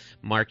 12th.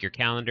 Mark your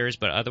calendars,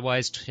 but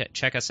otherwise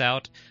check us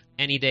out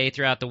any day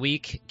throughout the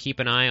week. Keep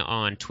an eye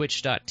on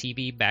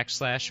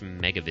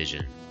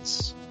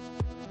twitch.tv/Megavisions.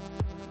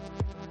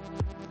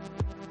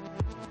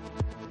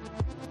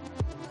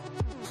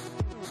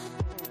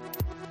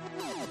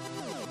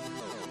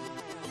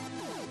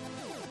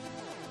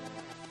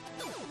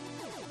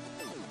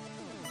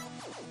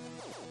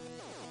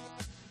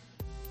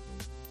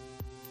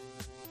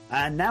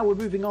 And now we're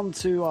moving on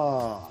to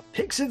our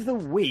Picks of the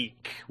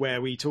Week,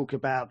 where we talk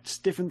about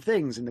different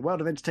things in the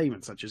world of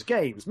entertainment, such as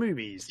games,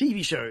 movies,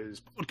 TV shows,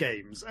 board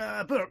games,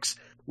 books,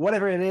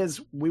 whatever it is,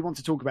 we want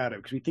to talk about it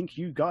because we think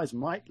you guys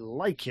might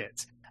like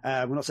it.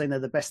 We're not saying they're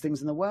the best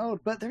things in the world,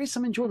 but there is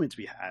some enjoyment to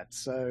be had.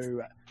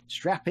 So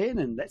strap in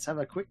and let's have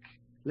a quick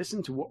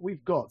listen to what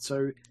we've got.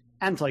 So,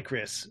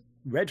 Anti-Chris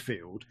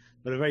Redfield,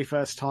 for the very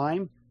first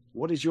time,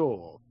 what is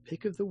your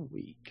Pick of the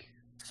Week?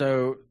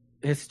 So,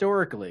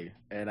 historically,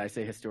 and I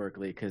say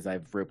historically because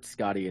I've roped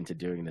Scotty into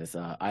doing this,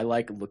 I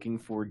like looking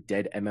for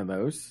dead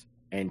MMOs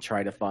and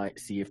try to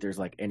see if there's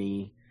like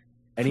any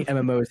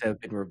MMOs that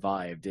have been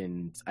revived.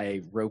 And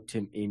I roped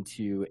him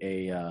into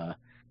a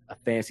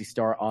Phantasy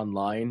Star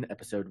Online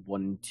episode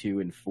 1, 2,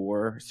 and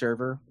 4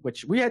 server,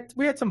 which we had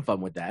some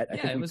fun with that. I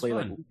think it we was played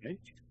fun.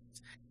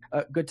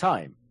 Good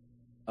time.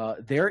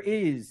 There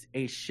is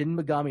a Shin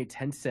Megami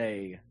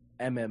Tensei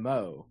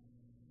MMO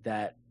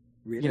that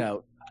Really? you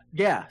know.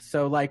 Yeah,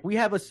 so like we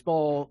have a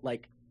small,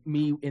 like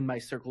me in my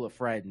circle of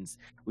friends,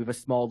 we have a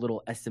small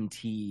little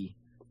SMT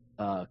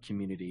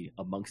community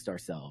amongst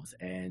ourselves.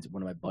 And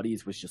one of my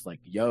buddies was just like,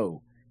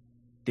 yo,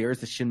 there's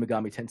the Shin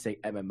Megami Tensei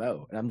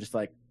MMO. And I'm just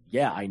like,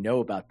 yeah, I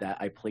know about that.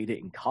 I played it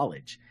in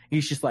college.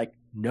 He's just like,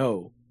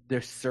 no,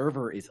 their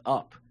server is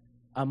up.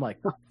 I'm like,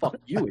 fuck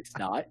you, it's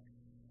not.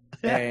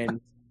 And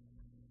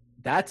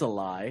that's a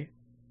lie.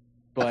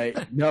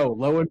 But no,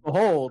 lo and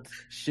behold,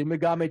 Shin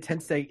Megami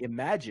Tensei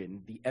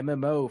Imagine, the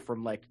MMO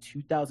from like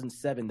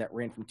 2007 that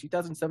ran from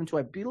 2007 to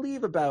I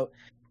believe about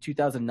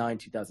 2009,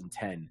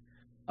 2010,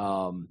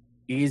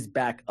 is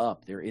back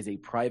up. There is a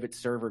private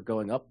server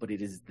going up, but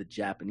it is the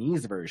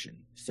Japanese version.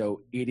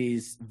 So it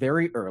is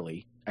very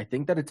early. I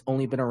think that it's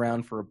only been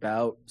around for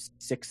about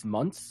 6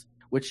 months,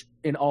 which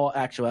in all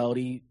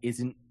actuality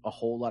isn't a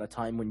whole lot of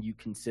time when you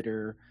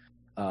consider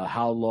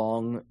how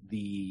long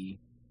the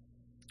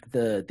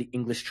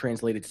English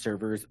translated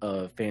servers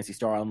of Phantasy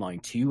Star Online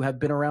 2 have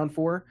been around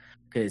for,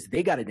 because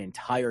they got an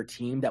entire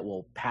team that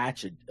will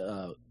patch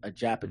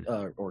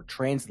or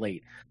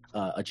translate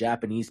a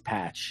Japanese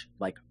patch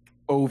like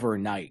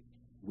overnight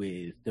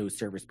with those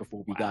servers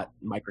before we got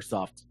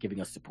Microsoft giving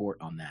us support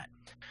on that.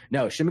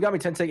 No, Shin Megami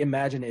Tensei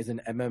Imagine is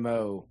an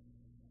MMO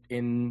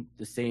in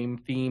the same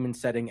theme and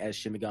setting as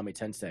Shin Megami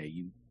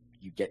Tensei.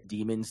 You get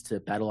demons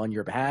to battle on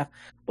your behalf,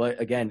 but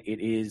again,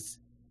 it is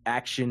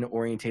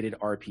action-oriented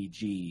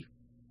RPG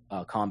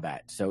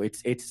combat. So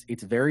it's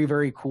very,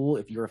 very cool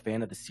if you're a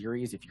fan of the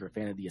series, if you're a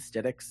fan of the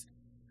aesthetics.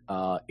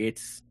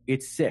 It's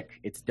sick.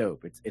 It's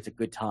dope. It's a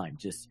good time.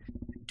 Just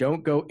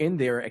don't go in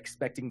there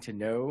expecting to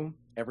know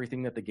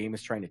everything that the game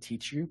is trying to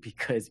teach you,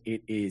 because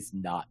it is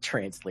not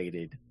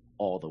translated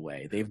all the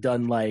way. They've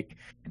done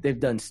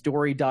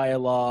story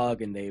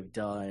dialogue, and they've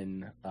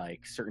done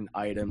like certain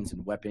items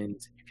and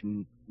weapons. You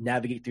can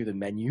navigate through the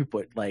menu,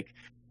 but like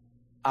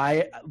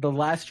the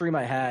last stream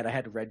I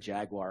had Red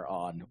Jaguar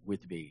on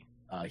with me.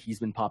 He's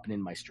been popping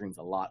in my streams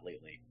a lot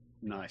lately.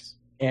 Nice.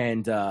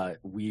 And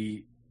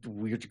we're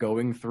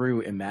going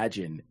through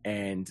Imagine,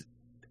 and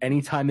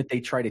anytime that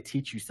they try to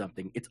teach you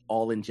something, it's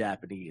all in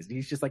Japanese. And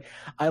he's just like,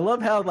 I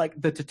love how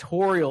like the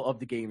tutorial of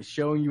the game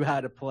showing you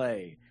how to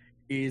play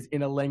is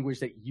in a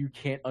language that you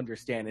can't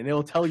understand, and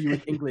it'll tell you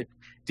in English,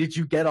 did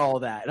you get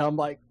all that? And I'm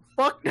like,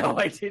 fuck no,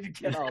 I didn't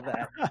get all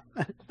that.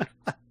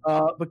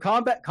 But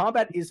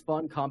combat is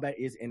fun. Combat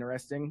is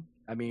interesting.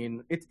 I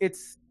mean,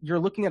 it's you're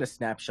looking at a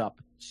snapshot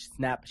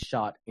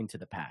into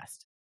the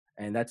past,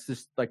 and that's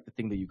just like the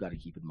thing that you got to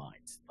keep in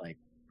mind. Like,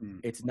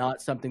 it's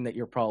not something that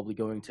you're probably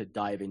going to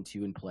dive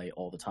into and play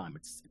all the time.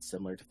 It's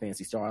similar to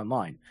Phantasy Star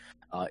Online.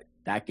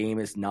 That game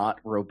is not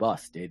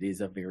robust. It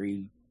is a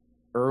very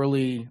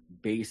early,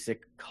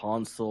 basic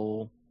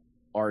console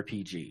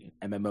RPG,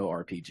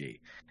 MMORPG.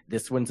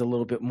 This one's a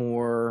little bit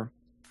more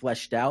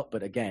fleshed out,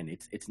 but again,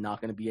 it's not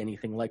going to be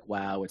anything like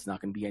WoW. It's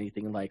not going to be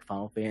anything like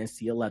Final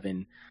Fantasy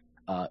 11.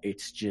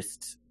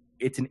 It's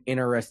an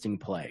interesting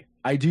play.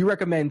 I do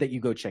recommend that you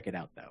go check it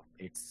out, though.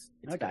 It's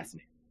okay.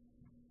 Fascinating.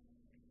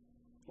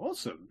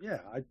 Awesome.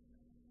 Yeah.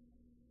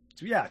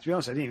 To be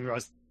honest, I didn't even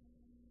realize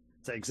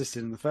that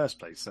existed in the first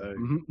place. So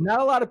not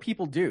a lot of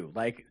people do.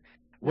 Like,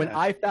 When Yeah.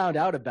 I found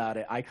out about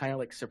it, I kind of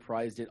like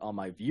surprised it on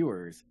my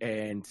viewers,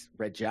 and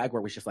Red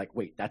Jaguar was just like,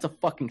 "Wait, that's a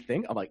fucking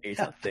thing?" I'm like, "It's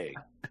a thing.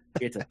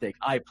 It's a thing."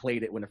 I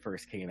played it when it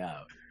first came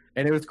out,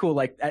 and it was cool.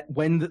 Like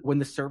when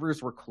the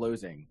servers were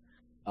closing,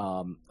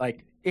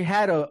 like it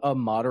had a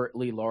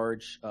moderately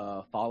large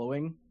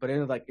following, but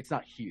it's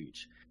not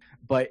huge.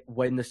 But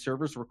when the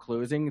servers were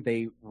closing,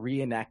 they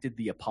reenacted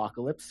the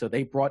apocalypse. So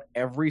they brought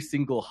every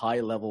single high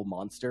level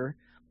monster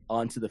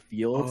onto the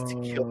field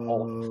to kill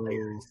all the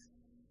players.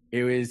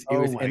 It was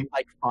and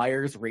like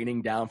fires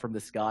raining down from the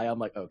sky. I'm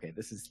like, okay,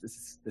 this is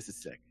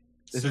sick.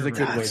 This is a good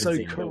way That's to so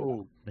see it.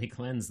 cool. They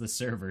cleanse the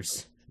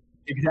servers.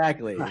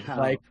 Exactly. Wow.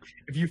 Like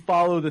if you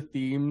follow the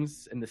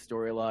themes and the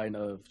storyline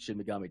of Shin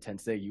Megami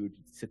Tensei, you would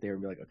sit there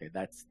and be like, okay,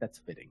 that's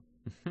fitting.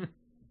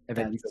 And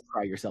then you go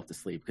cry yourself to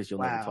sleep because you'll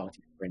never Wow. talk to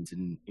your friends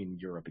in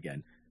Europe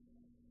again.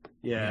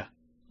 Yeah,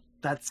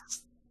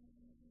 that's.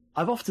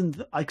 I've often,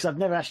 because I've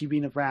never actually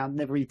been around,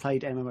 never really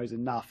played MMOs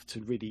enough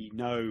to really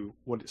know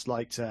what it's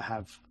like to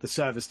have the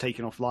servers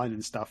taken offline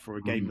and stuff for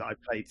a game that I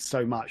played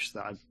so much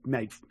that I've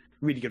made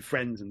really good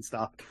friends and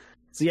stuff.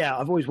 So yeah,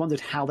 I've always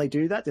wondered how they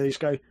do that. Do they just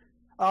go,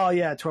 "Oh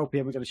yeah, at 12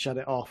 p.m. we're going to shut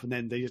it off," and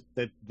then the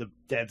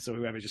devs or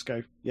whoever just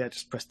go, "Yeah,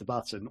 just press the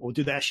button," or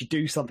do they actually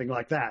do something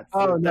like that?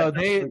 Oh no,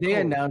 That's they so cool.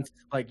 announce,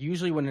 like,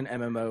 usually when an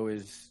MMO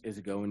is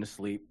going to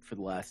sleep for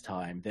the last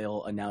time,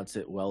 they'll announce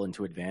it well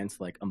into advance,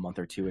 like a month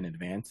or two in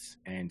advance,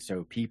 and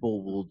so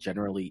people will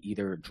generally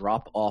either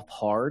drop off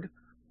hard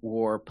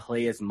or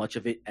play as much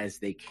of it as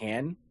they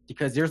can,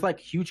 because there's like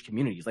huge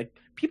communities. Like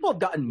people have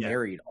gotten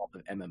married off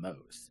of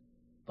MMOs.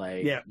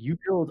 Like you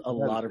build a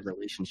lot of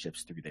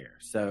relationships through there.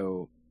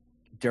 So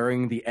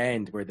during the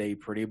end where they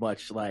pretty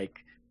much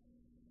like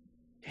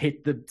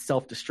hit the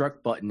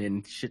self-destruct button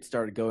and shit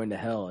started going to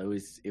hell, it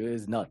was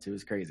nuts. It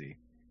was crazy.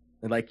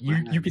 And like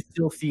you could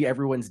still see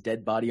everyone's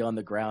dead body on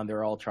the ground.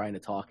 They're all trying to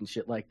talk and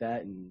shit like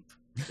that, and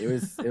it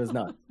was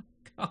nuts.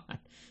 God,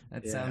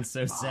 that sounds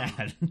so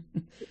sad.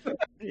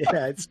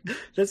 Yeah,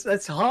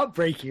 that's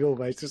heartbreaking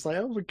almost. It's like,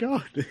 oh my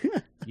god.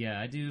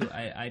 Yeah, I do.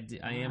 I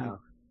am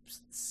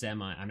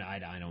semi. I mean,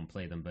 I don't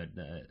play them, but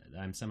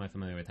I'm semi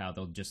familiar with how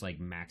they'll just like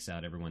max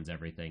out everyone's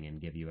everything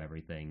and give you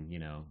everything, you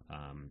know,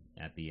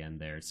 at the end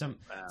there. Some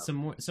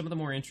of the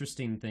more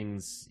interesting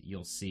things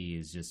you'll see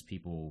is just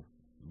people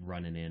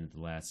running in at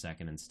the last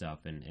second and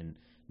stuff, and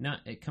not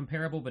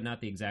comparable, but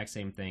not the exact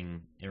same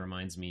thing. It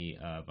reminds me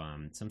of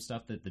some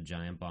stuff that the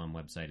Giant Bomb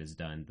website has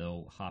done.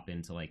 They'll hop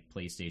into like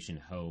PlayStation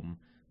Home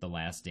the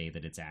last day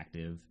that it's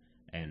active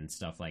and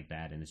stuff like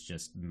that, and it's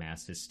just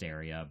mass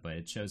hysteria, but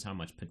it shows how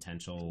much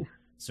potential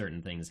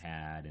certain things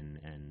had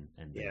and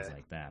things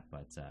like that.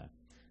 But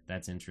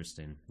that's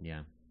interesting.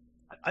 Yeah.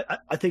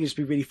 I think it'd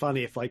be really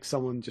funny if like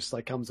someone just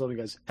like comes on and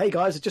goes, "Hey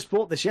guys, I just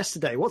bought this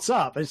yesterday. What's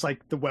up?" And it's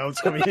like the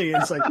world's coming in.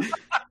 And it's like,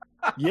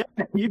 yeah,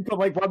 you've got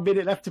like 1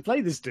 minute left to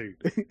play this, dude.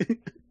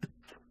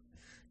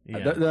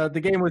 Yeah. The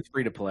game was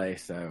free to play,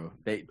 so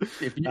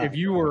if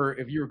you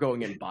were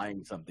going and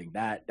buying something,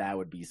 that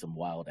would be some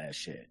wild ass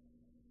shit.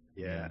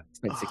 Yeah,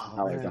 spend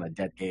 $60 on a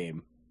dead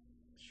game.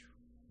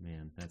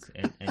 Man, that's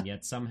and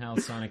yet somehow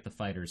Sonic the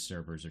Fighters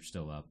servers are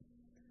still up.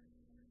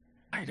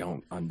 I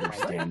don't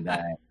understand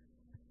that.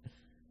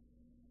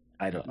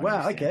 I don't.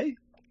 Wow. Understand. Okay.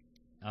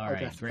 All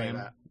right,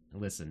 Graham.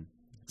 Listen.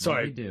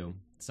 Sorry. What we do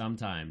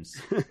sometimes.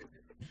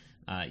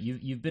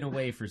 You've been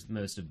away for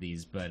most of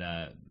these, but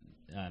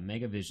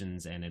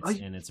Megavisions,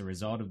 and it's a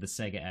result of the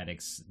Sega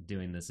addicts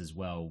doing this as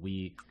well.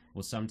 We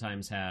will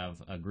sometimes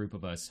have a group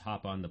of us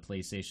hop on the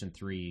PlayStation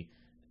 3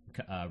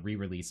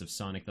 re-release of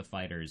Sonic the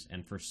Fighters,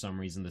 and for some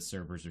reason the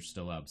servers are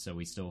still up. So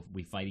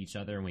we fight each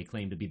other, and we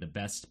claim to be the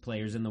best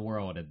players in the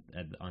world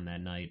on that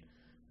night.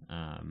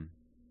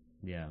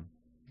 Yeah.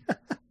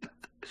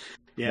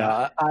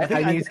 Yeah,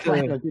 I need to.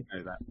 I did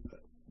know that.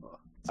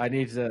 I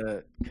need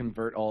to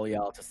convert all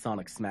y'all to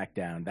Sonic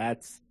Smackdown.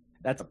 That's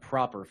a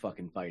proper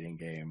fucking fighting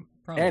game.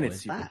 Probably. And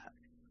it's super.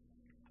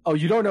 Oh,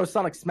 you don't know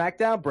Sonic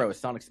Smackdown? Bro,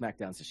 Sonic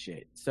Smackdown's a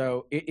shit.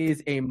 So it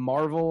is a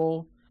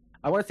Marvel,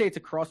 I want to say it's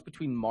a cross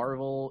between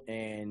Marvel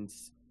and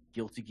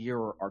Guilty Gear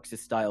or Arxis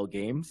style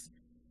games,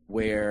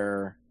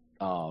 where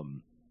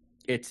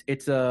it's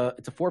a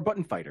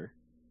 4-button fighter.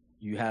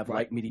 You have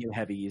light, medium,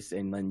 heavies,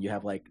 and then you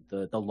have like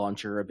the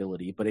launcher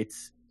ability, but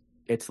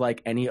it's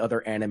like any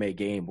other anime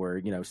game where,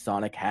 you know,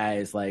 Sonic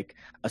has like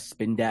a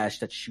spin dash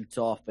that shoots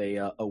off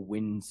a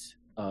wind,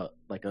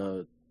 like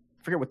I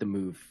forget what the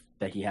move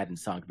that he had in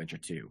Sonic Adventure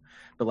 2,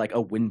 but like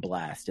a wind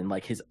blast, and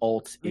like his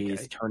ult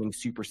is turning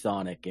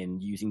supersonic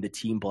and using the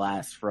Team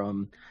Blast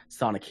from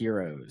Sonic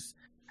Heroes.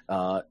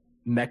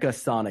 Mecha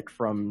Sonic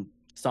from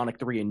Sonic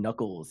 3 and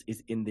Knuckles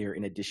is in there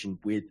in addition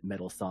with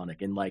Metal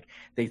Sonic, and like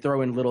they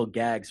throw in little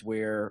gags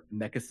where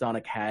Mecha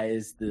Sonic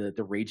has the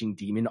Raging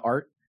Demon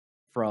art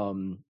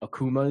from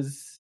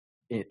Akuma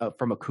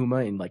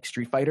in like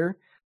Street Fighter.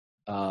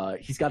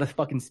 He's got a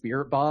fucking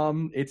spirit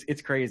bomb.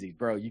 It's crazy,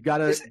 bro. You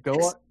gotta go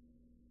on.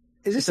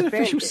 Is this an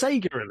official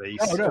Sega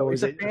release? No,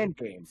 it's a fan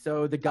game.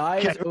 So the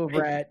guys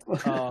over at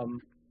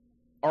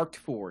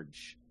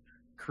ArcForge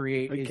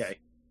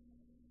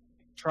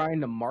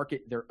trying to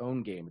market their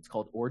own game. It's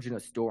called Origin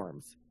of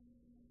Storms.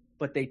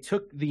 But they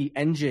took the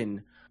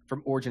engine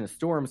from Origin of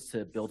Storms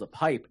to build a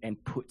pipe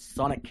and put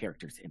Sonic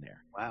characters in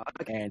there. Wow.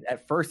 Okay. And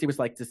at first it was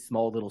like this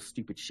small little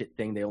stupid shit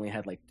thing. They only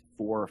had like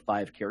 4 or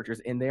 5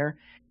 characters in there.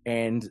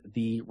 And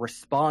the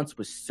response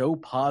was so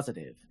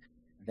positive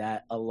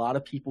that a lot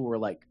of people were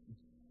like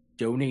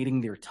donating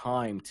their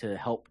time to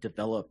help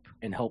develop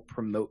and help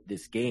promote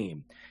this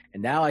game.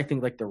 And now I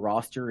think like the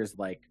roster is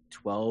like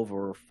 12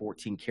 or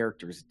 14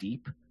 characters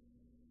deep.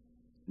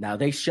 Now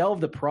they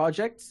shelved the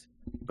project,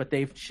 but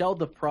they've shelved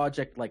the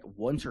project like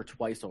once or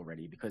twice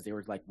already because they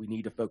were like, we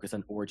need to focus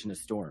on Origin of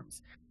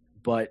Storms.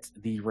 But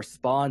the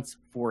response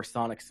for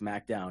Sonic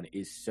SmackDown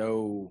is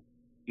so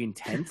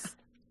intense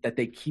that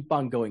they keep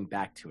on going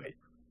back to it.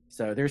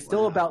 So there's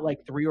still about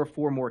like 3 or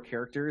 4 more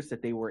characters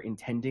that they were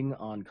intending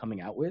on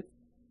coming out with.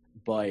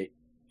 But,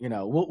 you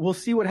know, we'll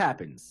see what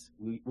happens.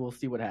 We'll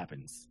see what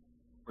happens.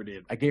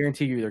 Brilliant. I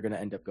guarantee you they're going to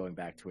end up going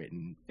back to it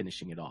and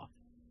finishing it off.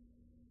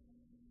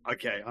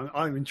 Okay,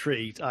 I'm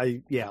intrigued.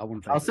 I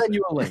want to play. I'll send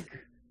you a link.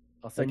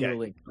 I'll send you Okay, a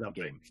link to the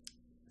lovely. game.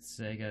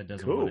 Sega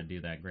doesn't Cool. want to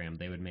do that, Graham.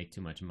 They would make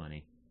too much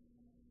money.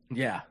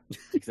 Yeah,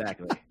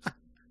 exactly.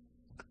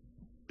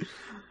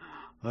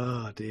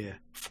 Oh dear.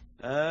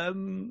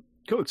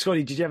 Cool.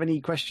 Scotty, did you have any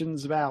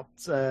questions about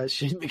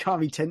Shin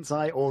Megami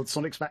Tensei or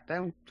Sonic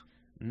SmackDown?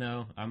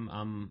 No,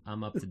 I'm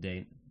up to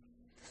date.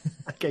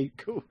 Okay,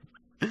 cool.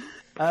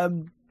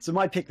 So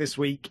my pick this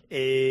week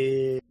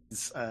is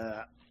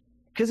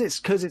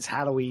because it's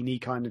Halloween-y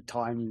kind of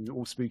time and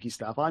all spooky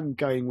stuff. I'm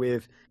going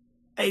with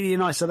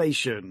Alien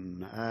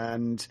Isolation,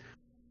 and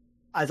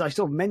as I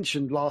sort of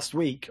mentioned last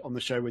week on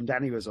the show when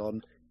Danny was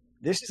on,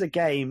 this is a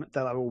game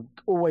that I will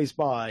always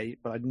buy,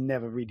 but I'd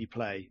never really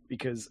play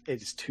because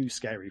it is too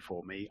scary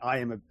for me.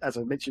 As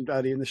I mentioned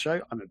earlier in the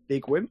show, I'm a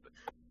big wimp.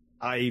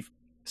 I've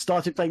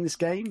started playing this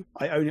game.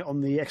 I own it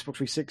on the Xbox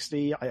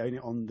 360, I own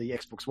it on the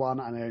Xbox One,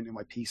 and I own it on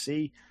my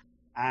PC.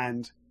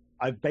 And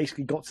I've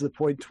basically got to the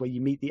point where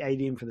you meet the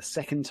alien for the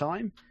second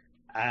time,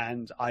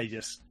 and I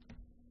just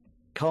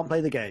can't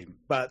play the game.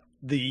 But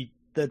the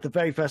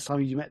very first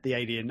time you met the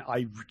alien,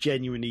 I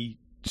genuinely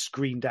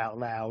screamed out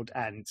loud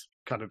and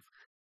kind of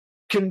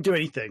couldn't do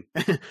anything.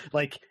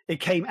 Like,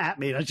 it came at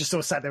me, and I just sort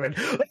of sat there and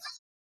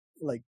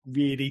like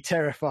really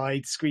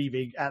terrified,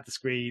 screaming at the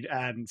screen,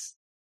 and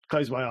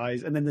closed my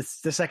eyes. And then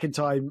the second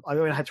time, I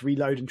only had to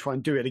reload and try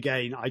and do it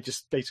again. I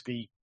just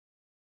basically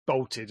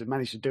bolted and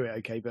managed to do it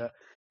okay. But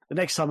the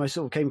next time I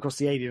sort of came across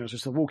the alien, I was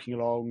just sort of walking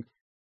along,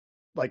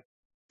 like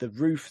the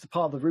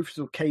part of the roof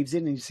sort of caves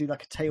in and you see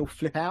like a tail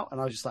flip out,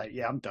 and I was just like,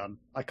 yeah, I'm done.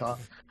 I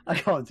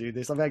can't do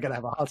this. I'm going to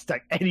have a heart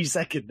attack any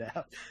second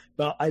now.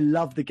 But I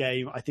love the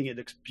game. I think it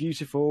looks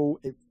beautiful.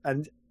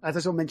 And as I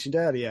sort of mentioned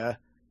earlier,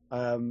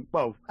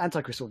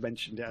 Antichrist sort of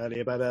mentioned it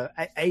earlier, but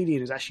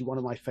Alien is actually one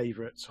of my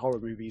favourite horror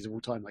movies of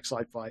all time, like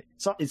sci-fi.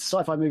 It's a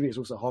sci-fi movie, it's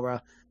also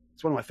horror.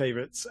 It's one of my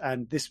favourites,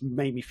 and this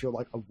made me feel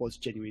like I was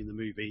genuinely in the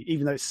movie,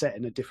 even though it's set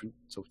in a different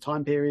sort of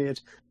time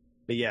period.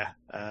 But yeah,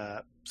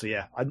 I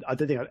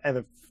don't think I'd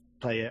ever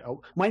play it.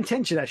 My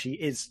intention actually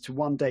is to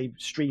one day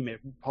stream it,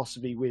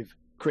 possibly with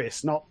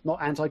Chris, not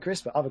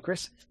Antichrist, but other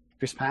Chris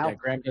Powell. Yeah,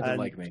 Graham doesn't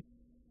like me.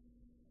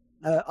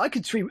 I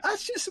could stream.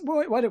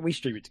 Why don't we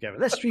stream it together?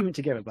 Let's stream it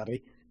together,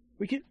 buddy.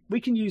 We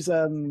can use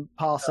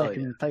Parsec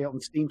and play it on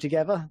Steam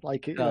together.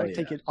 Like,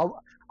 take it.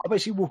 I'll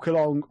basically walk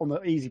along on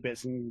the easy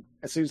bits, and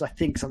as soon as I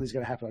think something's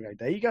going to happen, I go,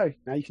 "There you go.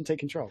 Now you can take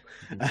control."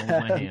 Hold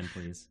my hand,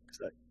 please.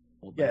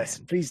 Yes,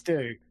 please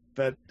do.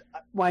 But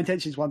my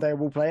intention is one day I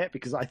will play it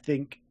because I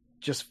think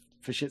just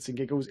for shits and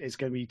giggles, it's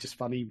going to be just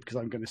funny because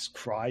I'm going to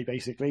cry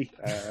basically.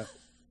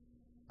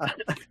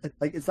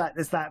 Like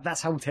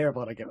that's how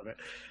terrible I get of it.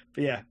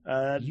 But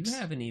yeah, you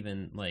haven't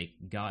even like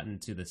gotten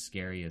to the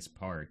scariest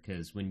part,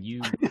 because when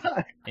you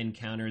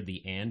encounter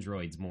the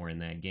androids more in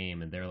that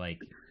game and they're like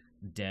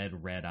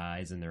dead red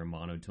eyes and their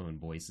monotone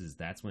voices,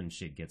 that's when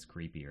shit gets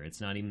creepier.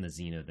 It's not even the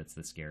Xeno that's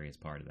the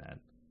scariest part of that.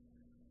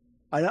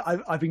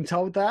 I've been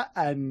told that,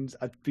 and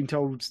I've been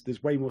told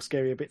there's way more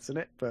scarier bits in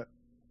it, but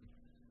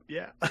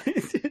yeah.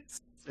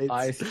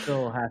 I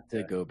still have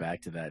to go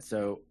back to that.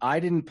 So I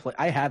didn't play.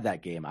 I have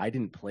that game. I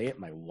didn't play it.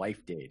 My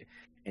wife did,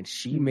 and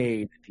she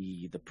made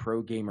the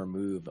pro gamer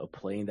move of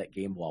playing that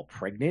game while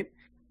pregnant,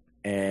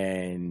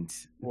 and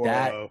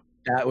that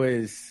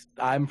was.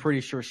 I'm pretty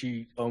sure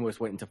she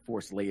almost went into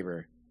forced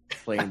labor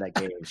playing that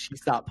game. She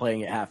stopped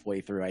playing it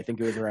halfway through. I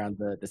think it was around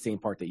the same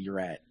part that you're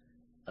at,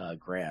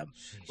 Graham,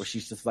 where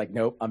she's just like,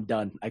 "Nope, I'm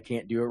done. I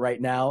can't do it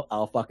right now.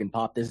 I'll fucking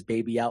pop this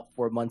baby out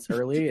 4 months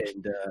early,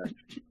 and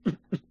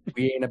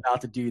we ain't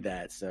about to do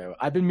that." So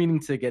I've been meaning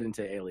to get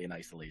into Alien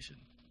Isolation.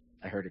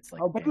 I heard it's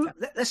like, but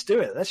let's do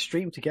it. Let's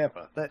stream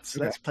together. Let's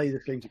play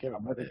this game together.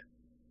 I'm with it.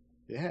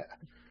 Yeah,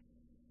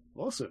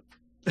 awesome.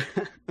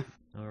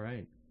 All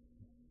right,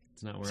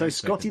 it's not where so I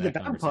Scotty the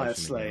expected that Vampire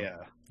conversation to go.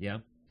 Slayer.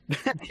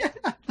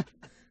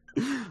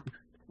 Yeah.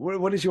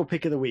 What is your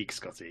pick of the week,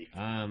 Scotty?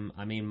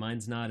 I mean,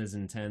 mine's not as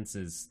intense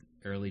as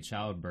early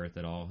childbirth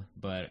at all,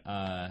 but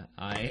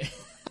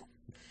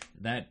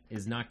that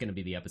is not going to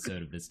be the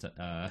episode of this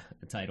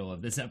title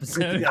of this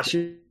episode. That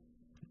should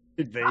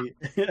be.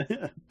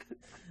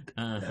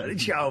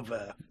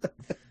 Chauver.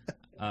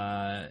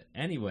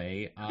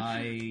 Anyway,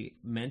 I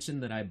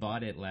mentioned that I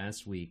bought it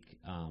last week,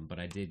 but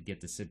I did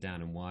get to sit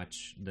down and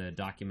watch the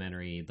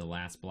documentary, The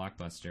Last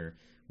Blockbuster,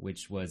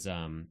 which was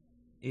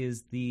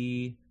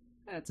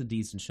that's a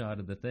decent shot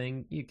of the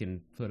thing. You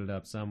can put it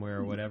up somewhere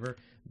or whatever,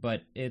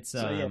 but it's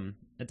a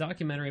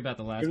documentary about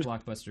the last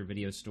Blockbuster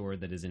video store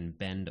that is in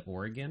Bend,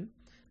 Oregon.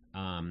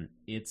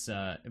 It's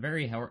a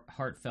very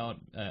heartfelt,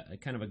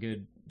 kind of a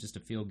good, just a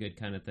feel good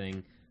kind of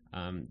thing.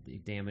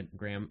 Damn it,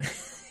 Graham.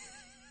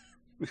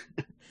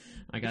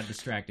 I got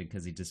distracted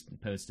because he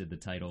just posted the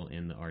title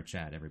in our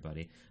chat,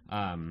 everybody,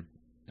 of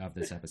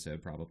this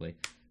episode, probably.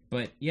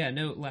 But yeah,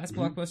 no, Last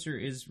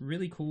Blockbuster is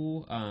really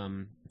cool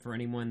for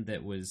anyone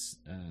that was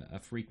a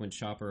frequent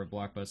shopper of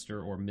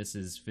Blockbuster or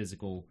misses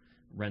physical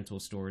rental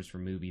stores for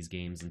movies,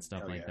 games, and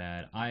stuff like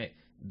that.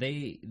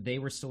 They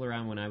were still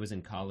around when I was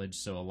in college,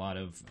 so a lot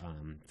of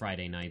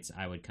Friday nights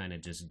I would kind of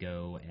just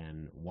go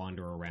and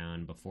wander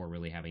around before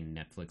really having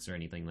Netflix or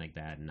anything like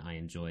that, and I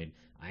enjoyed.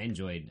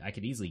 I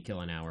could easily kill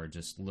an hour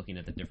just looking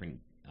at the different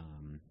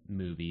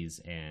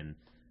movies and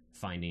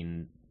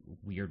finding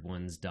weird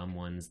ones, dumb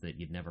ones that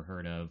you'd never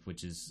heard of,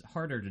 which is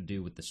harder to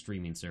do with the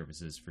streaming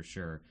services for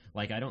sure.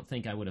 Like, I don't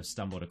think I would have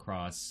stumbled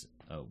across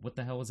what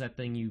the hell was that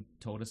thing you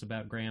told us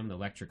about, Graham? The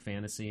Electric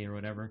Fantasy or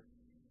whatever?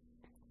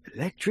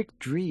 Electric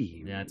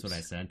Dreams. Yeah, that's what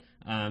I said.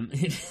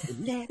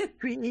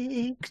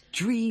 Electric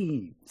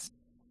Dreams.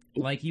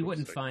 Like, you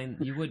wouldn't find,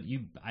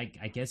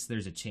 I guess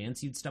there's a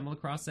chance you'd stumble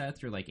across that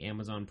through, like,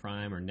 Amazon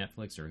Prime or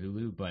Netflix or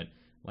Hulu, but,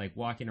 like,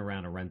 walking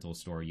around a rental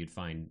store, you'd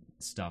find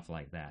stuff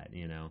like that,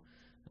 you know?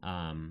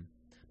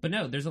 But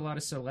no, there's a lot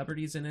of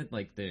celebrities in it,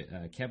 like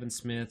the Kevin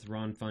Smith,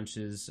 Ron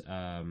Funches,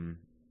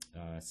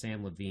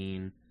 Sam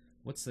Levine,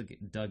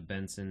 Doug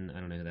Benson, I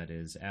don't know who that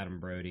is, Adam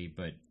Brody,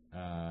 but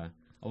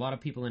a lot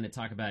of people in it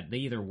talk about they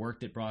either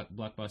worked at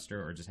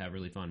Blockbuster or just have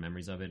really fond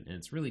memories of it, and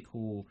it's really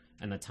cool,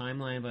 and the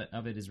timeline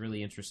of it is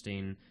really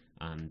interesting.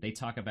 They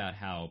talk about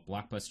how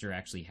Blockbuster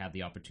actually had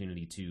the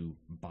opportunity to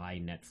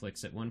buy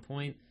Netflix at one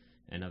point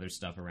and other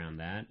stuff around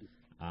that,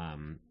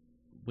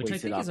 which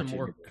Wasted I think is a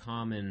more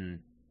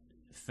common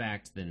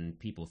fact than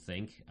people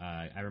think.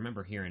 I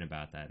remember hearing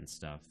about that and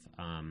stuff.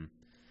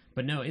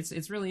 But no,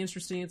 it's really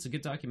interesting. It's a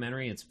good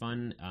documentary. It's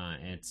fun.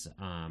 I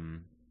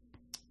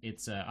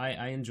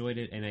enjoyed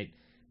it, and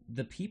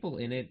the people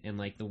in it and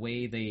like the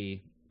way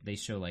they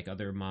show like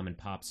other mom and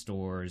pop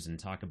stores and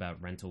talk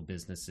about rental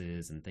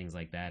businesses and things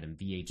like that and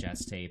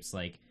VHS tapes.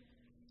 Like,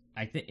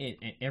 I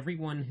think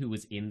everyone who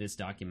was in this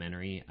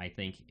documentary, I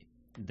think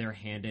they're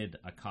handed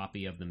a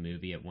copy of the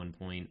movie at one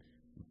point,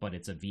 but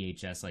it's a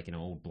VHS, like an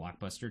old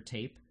Blockbuster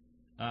tape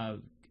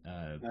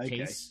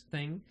case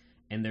thing.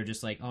 And they're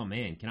just like, oh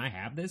man, can I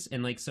have this?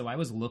 And like, so I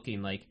was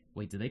looking like,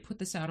 wait, did they put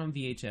this out on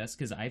VHS?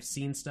 Because I've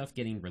seen stuff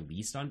getting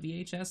released on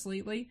VHS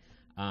lately.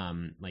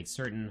 Like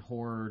certain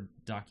horror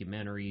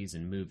documentaries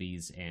and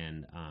movies.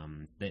 And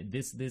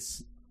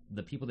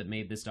the people that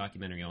made this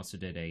documentary also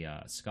did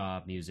a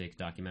ska music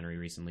documentary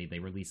recently. They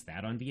released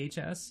that on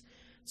VHS.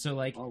 So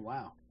like, oh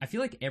wow, I feel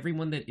like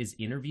everyone that is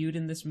interviewed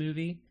in this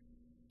movie,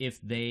 if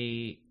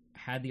they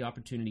had the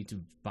opportunity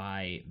to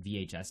buy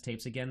VHS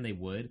tapes again, they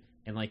would.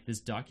 And like, this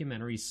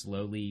documentary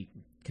slowly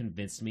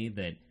convinced me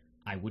that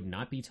I would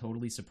not be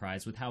totally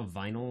surprised with how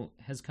vinyl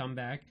has come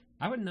back.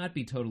 I would not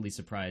be totally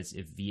surprised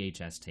if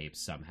VHS tapes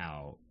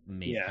somehow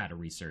had a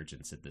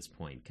resurgence at this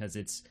point, because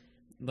it's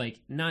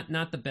like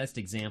not the best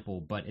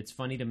example, but it's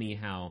funny to me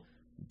how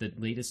the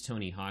latest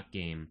Tony Hawk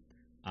game,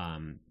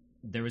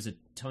 there was a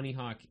Tony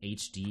Hawk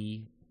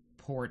HD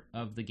port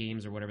of the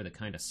games or whatever that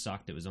kind of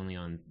sucked. It was only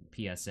on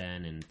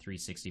PSN and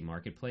 360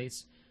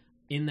 Marketplace.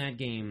 In that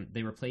game,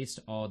 they replaced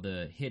all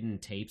the hidden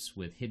tapes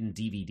with hidden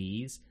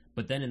DVDs,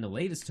 but then in the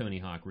latest Tony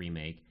Hawk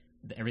remake,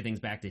 everything's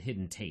back to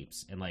hidden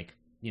tapes, and like,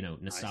 you know,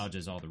 nostalgia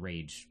is all the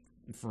rage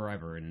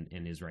forever and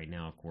is right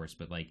now, of course,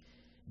 but like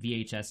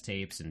VHS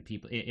tapes and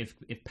people, if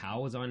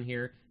Powell was on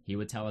here, he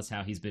would tell us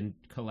how he's been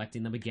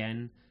collecting them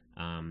again,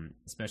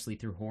 especially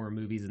through horror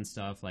movies and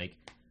stuff. Like,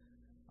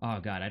 oh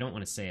god, I don't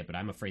want to say it, but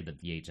I'm afraid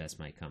that VHS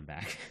might come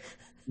back.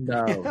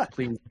 No,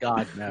 please,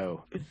 God,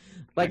 no.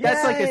 Like,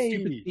 that's like a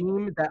stupid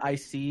theme that I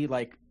see.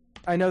 Like,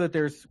 I know that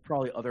there's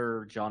probably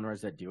other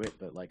genres that do it,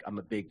 but like, I'm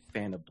a big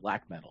fan of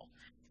black metal.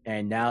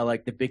 And now,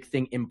 like, the big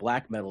thing in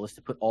black metal is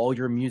to put all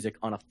your music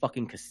on a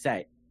fucking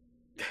cassette.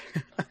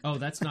 Oh,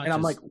 that's not. And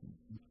I'm like,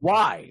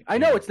 why? I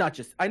know it's not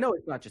just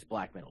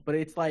black metal, but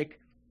it's like,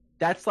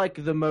 that's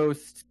like the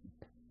most.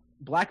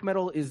 Black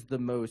metal is the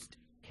most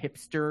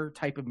hipster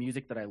type of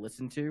music that I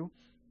listen to.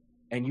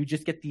 And you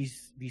just get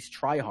these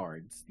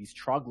tryhards, these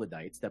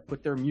troglodytes that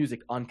put their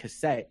music on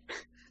cassette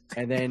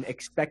and then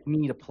expect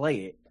me to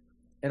play it.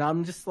 And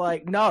I'm just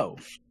like, no.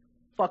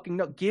 fucking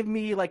know. Give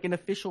me like an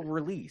official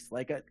release.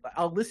 Like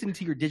I'll listen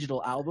to your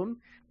digital album,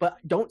 but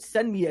don't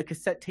send me a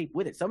cassette tape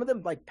with it. Some of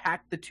them like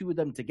pack the two of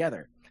them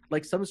together,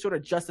 like some sort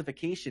of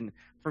justification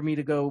for me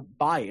to go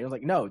buy it. I was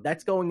like, no,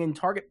 that's going in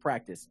target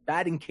practice,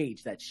 batting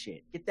cage. That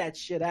shit. Get that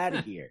shit out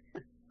of here.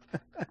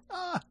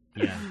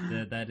 Yeah,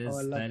 that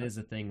that. is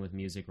a thing with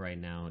music right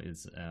now.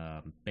 Is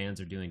bands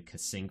are doing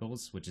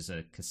singles, which is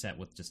a cassette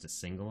with just a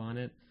single on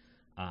it.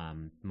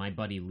 My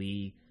buddy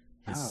Lee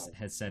has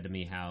said to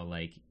me how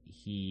like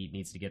he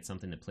needs to get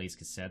something that plays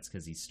cassettes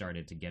because he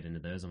started to get into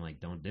those. I'm like,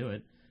 don't do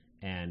it.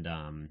 And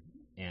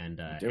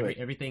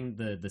everything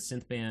the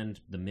synth band,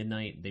 the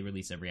Midnight, they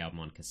release every album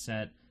on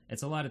cassette.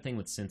 It's a lot of thing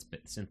with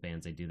synth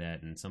bands. They do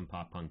that, and some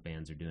pop punk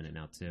bands are doing it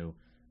now too.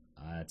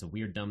 It's a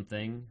weird, dumb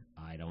thing.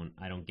 I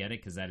don't get it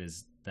because that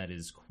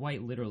is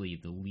quite literally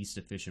the least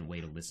efficient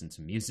way to listen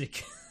to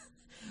music.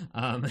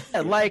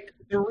 Like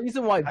the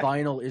reason why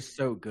vinyl is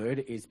so good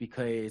is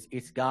because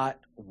it's got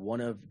one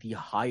of the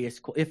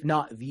highest, if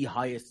not the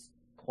highest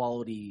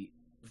quality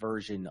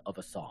version of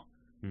a song.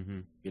 Mm-hmm.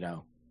 You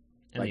know,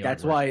 and like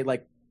that's why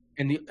like,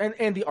 and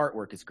the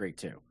artwork is great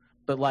too.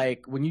 But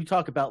like when you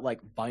talk about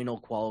like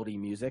vinyl quality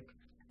music,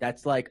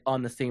 that's like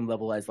on the same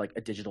level as like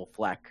a digital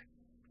FLAC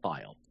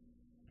file.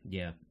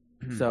 Yeah.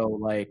 So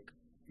like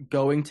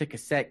going to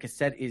cassette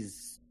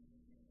is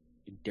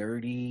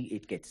dirty.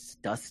 It gets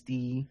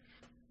dusty.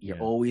 You're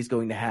always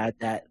going to have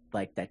that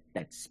like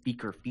that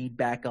speaker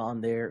feedback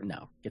on there.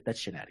 No, get that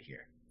shit out of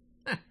here.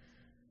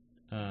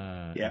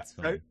 That's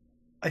fun.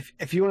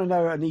 If you want to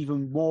know an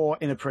even more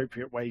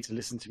inappropriate way to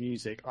listen to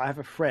music, I have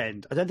a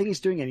friend. I don't think he's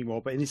doing it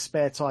anymore, but in his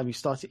spare time, he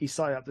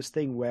started up this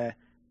thing where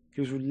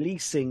he was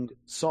releasing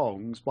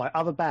songs by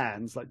other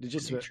bands, like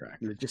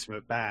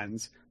legitimate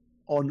bands,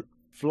 on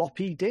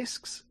floppy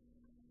disks.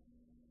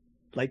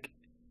 Like,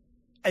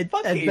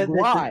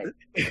 why?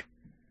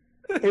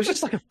 It was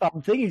just like a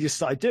fun thing he just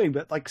started doing,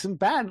 but like some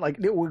band, like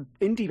little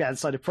indie bands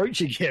started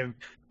approaching him.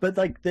 But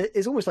like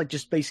it's almost like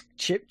just basic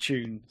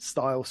chiptune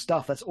style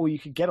stuff. That's all you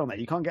could get on there.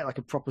 You can't get like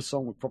a proper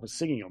song with proper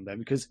singing on there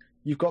because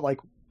you've got like,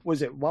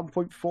 was it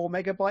 1.4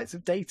 megabytes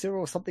of data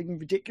or something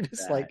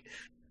ridiculous? Yeah. Like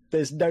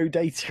there's no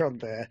data on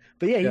there.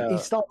 But yeah, he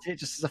started it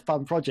just as a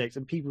fun project,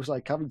 and people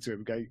started coming to him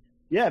and going,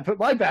 "Yeah, put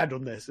my band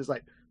on this." It's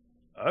like,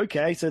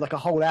 okay, so like a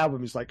whole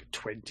album is like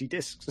 20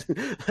 discs,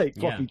 like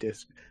floppy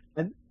disks.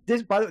 And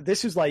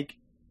this was like,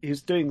 he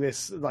was doing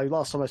this, like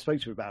last time I spoke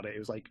to him about it, it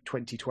was like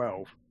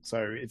 2012.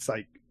 So it's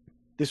like,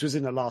 this was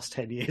in the last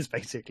 10 years,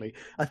 basically.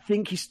 I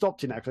think he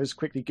stopped it now because I just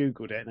quickly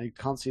Googled it and I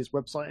can't see his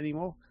website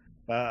anymore.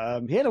 He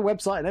had a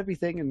played and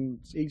everything, and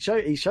he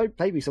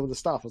played me some of the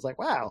stuff. I was like,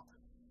 wow.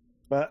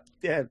 But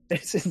yeah,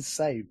 it's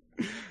insane.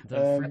 The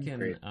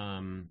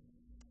freaking,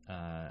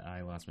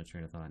 I lost my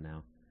train of thought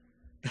now.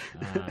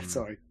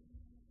 Sorry.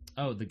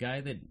 Oh, the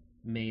guy that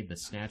made the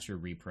Snatcher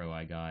repro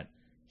I got,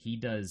 he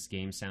does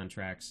game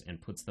soundtracks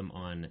and puts them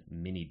on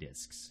mini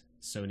discs,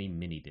 Sony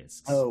mini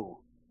discs. Oh,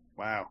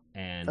 wow!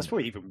 And that's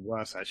probably even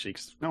worse actually,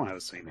 because no one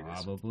has seen it.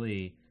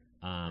 Probably.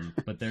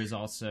 But there's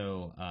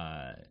also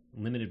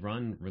Limited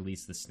Run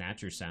released the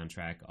Snatcher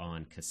soundtrack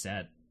on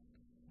cassette.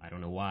 I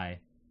don't know why,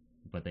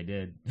 but they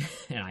did,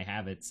 and I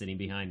have it sitting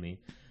behind me.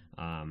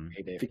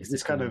 Because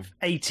it's kind of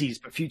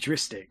 80s but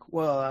futuristic.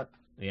 What?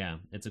 Yeah,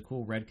 it's a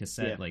cool red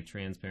cassette, like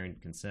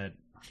transparent cassette.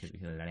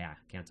 Yeah,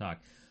 can't talk.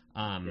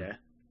 Yeah.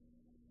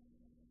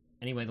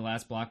 Anyway, the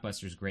last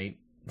Blockbuster's great.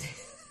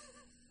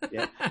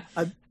 Yeah.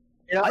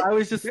 I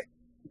was just...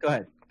 Go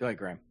ahead,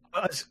 Graham.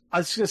 I was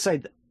just going to say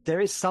that there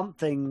is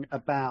something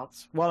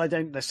about... While I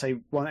don't necessarily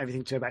want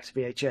everything to go back to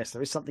VHS,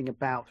 there is something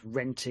about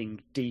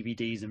renting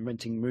DVDs and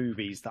renting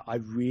movies that I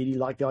really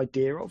like the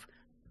idea of.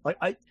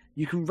 Like,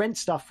 you can rent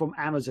stuff from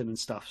Amazon and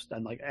stuff,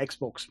 and like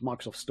Xbox,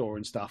 Microsoft Store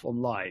and stuff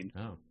online.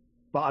 Oh.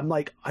 But I'm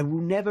like, I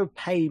will never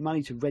pay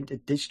money to rent a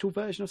digital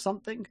version of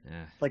something.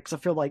 Yeah. Like, because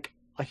I feel like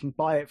I can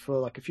buy it for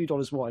like a few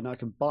dollars more and I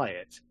can buy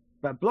it.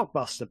 But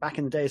Blockbuster, back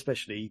in the day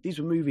especially, these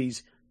were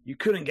movies you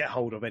couldn't get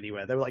hold of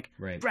anywhere. They were like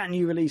brand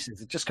new releases.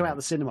 They just come out of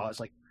the cinema. It's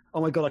like,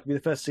 oh my God, I can be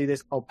the first to see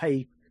this. I'll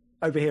pay,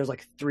 over here it was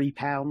like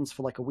 £3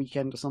 for like a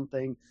weekend or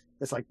something.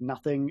 It's like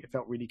nothing. It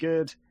felt really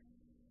good.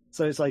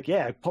 So it's like,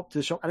 yeah, pop to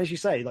the shop. And as you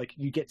say, like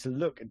you get to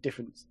look at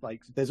different,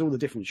 like there's all the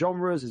different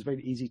genres. It's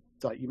very easy.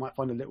 Like you might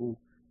find a little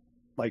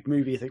like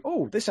movie, you think,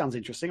 oh, this sounds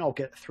interesting. I'll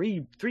get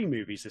three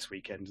movies this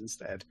weekend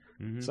instead.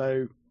 Mm-hmm.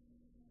 So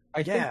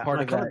I think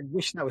part of that, I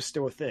wish that was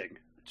still a thing.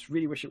 I just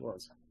really wish it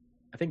was.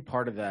 I think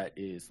part of that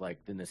is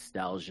like the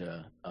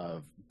nostalgia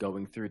of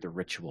going through the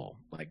ritual,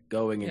 like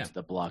going into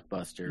the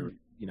Blockbuster,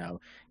 you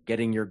know,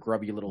 getting your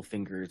grubby little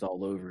fingers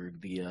all over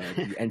the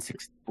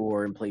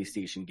N64 and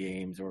PlayStation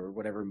games or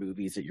whatever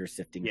movies that you're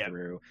sifting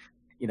through.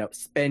 You know,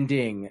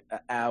 spending an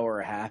hour,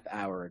 a half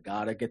hour,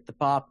 gotta get the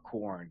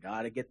popcorn,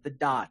 gotta get the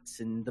dots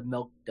and the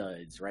milk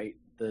duds, right?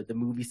 The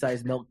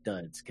movie-sized milk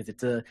duds, because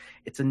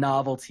it's a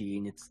novelty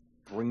and it's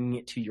bringing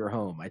it to your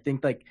home. I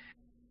think like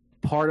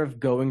part of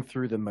going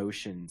through the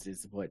motions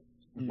is what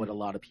a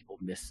lot of people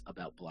miss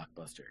about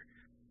Blockbuster.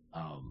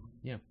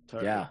 Yeah.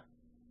 Totally. Yeah.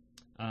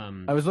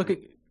 I was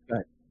looking. Go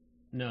ahead.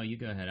 No, you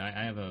go ahead. I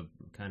have a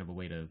kind of a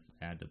way to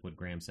add to what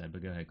Graham said,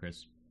 but go ahead,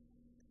 Chris.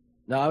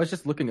 No, I was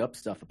just looking up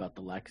stuff about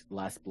the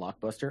last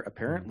Blockbuster.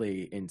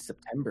 Apparently, in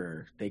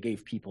September, they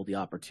gave people the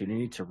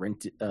opportunity to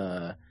rent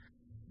the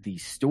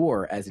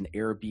store as an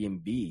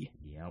Airbnb.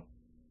 Yep.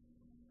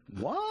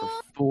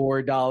 What?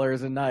 For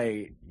 $4 a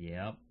night.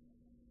 Yep.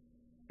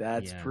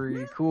 That's Yeah.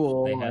 pretty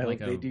cool. They had I like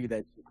hope they do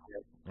that.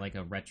 Like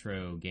a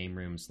retro game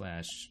room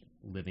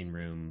 / living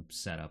room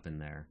setup in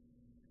there.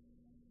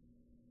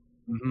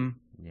 Mm-hmm.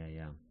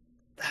 Yeah.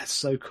 That's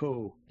so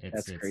cool.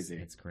 It's crazy.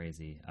 It's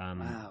crazy.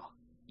 Wow.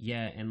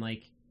 Yeah, and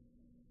like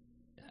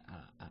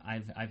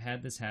I've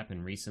had this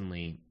happen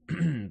recently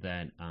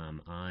that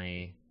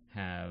I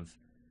have.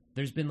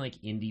 There's been like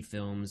indie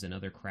films and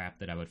other crap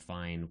that I would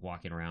find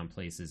walking around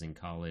places in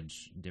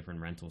college,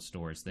 different rental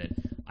stores that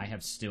I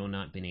have still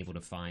not been able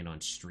to find on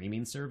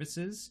streaming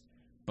services,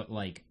 but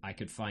like I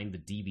could find the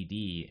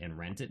DVD and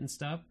rent it and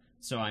stuff.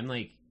 So I'm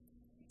like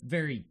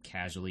very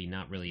casually,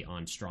 not really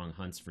on strong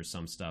hunts for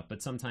some stuff,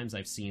 but sometimes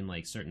I've seen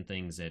like certain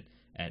things at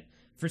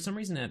for some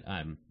reason at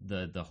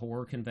the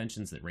horror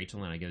conventions that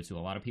Rachel and I go to, a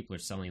lot of people are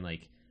selling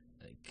like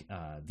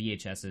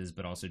VHSs,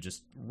 but also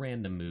just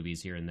random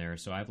movies here and there.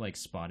 So I've like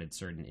spotted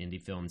certain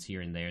indie films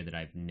here and there that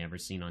I've never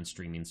seen on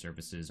streaming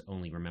services,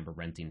 only remember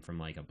renting from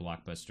like a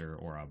Blockbuster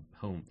or a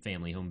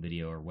family home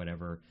video or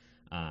whatever.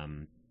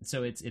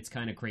 So it's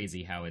kind of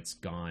crazy how it's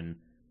gone.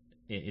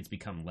 It's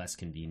become less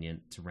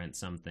convenient to rent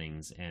some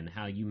things, and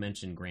how you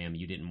mentioned, Graham,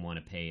 you didn't want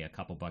to pay a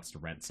couple bucks to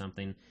rent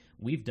something.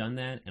 We've done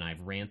that, and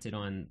I've ranted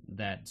on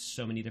that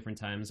so many different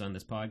times on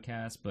this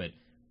podcast, but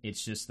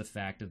it's just the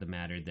fact of the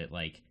matter that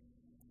like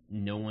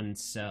no one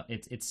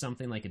it's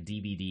something like a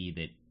DVD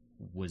that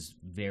was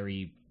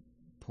very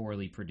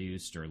poorly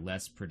produced or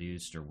less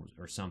produced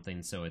or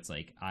something. So it's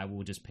like I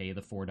will just pay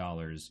the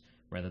 $4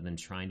 rather than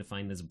trying to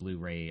find this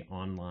Blu-ray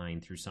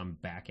online through some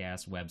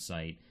back-ass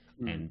website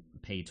and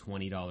pay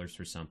 $20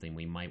 for something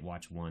we might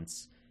watch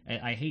once.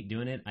 I hate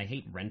doing it. I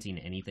hate renting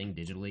anything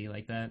digitally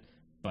like that.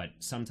 But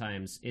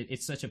sometimes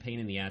it's such a pain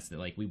in the ass that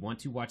like we want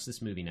to watch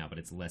this movie now, but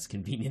it's less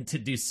convenient to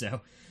do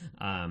so.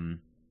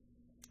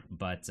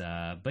 But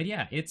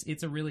yeah,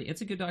 it's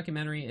a good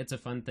documentary. It's a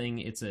fun thing.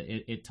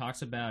 It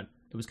talks about,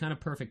 it was kind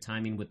of perfect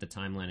timing with the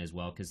timeline as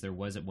well, because there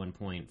was at one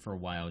point for a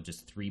while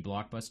just 3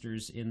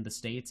 Blockbusters in the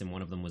States, and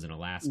one of them was in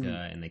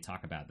Alaska, and they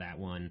talk about that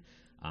one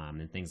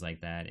and things like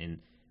that.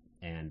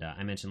 And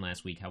I mentioned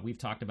last week how we've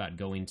talked about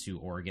going to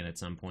Oregon at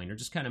some point, or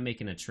just kind of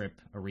making a trip,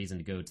 a reason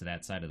to go to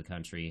that side of the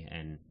country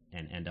and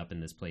end up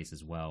in this place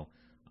as well.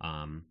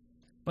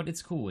 But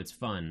it's cool, it's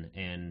fun,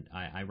 and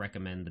I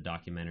recommend the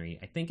documentary.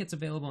 I think it's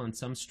available on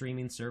some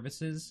streaming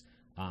services,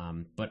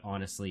 but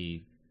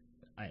honestly,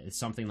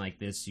 something like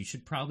this, you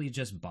should probably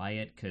just buy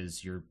it,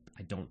 because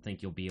I don't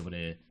think you'll be able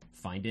to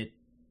find it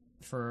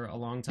for a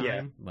long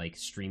time, like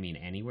streaming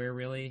anywhere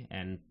really.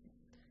 And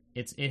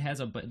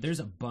there's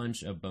a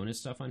bunch of bonus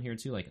stuff on here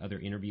too, like other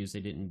interviews they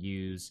didn't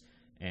use,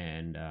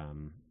 and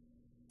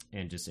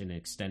just in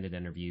extended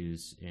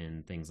interviews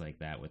and things like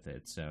that with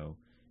it. So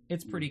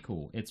it's pretty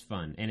cool. It's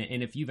fun, and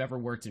if you've ever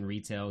worked in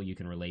retail, you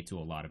can relate to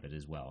a lot of it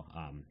as well.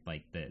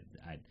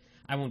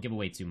 I won't give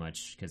away too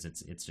much because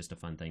it's just a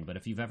fun thing. But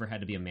if you've ever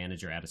had to be a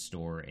manager at a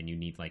store and you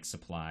need like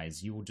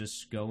supplies, you will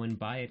just go and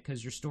buy it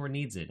because your store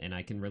needs it, and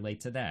I can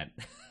relate to that.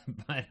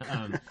 But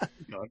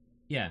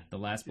yeah, the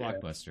last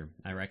Blockbuster,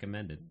 I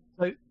recommend it.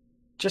 So,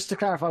 just to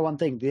clarify one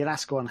thing, the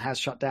Alaska one has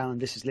shut down, and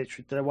this is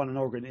literally the one in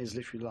Oregon is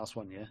literally the last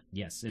one. Yeah.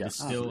 Yes, it is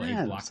still a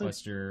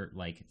Blockbuster,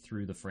 like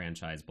through the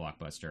franchise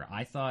Blockbuster.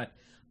 I thought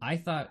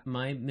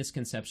my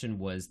misconception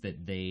was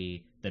that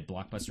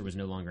Blockbuster was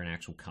no longer an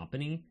actual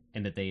company,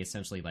 and that they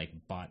essentially like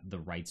bought the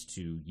rights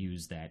to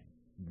use that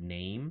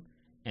name,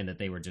 and that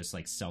they were just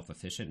like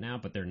self-efficient now,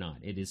 but they're not.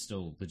 It is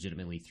still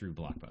legitimately through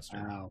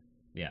Blockbuster. Wow.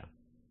 Yeah.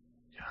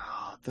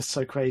 Oh, that's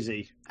so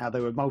crazy how they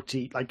were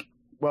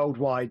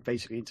worldwide,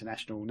 basically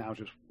international, now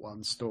just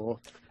one store.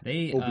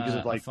 They, all because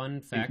of, like, a fun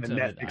fact of it,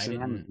 Netflix I and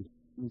didn't... Amazon.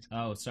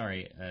 Oh,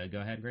 sorry.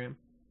 Go ahead, Graham.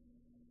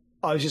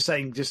 I was just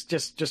saying,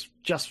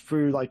 just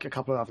through like a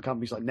couple of other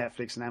companies like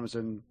Netflix and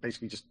Amazon,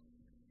 basically just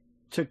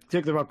took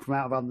the rug from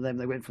out of them.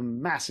 They went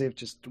from massive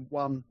just to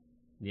one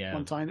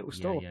tiny little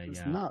store.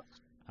 It's nuts.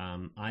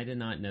 I did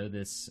not know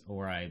this,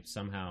 or I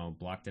somehow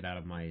blocked it out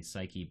of my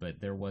psyche, but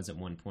there was at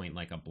one point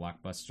like a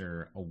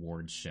Blockbuster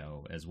awards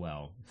show as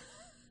well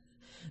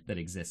that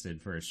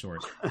existed for a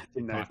short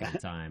pocket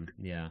of time.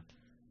 Yeah.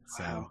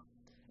 So Wow.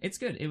 it's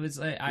good. It was,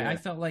 I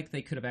felt like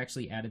they could have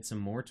actually added some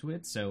more to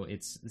it. So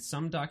it's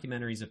some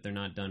documentaries, if they're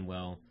not done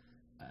well,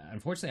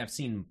 unfortunately I've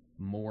seen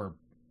more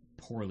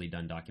poorly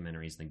done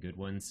documentaries than good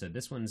ones. So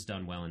this one's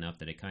done well enough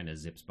that it kind of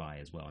zips by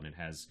as well. And it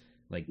has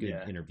like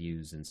good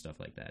interviews and stuff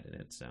like that in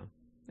it. So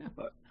yeah.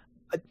 But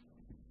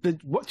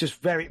what?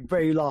 Just very,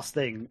 very last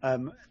thing.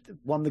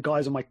 One of the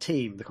guys on my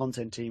team, the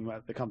content team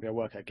at the company I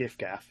work at,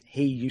 GiftGaff,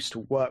 he used to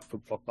work for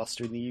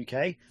Blockbuster in the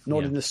UK.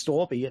 Not in the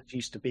store, but he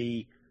used to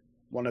be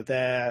one of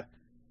their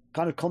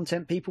kind of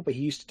content people. But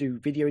he used to do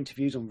video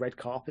interviews on red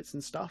carpets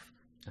and stuff.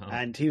 Oh.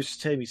 And he was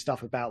telling me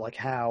stuff about like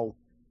how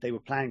they were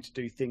planning to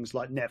do things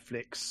like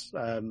Netflix,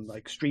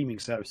 like streaming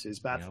services.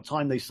 But at Yep. the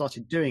time they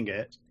started doing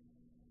it,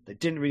 they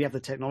didn't really have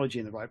the technology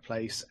in the right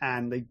place,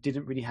 and they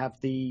didn't really have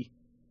the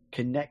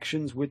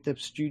connections with the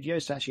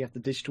studios to actually have the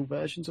digital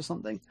versions or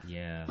something.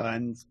 Yeah.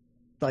 And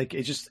like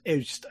it's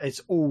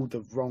all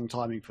the wrong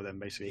timing for them.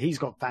 Basically, he's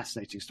got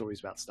fascinating stories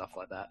about stuff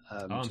like that.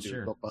 I'm to do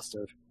sure. with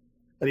Blockbuster,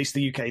 at least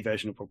the UK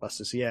version of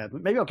Blockbuster. So yeah,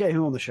 maybe I'll get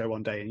him on the show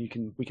one day, and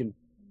we can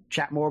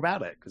chat more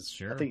about it, because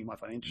Sure. I think you might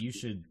find it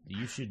interesting.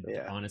 You should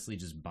Yeah. honestly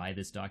just buy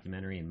this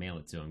documentary and mail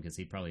it to him, because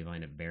he'd probably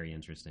find it very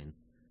interesting.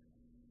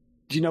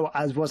 Do you know what?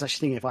 I was actually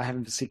thinking if I have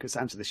him for Secret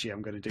Santa this year,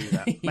 I'm going to do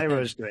that. Maybe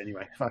I'll just do it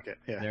anyway. Fuck it.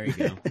 Yeah. There you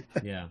go.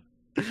 Yeah.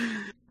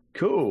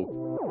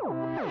 Cool.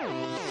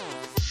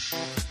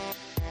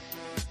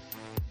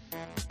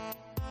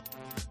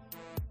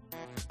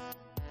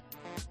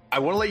 I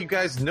want to let you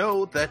guys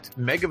know that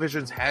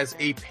Megavisions has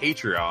a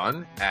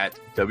Patreon at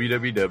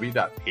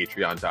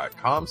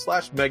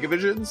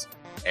www.patreon.com/Megavisions.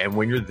 And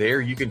when you're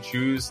there, you can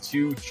choose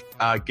to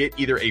get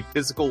either a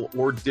physical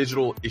or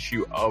digital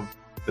issue of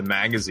the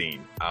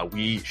magazine.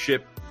 We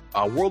ship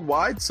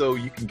worldwide, so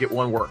you can get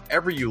one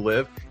wherever you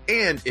live.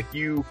 And if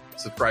you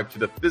subscribe to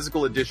the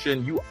physical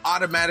edition, you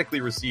automatically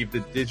receive the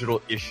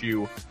digital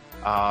issue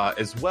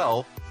as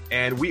well.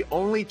 And we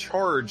only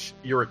charge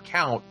your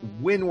account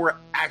when we're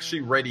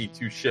actually ready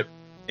to ship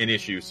an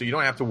issue. So you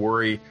don't have to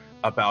worry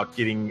about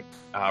getting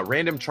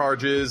random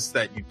charges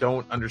that you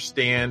don't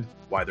understand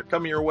why they're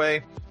coming your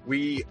way.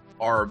 We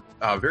are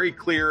very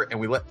clear, and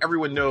we let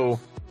everyone know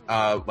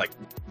like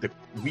the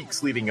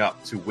weeks leading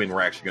up to when we're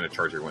actually going to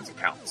charge everyone's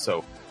account.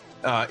 So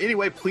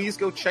anyway, please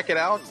go check it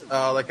out.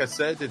 Like I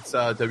said, it's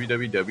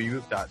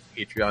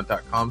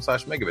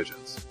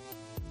www.patreon.com/Megavisions.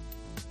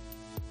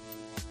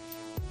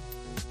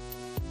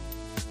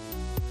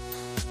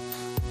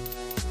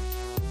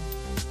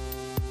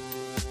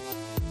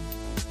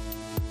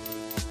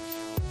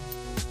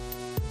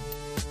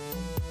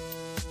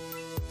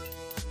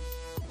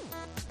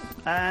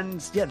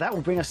 And yeah, that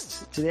will bring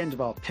us to the end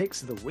of our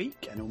picks of the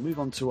week, and we'll move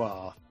on to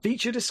our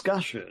feature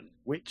discussion,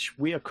 which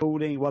we are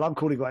calling, well, I'm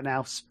calling right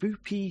now,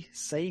 Spoopy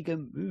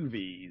Sega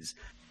Movies.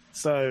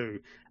 So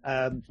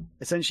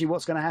essentially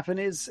what's going to happen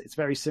is, it's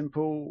very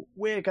simple.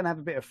 We're going to have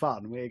a bit of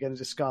fun. We're going to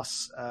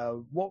discuss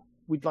what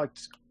we'd like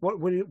to, what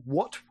would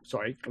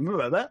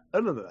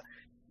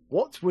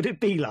it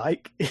be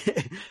like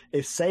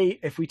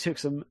if we took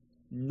some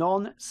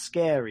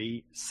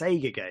non-scary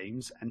Sega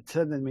games and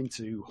turn them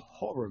into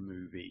horror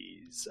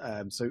movies.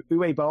 So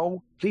Uwe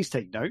Boll, please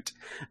take note.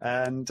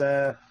 And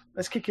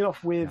let's kick it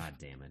off with... God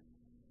damn it.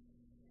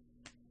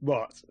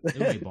 What?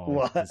 Uwe Boll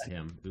What? is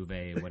him.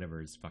 Uwe,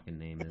 whatever his fucking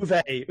name is.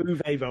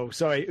 Uwe Boll.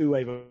 Sorry,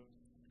 Uwe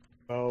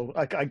Boll.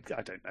 I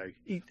don't know.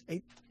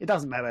 It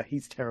doesn't matter.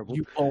 He's terrible.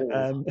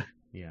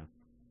 Yeah.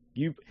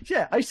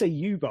 I say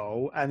U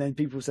Bowl, and then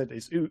people said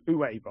it's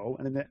Uwe Boll,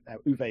 and then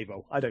Uwe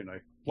Boll. I don't know.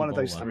 One of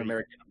those Ebola. I'm three.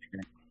 American.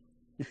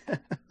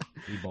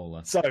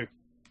 Ebola. So,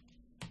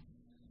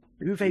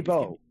 Uwe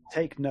Boll,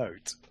 take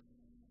note.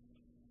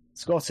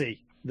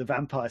 Scotty, the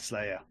Vampire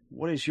Slayer.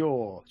 What is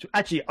your...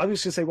 Actually, I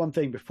was going to say one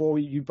thing before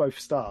you both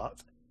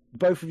start.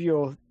 Both of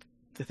the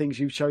things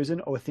you've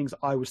chosen are things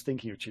I was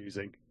thinking of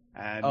choosing.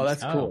 And Oh,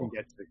 that's cool. we can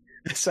get to.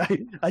 So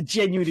I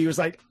genuinely was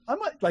like, I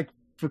might, like,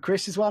 for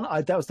Chris's one,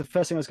 that was the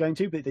first thing I was going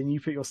to, but then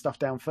you put your stuff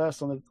down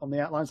first on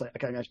the outlines. Like,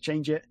 okay, I'm going to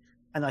change it.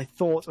 And I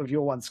thought of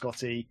your one,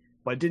 Scotty,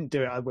 but I didn't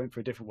do it. I went for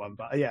a different one.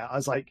 But yeah, I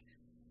was like,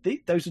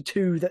 those are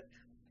the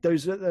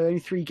only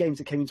three games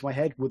that came into my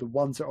head were the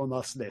ones that are on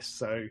this list.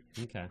 So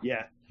Okay.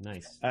 yeah.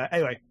 Nice.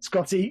 Anyway,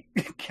 Scotty,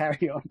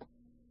 carry on.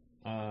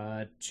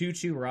 Choo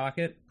Choo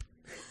Rocket.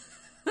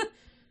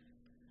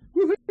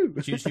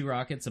 Woohoo! Choo Choo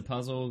Rocket's a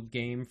puzzle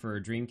game for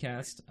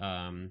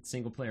Dreamcast.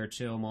 Single player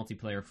chill,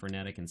 multiplayer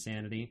frenetic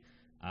insanity.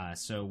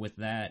 So with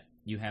that,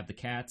 you have the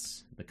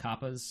cats, the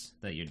kappas,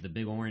 the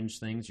big orange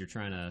things you're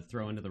trying to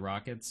throw into the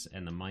rockets,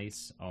 and the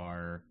mice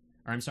are...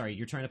 Or I'm sorry,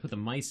 you're trying to put the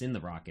mice in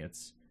the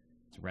rockets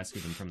to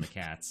rescue them from the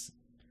cats.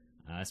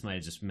 This might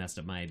have just messed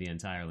up my idea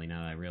entirely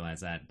now that I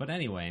realize that. But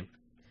anyway,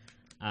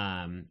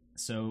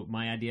 so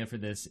my idea for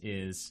this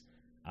is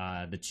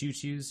the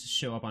Choo-Choos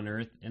show up on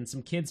Earth, and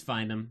some kids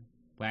find them.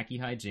 Wacky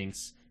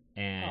hijinks.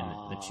 And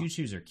Aww. the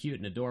Choo-Choos are cute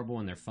and adorable,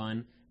 and they're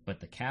fun. But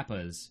the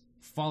Kappas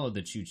follow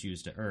the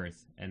Choo-Choos to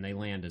Earth, and they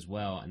land as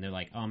well. And they're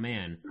like, oh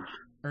man,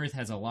 Earth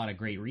has a lot of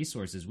great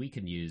resources we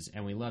could use,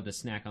 and we love to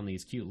snack on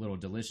these cute little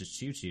delicious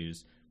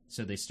Choo-Choos.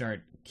 So they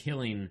start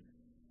killing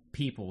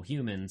people,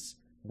 humans,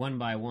 one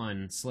by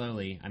one,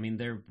 slowly. I mean,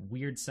 they're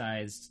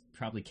weird-sized,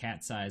 probably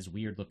cat-sized,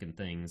 weird-looking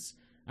things.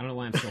 I don't know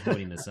why I'm still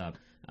holding this up.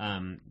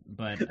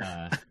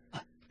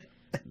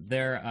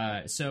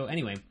 They're... So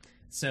anyway,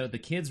 so the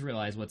kids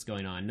realize what's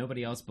going on.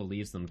 Nobody else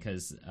believes them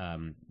because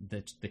the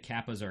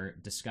Kappas are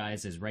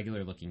disguised as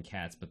regular-looking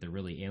cats, but they're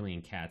really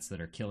alien cats that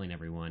are killing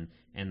everyone.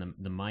 And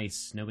the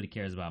mice, nobody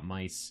cares about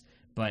mice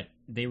but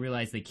they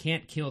realize they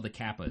can't kill the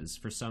Kappas.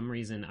 For some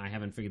reason, I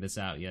haven't figured this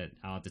out yet.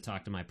 I'll have to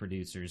talk to my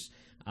producers.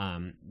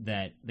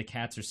 That the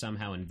cats are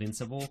somehow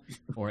invincible,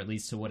 or at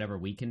least to whatever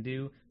we can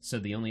do. So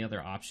the only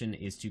other option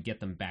is to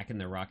get them back in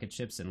their rocket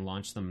ships and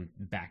launch them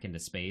back into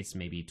space,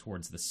 maybe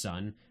towards the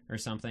sun or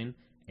something.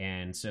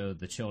 And so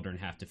the children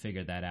have to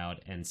figure that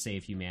out and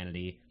save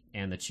humanity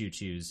and the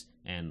choo-choos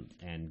and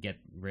get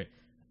rid.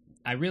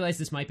 I realize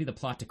this might be the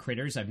plot to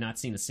Critters. I've not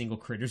seen a single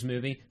Critters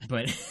movie,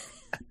 but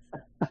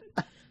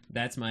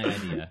that's my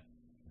idea.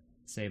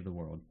 Save the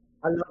world.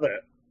 I love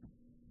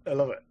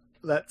it.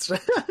 That's.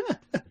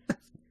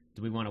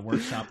 Do we want to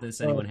workshop this?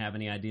 Anyone have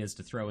any ideas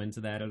to throw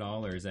into that at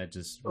all, or is that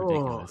just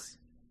ridiculous?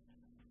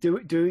 Do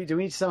we need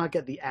to somehow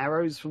get the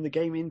arrows from the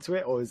game into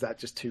it, or is that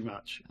just too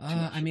much?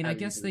 I mean, I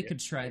guess they could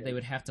try. They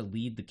would have to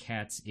lead the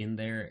cats in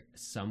there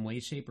some way,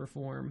 shape, or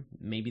form.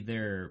 Maybe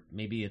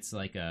it's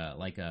like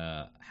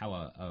how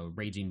a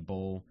raging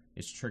bull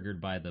is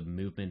triggered by the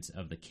movement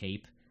of the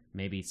cape.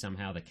 Maybe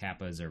somehow the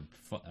Kappas are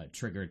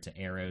triggered to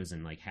arrows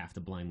and like have to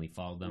blindly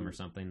follow them or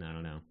something. I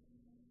don't know.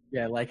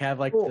 Yeah, like have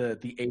like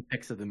the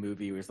apex of the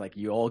movie was like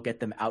you all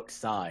get them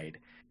outside,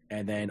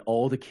 and then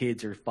all the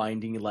kids are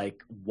finding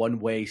like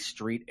one-way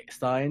street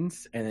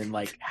signs, and then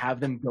like have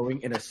them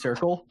going in a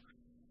circle.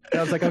 And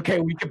I was like, okay,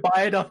 we can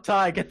buy enough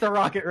time. Get the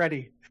rocket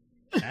ready.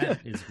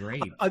 That is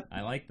great. I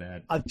like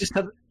that. I just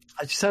had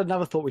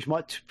another thought, which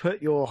might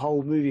put your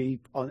whole movie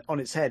on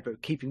its head,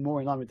 but keeping more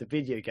in line with the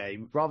video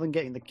game. Rather than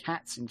getting the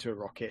cats into a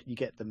rocket, you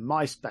get the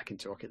mice back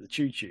into a rocket, the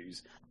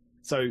choo-choos.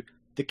 So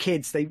the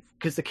kids,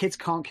 because the kids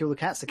can't kill the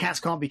cats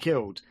can't be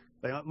killed.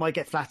 They might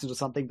get flattened or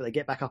something, but they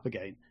get back up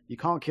again. You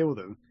can't kill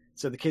them.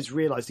 So the kids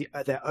realize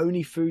their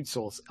only food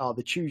source are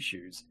the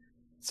choo-choos.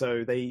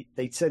 So they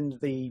send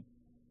the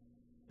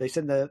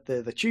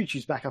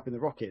choo-choos back up in the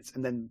rockets,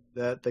 and then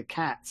the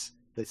cats,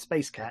 the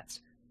space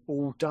cats,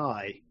 all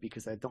die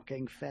because they're not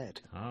getting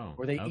fed. Oh,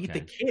 or they eat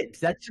the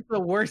kids. That's just the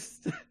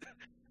worst.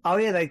 Oh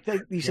yeah,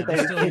 you said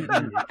they're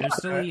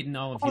still eating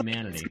all of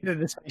humanity. In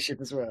the spaceship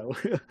as well.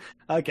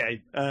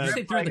 Okay. Did you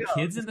say throw the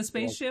kids in the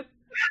spaceship?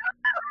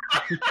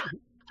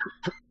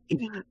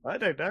 I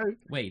don't know.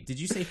 Wait, did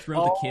you say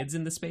throw the kids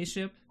in the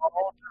spaceship?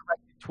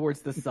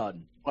 Towards the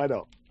sun. Why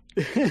not?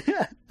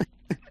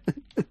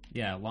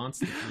 Yeah, launch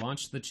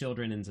the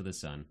children into the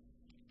sun.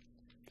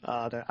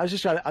 No. I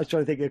was trying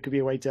to think there could be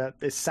a way to.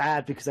 It's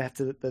sad because they have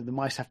to. The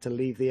mice have to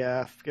leave the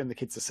Earth, and the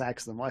kids are sad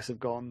because the mice have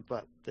gone.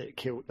 But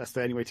that's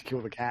the only way to kill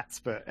the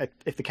cats. But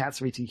if the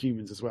cats are eating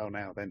humans as well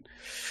now, then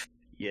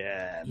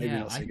maybe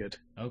not so good.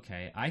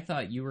 Okay, I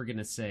thought you were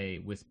gonna say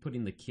with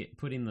putting the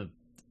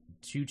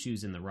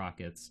choo-choos in the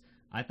rockets.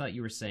 I thought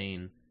you were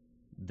saying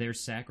they're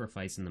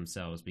sacrificing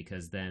themselves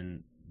because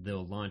then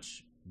they'll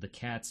launch the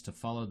cats to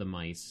follow the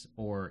mice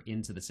or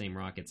into the same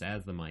rockets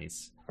as the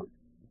mice.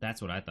 That's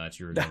what I thought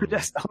you were doing.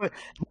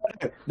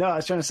 No, I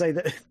was trying to say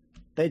that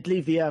they'd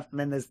leave the Earth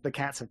and then the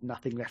cats have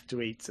nothing left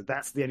to eat. So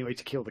that's the only way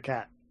to kill the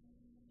cat.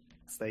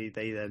 So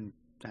they then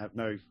have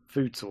no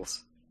food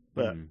source.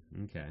 But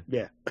okay.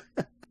 Yeah.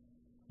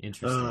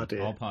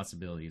 Interesting. All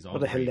possibilities.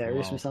 What a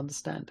hilarious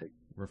misunderstanding.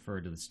 Refer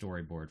to the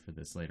storyboard for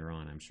this later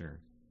on, I'm sure.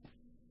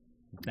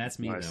 That's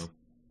me, nice. though.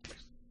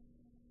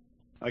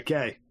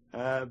 Okay.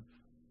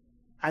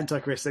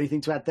 Antichrist,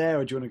 anything to add there,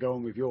 or do you want to go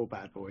on with your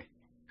bad boy?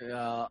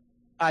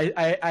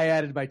 I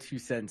added my 2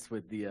 cents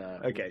with the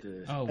okay.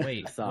 With oh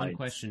wait, sides. One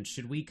question: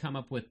 should we come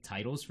up with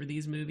titles for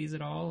these movies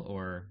at all,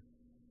 or?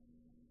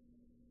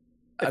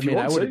 I would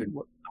have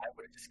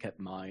just kept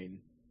mine.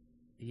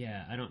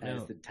 Yeah, I don't know.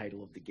 As the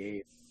title of the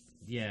game.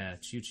 Yeah,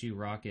 Choo Choo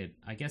Rocket.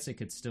 I guess it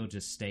could still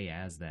just stay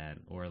as that,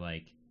 or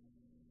like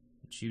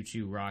Choo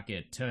Choo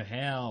Rocket to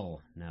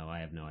hell. No, I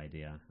have no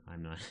idea.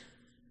 I'm not.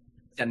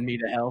 Send me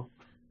to hell.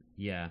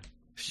 Yeah.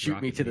 Shoot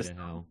Rocket me to the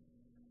hell.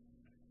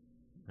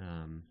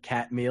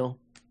 Cat meal.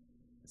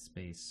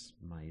 Space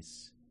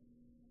mice.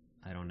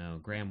 I don't know.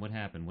 Graham, what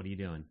happened? What are you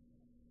doing?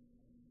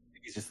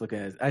 He's just looking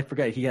at. I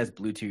forgot he has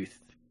Bluetooth.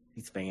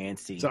 He's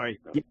fancy.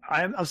 Sorry, yeah,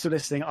 I'm still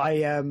listening.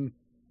 I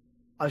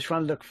was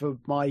trying to look for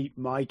my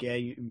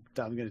game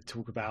that I'm going to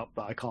talk about,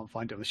 but I can't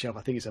find it on the shelf.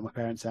 I think it's at my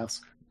parents'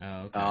 house.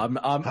 Oh, okay. I'm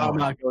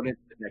not going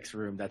into the next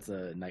room. That's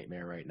a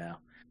nightmare right now.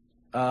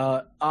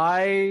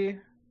 I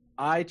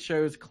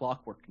chose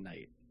Clockwork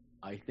Knight.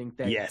 I think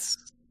that yes,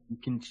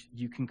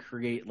 you can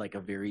create like a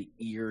very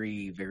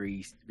eerie,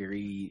 very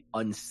very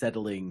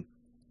unsettling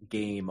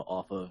game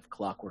off of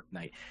Clockwork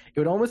Knight. It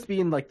would almost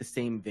be in like the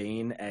same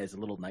vein as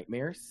Little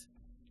Nightmares.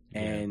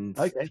 And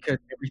because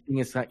everything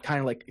is kind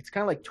of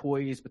like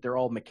toys, but they're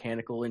all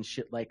mechanical and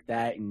shit like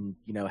that, and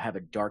have a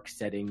dark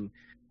setting,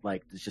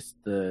 like it's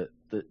just the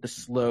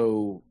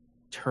slow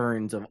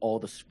turns of all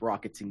the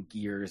sprockets and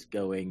gears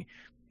going,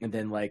 and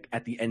then like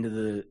at the end of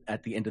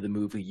the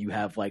movie, you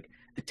have like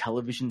the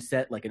television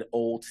set, like an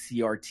old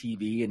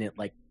CRTV, and it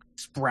like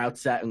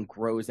sprouts out and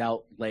grows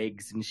out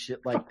legs and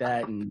shit like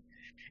that, and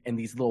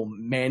these little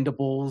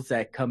mandibles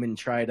that come and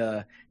try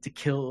to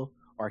kill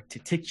our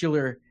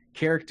titular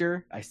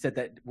character. I said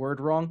that word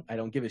wrong. I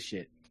don't give a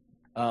shit.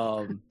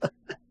 But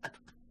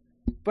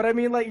I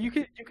mean, like you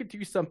could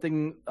do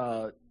something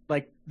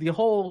like the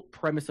whole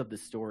premise of the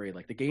story,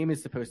 like the game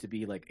is supposed to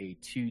be like a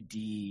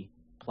 2D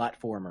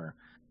platformer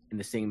in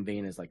the same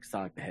vein as like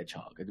Sonic the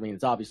Hedgehog. I mean,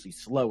 it's obviously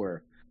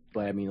slower,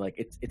 but I mean, like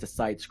it's a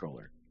side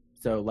scroller.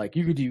 So like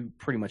you could do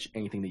pretty much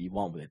anything that you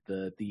want with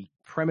it. The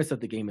premise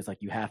of the game is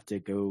like you have to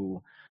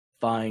go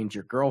find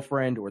your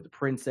girlfriend or the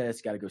princess.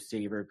 You got to go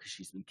save her because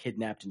she's been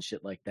kidnapped and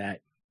shit like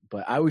that.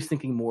 But I was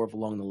thinking more of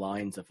along the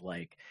lines of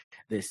like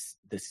this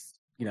this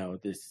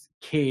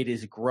kid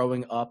is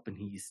growing up and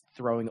he's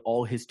throwing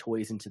all his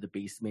toys into the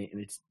basement,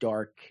 and it's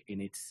dark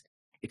and it's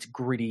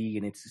gritty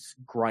and it's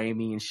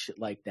grimy and shit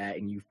like that.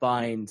 And you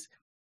find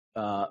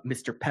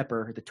Mr.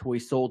 Pepper, the toy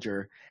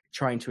soldier,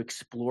 trying to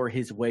explore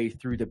his way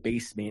through the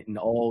basement, and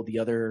all the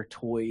other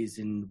toys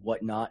and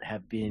whatnot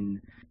have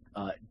been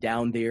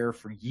down there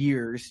for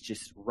years,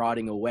 just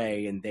rotting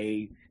away. And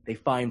they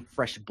find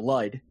fresh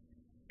blood,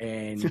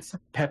 and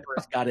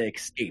Pepper's got to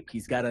escape.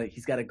 He's got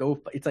to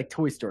go. It's like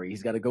Toy Story.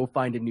 He's got to go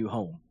find a new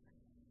home,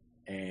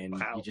 and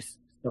you just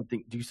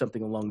do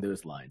something along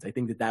those lines. I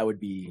think that would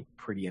be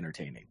pretty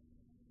entertaining.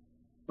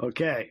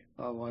 Okay.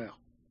 Oh wow.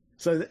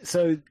 So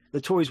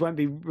the toys won't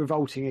be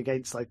revolting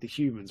against like the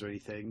humans or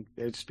anything.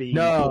 They'll just be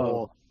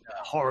more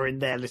horror in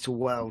their little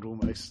world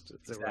almost.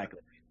 Exactly.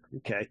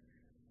 Okay.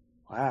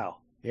 Wow.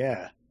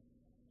 Yeah.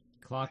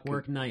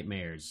 Clockwork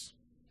Nightmares.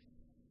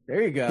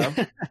 There you go.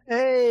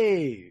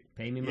 Hey.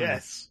 Pay me money.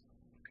 Yes.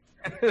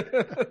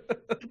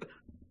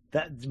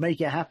 That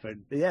make it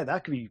happen. But yeah,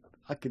 that could be.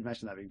 I could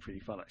imagine that being pretty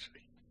fun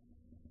actually.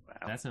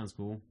 Wow. That sounds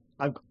cool.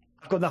 I've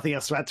got nothing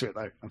else to add to it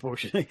though,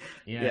 unfortunately.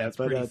 Yeah, it's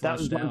pretty that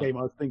was one out. game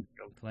I was thinking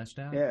of. Fleshed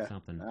out. Yeah.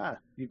 Something.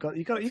 You got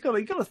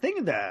a thing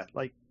in there.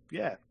 Like,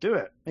 yeah, do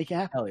it. Make it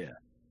happen. Hell yeah.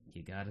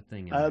 You got a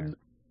thing in there.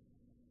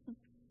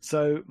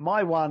 So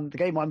the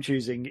game I'm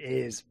choosing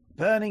is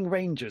Burning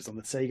Rangers on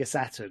the Sega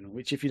Saturn,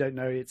 which, if you don't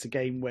know, it's a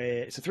game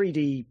where it's a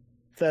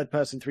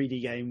third-person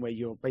 3D game where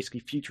you're basically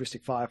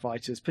futuristic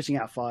firefighters putting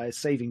out fires,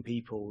 saving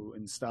people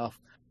and stuff.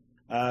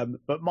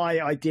 But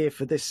my idea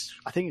for this,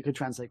 I think it could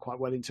translate quite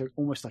well into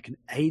almost like an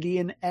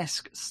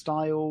Alien-esque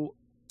style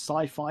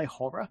sci-fi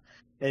horror.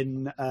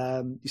 And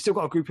you still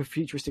got a group of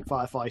futuristic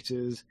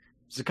firefighters.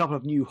 There's a couple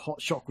of new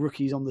hotshot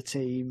rookies on the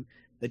team.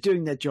 They're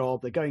doing their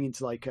job. They're going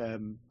into like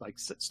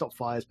stop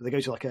fires, but they go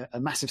to like a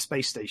massive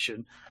space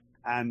station,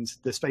 and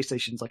the space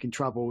station's like in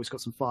trouble. It's got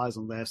some fires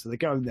on there, so they're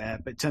going there.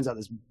 But it turns out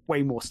there's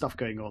way more stuff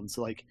going on.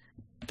 So like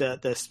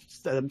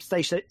the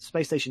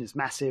space station is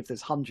massive.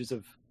 There's hundreds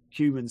of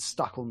humans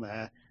stuck on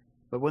there,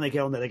 but when they get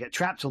on there, they get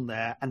trapped on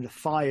there, and the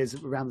fires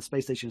around the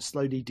space station are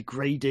slowly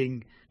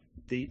degrading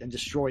and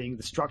destroying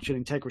the structural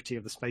integrity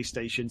of the space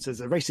station. So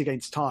there's a race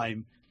against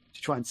time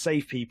to try and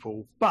save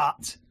people,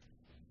 but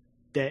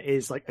there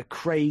is like a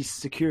crazed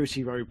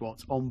security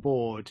robot on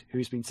board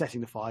who's been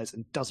setting the fires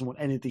and doesn't want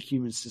any of the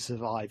humans to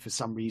survive for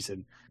some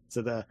reason.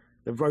 So the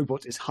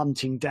robot is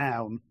hunting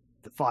down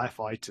the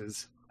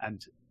firefighters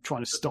and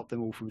trying to stop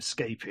them all from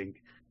escaping.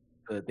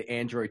 The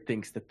android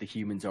thinks that the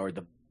humans are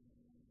the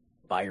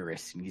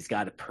virus, and he's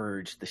got to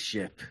purge the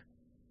ship.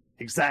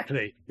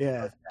 Exactly.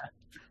 Yeah.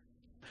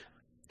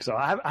 So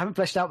I haven't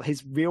fleshed out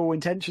his real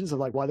intentions of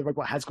like why the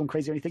robot has gone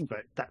crazy or anything,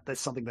 but there's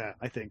something there,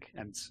 I think.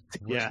 And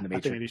yeah, I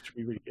think it should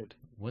be really good.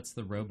 What's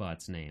the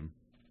robot's name?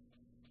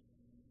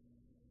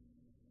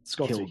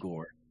 Scotty.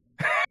 Kilgore.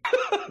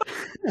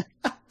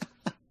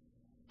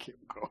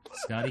 Kilgore.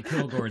 Scotty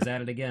Kilgore's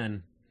at it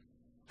again.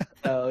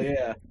 Oh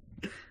yeah.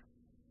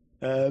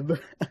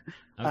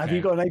 Have you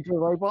got an name for a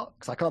robot?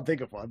 Because I can't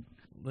think of one.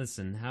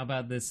 Listen, how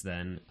about this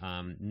then?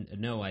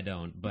 No, I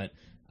don't. But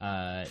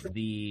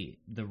the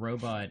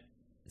robot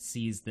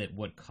sees that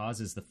what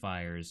causes the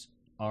fires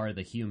are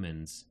the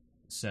humans.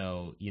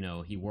 So,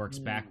 he works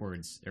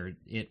backwards, or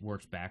it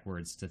works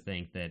backwards to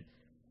think that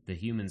the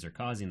humans are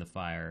causing the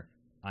fire.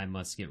 I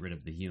must get rid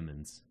of the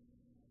humans.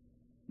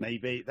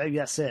 Maybe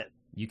that's it.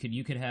 You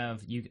could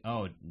have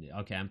oh,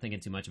 okay, I'm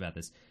thinking too much about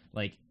this.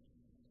 Like,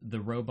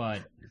 the robot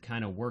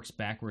kind of works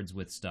backwards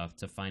with stuff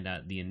to find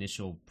out the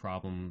initial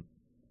problem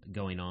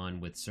going on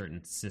with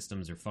certain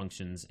systems or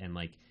functions, and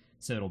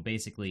so it'll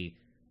basically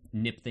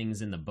nip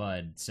things in the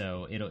bud.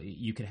 So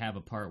you could have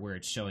a part where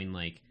it's showing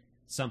like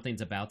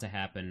something's about to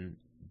happen,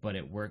 but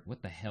it worked.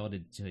 What the hell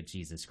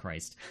Jesus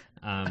Christ?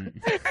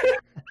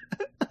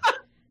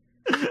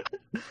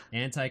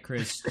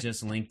 Antichrist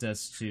just linked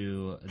us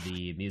to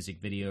the music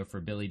video for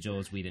Billy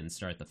Joel's "We Didn't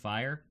Start the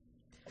Fire."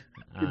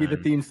 Could be the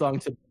theme song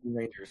to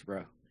Rangers,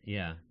 bro.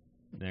 Yeah,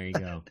 there you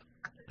go.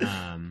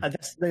 And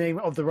that's the name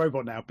of the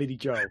robot now, Billy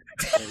Joel.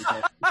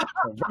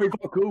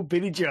 Robot called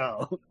Billy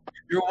Joel.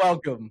 You're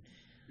welcome.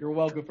 You're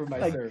welcome for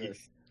my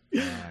service.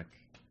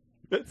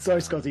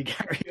 Sorry, Scotty,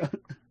 carry on.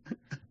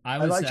 I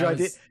like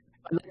where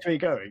you're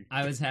going.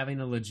 I was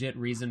having a legit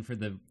reason for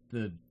the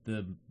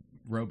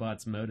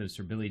robot's motives,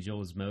 for Billy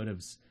Joel's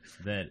motives,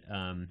 that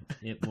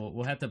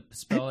we'll have to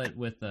spell it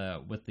with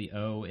the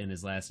O in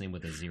his last name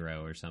with a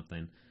 0 or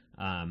something.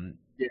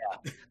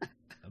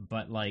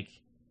 But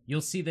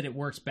you'll see that it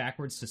works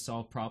backwards to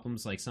solve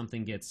problems. Like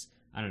something gets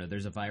I don't know,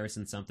 there's a virus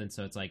in something,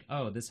 so it's like,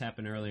 oh, this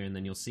happened earlier, and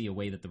then you'll see a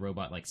way that the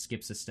robot like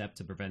skips a step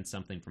to prevent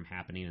something from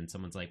happening, and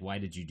someone's like, why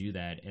did you do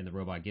that? And the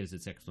robot gives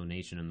its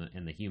explanation,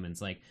 and the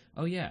human's like,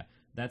 oh yeah,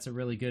 that's a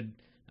really good,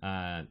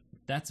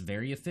 that's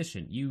very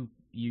efficient. You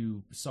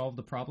solved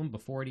the problem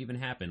before it even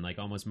happened, like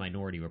almost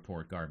Minority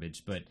Report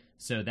garbage. But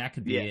so that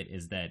could be it,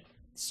 is that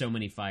so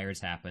many fires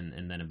happen,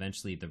 and then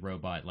eventually the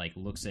robot like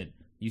looks at,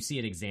 you see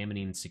it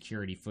examining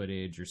security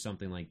footage or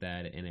something like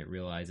that, and it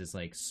realizes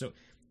like, so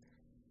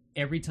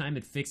every time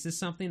it fixes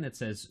something that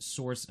says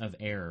source of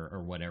error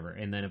or whatever,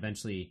 and then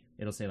eventually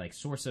it'll say like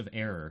source of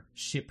error,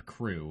 ship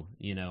crew,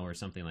 or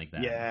something like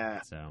that.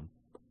 Yeah. So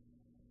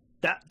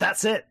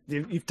that's it.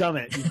 You've done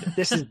it.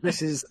 This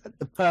is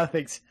the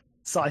perfect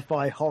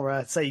sci-fi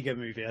horror Sega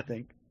movie, I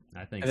think.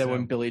 I think. And then so.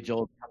 when Billy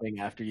Joel's coming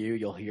after you,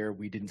 you'll hear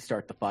 "We didn't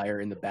start the fire"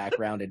 in the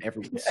background, and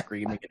everyone's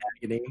screaming in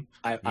agony.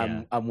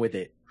 I'm with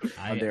it.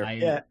 I'm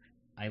there.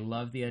 I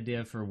love the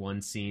idea for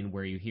one scene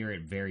where you hear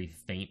it very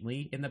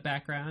faintly in the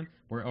background,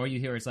 where all you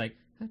hear is like,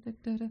 and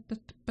then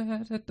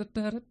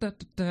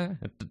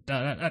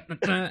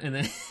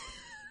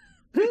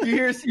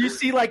you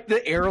see like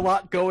the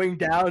airlock going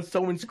down.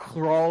 Someone's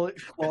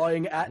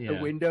clawing at the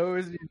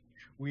windows.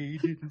 We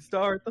didn't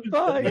start the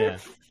fire. Yeah.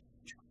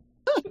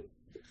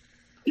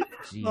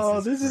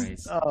 Jesus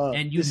Christ.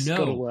 And you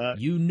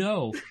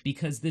know,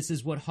 because this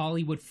is what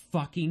Hollywood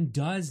fucking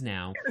does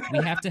now.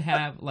 We have to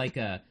have like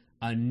a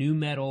nu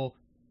metal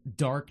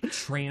dark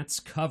trance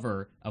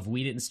cover of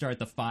 "We Didn't Start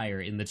the Fire"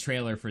 in the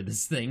trailer for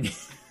this thing.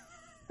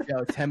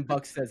 Yo,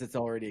 $10 says it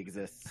already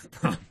exists.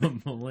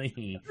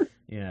 Probably.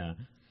 Yeah.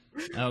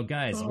 Oh,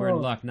 guys, we're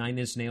in luck. 9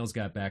 Inch Nails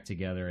got back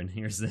together, and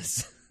here's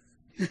this.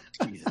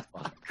 Jesus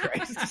fucking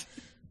Christ.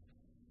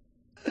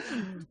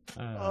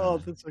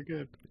 That's so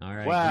good. All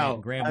right. Wow.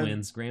 Graham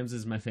wins. Graham's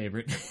is my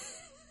favorite.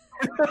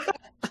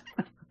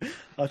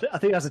 I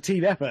think that's a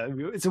team effort.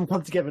 It's all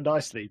come together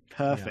nicely.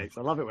 Perfect.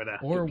 Yeah. I love it when that.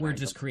 Or we're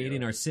just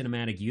creating our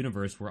cinematic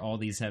universe where all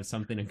these have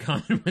something in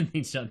common with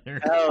each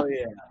other. Hell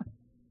yeah.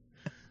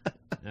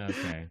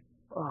 Okay.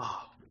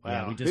 Oh, wow.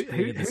 Yeah, we just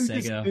created the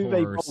Sega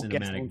horror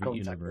cinematic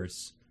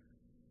universe.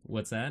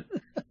 What's that?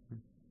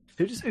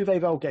 Who does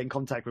Uwe Boll get in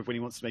contact with when he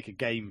wants to make a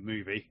game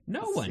movie?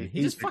 No one.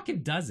 He just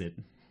fucking does it.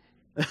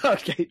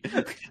 Okay.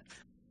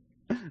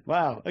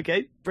 Wow.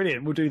 Okay.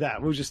 Brilliant. We'll do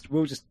that. We'll just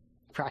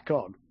crack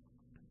on.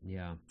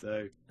 Yeah.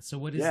 So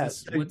what is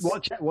this?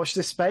 Watch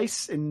this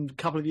space. In a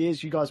couple of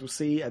years, you guys will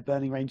see a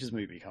Burning Rangers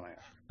movie coming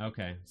out.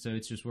 Okay. So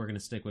it's just we're going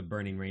to stick with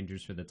Burning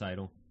Rangers for the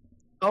title.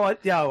 Oh,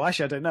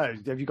 actually, I don't know.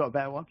 Have you got a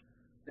better one?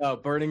 No,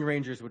 Burning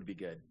Rangers would be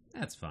good.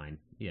 That's fine.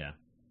 Yeah.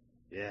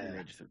 Burning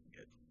Rangers would be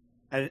good.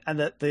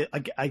 And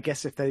I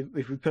guess if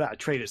we put out a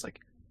trailer, it's like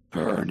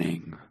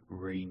Burning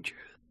Rangers.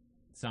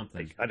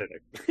 Something. Like, I don't know.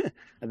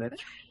 And then,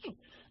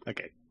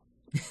 okay.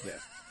 Yeah.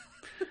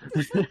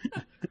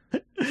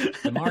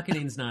 The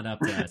marketing's not up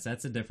to us.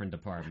 That's a different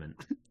department.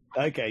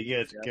 Okay,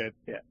 good.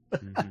 Yeah.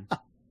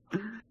 Mm-hmm.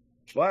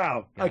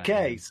 Wow. God,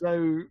 okay, man.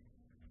 so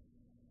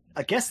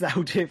I guess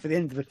that'll do it for the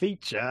end of the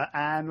feature,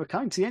 and we're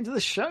coming to the end of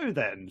the show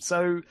then.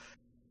 So,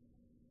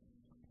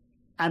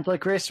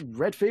 Chris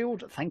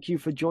Redfield, thank you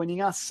for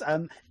joining us.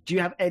 Do you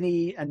have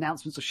any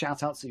announcements or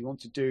shout-outs that you want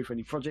to do for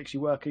any projects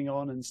you're working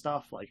on and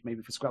stuff, like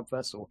maybe for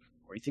Scrubverse or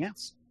anything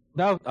else?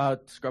 No,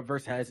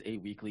 Scrubverse has a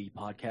weekly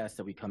podcast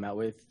that we come out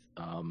with.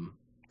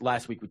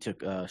 Last week we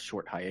took a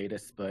short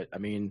hiatus, but I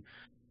mean,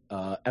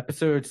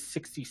 episode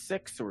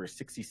 66 or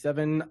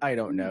 67, I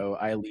don't know.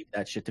 I leave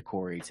that shit to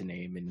Corey to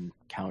name and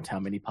count how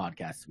many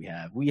podcasts we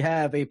have. We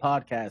have a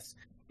podcast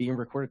being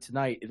recorded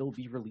tonight. It'll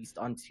be released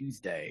on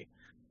Tuesday.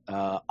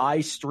 I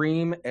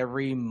stream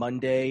every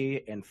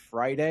Monday and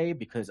Friday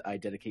because I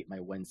dedicate my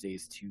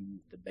Wednesdays to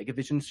the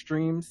Megavision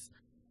streams.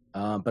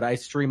 But I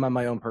stream on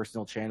my own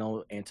personal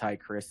channel,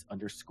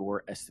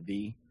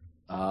 @Chris_SV.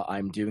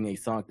 I'm doing a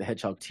Sonic the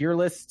Hedgehog tier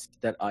list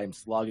that I'm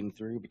slogging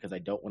through because I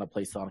don't want to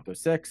play Sonic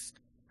 06.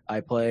 I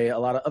play a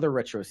lot of other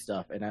retro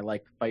stuff, and I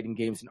like fighting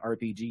games and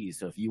RPGs.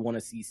 So if you want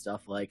to see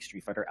stuff like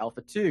Street Fighter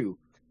Alpha 2,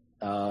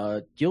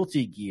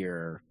 Guilty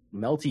Gear,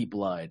 Melty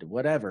Blood,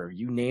 whatever,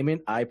 you name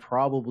it, I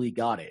probably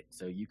got it.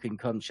 So you can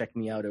come check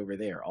me out over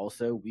there.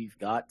 Also, we've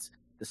got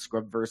the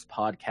Scrubverse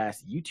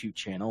Podcast YouTube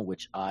channel,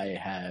 which I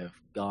have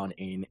gone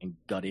in and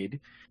gutted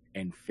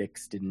and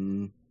fixed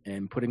and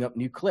putting up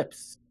new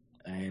clips.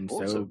 And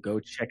awesome. So go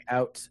check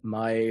out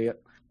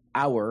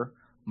our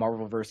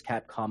Marvel vs.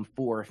 Capcom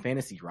 4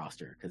 fantasy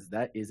roster, because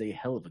that is a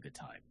hell of a good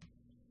time.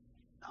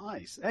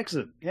 Nice.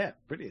 Excellent. Yeah,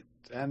 brilliant.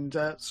 And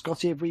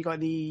Scotty, have we got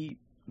any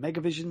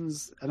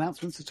Megavisions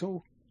announcements at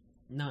all?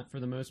 Not for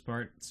the most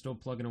part. Still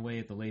plugging away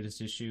at the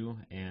latest issue,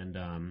 and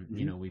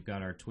we've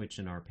got our Twitch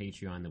and our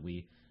Patreon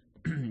that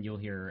you'll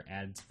hear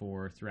ads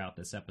for throughout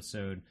this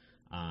episode.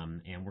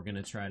 And we're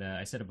gonna try to,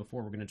 I said it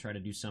before, we're gonna try to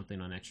do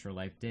something on Extra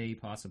Life Day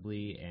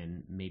possibly,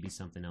 and maybe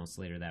something else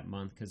later that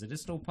month, because it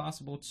is still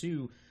possible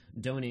to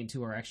donate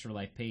to our Extra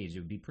Life page. It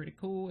would be pretty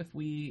cool if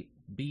we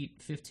beat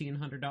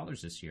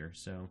 $1,500 this year.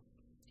 So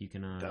you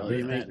can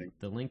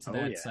the link to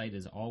that site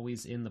is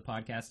always in the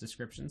podcast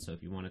description. So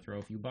if you want to throw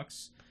a few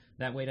bucks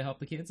that way to help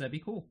the kids, that'd be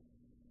cool.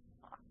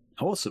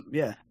 Awesome,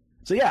 yeah.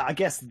 So yeah, I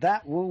guess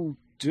that will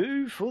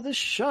do for the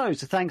show.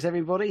 So thanks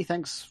everybody.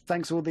 Thanks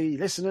all the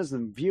listeners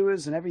and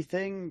viewers and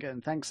everything.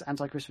 And thanks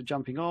Antichrist for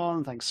jumping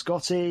on. Thanks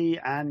Scotty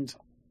and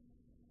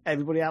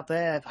everybody out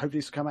there. Hopefully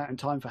this will come out in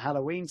time for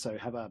Halloween. So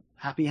have a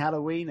happy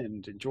Halloween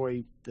and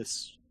enjoy the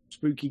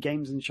spooky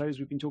games and shows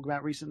we've been talking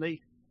about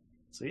recently.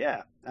 So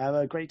yeah, have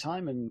a great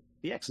time and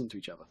be excellent to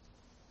each other.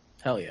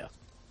 Hell yeah.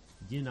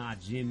 You're not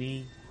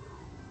Jimmy.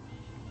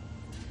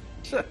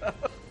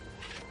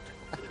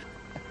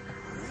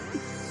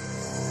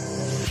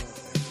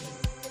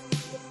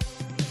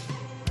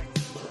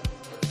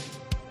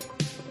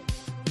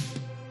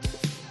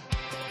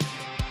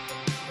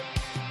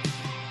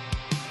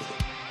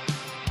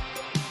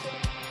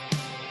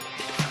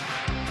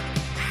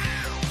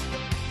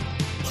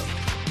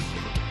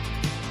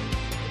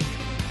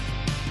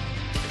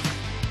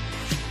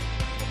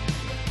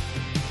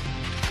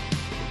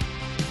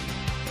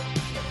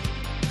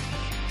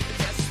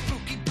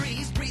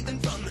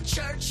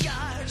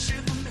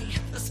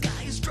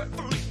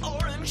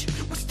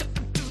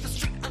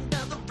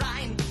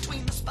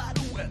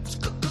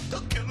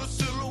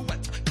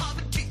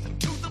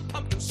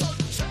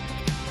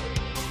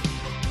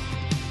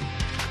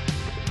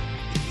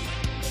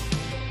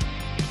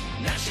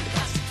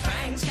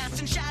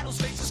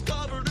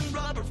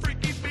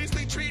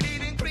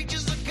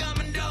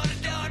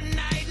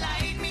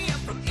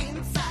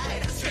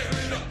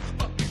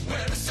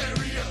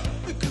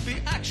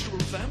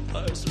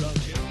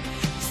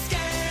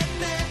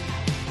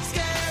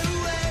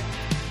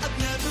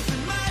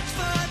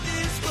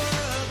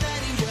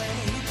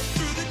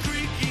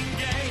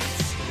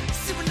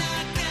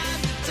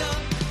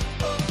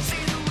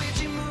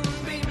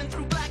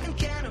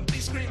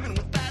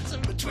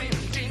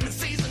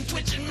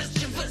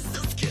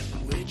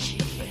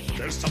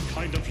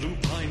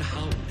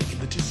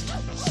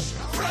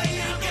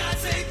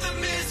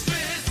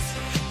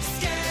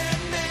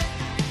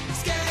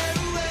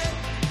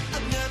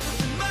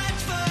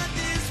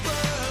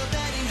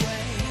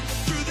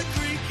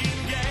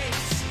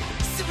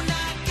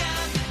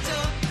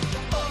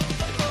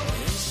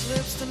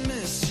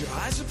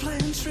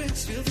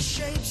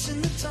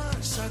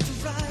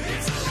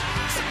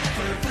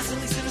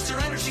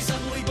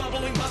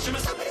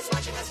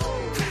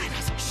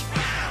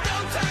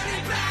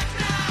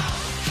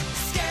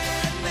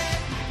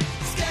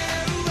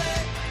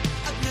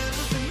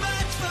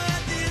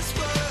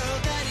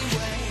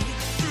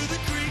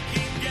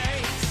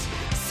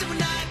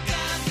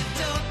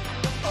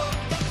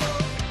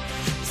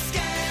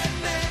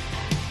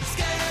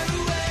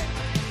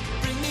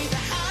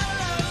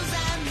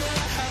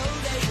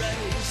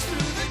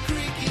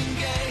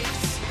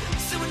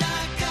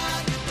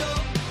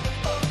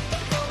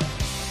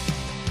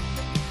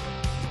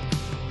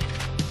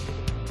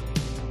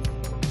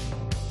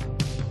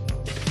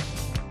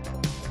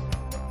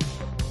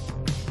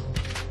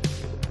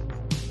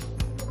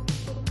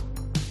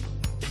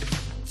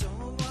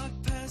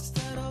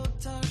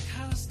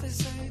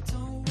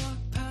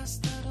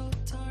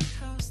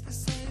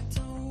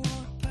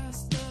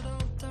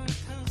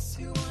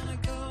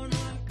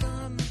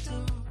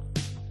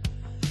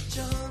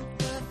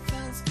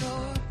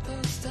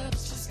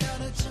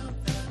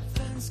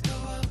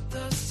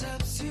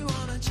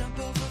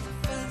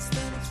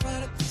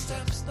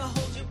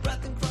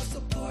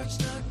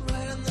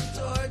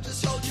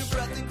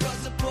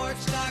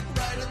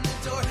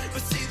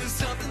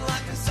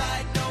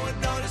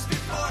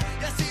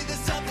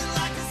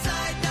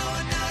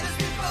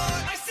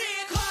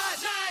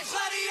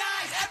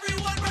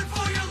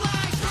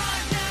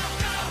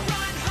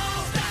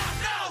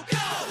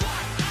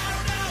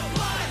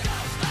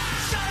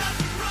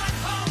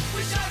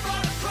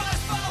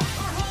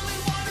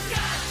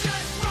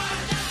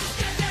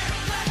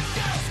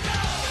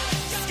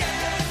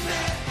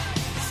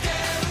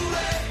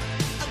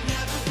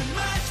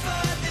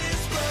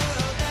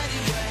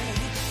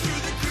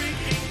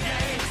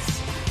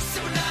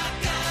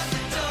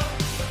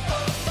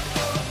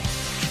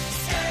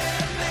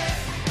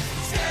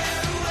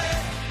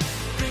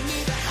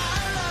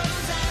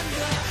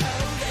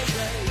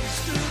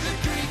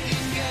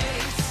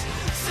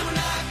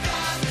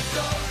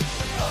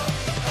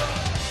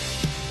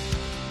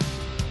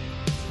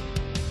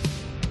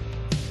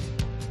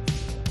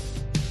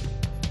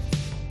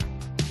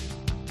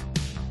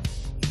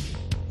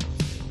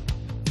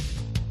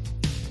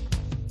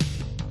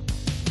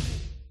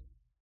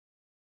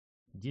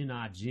 You're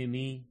not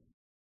Jimmy.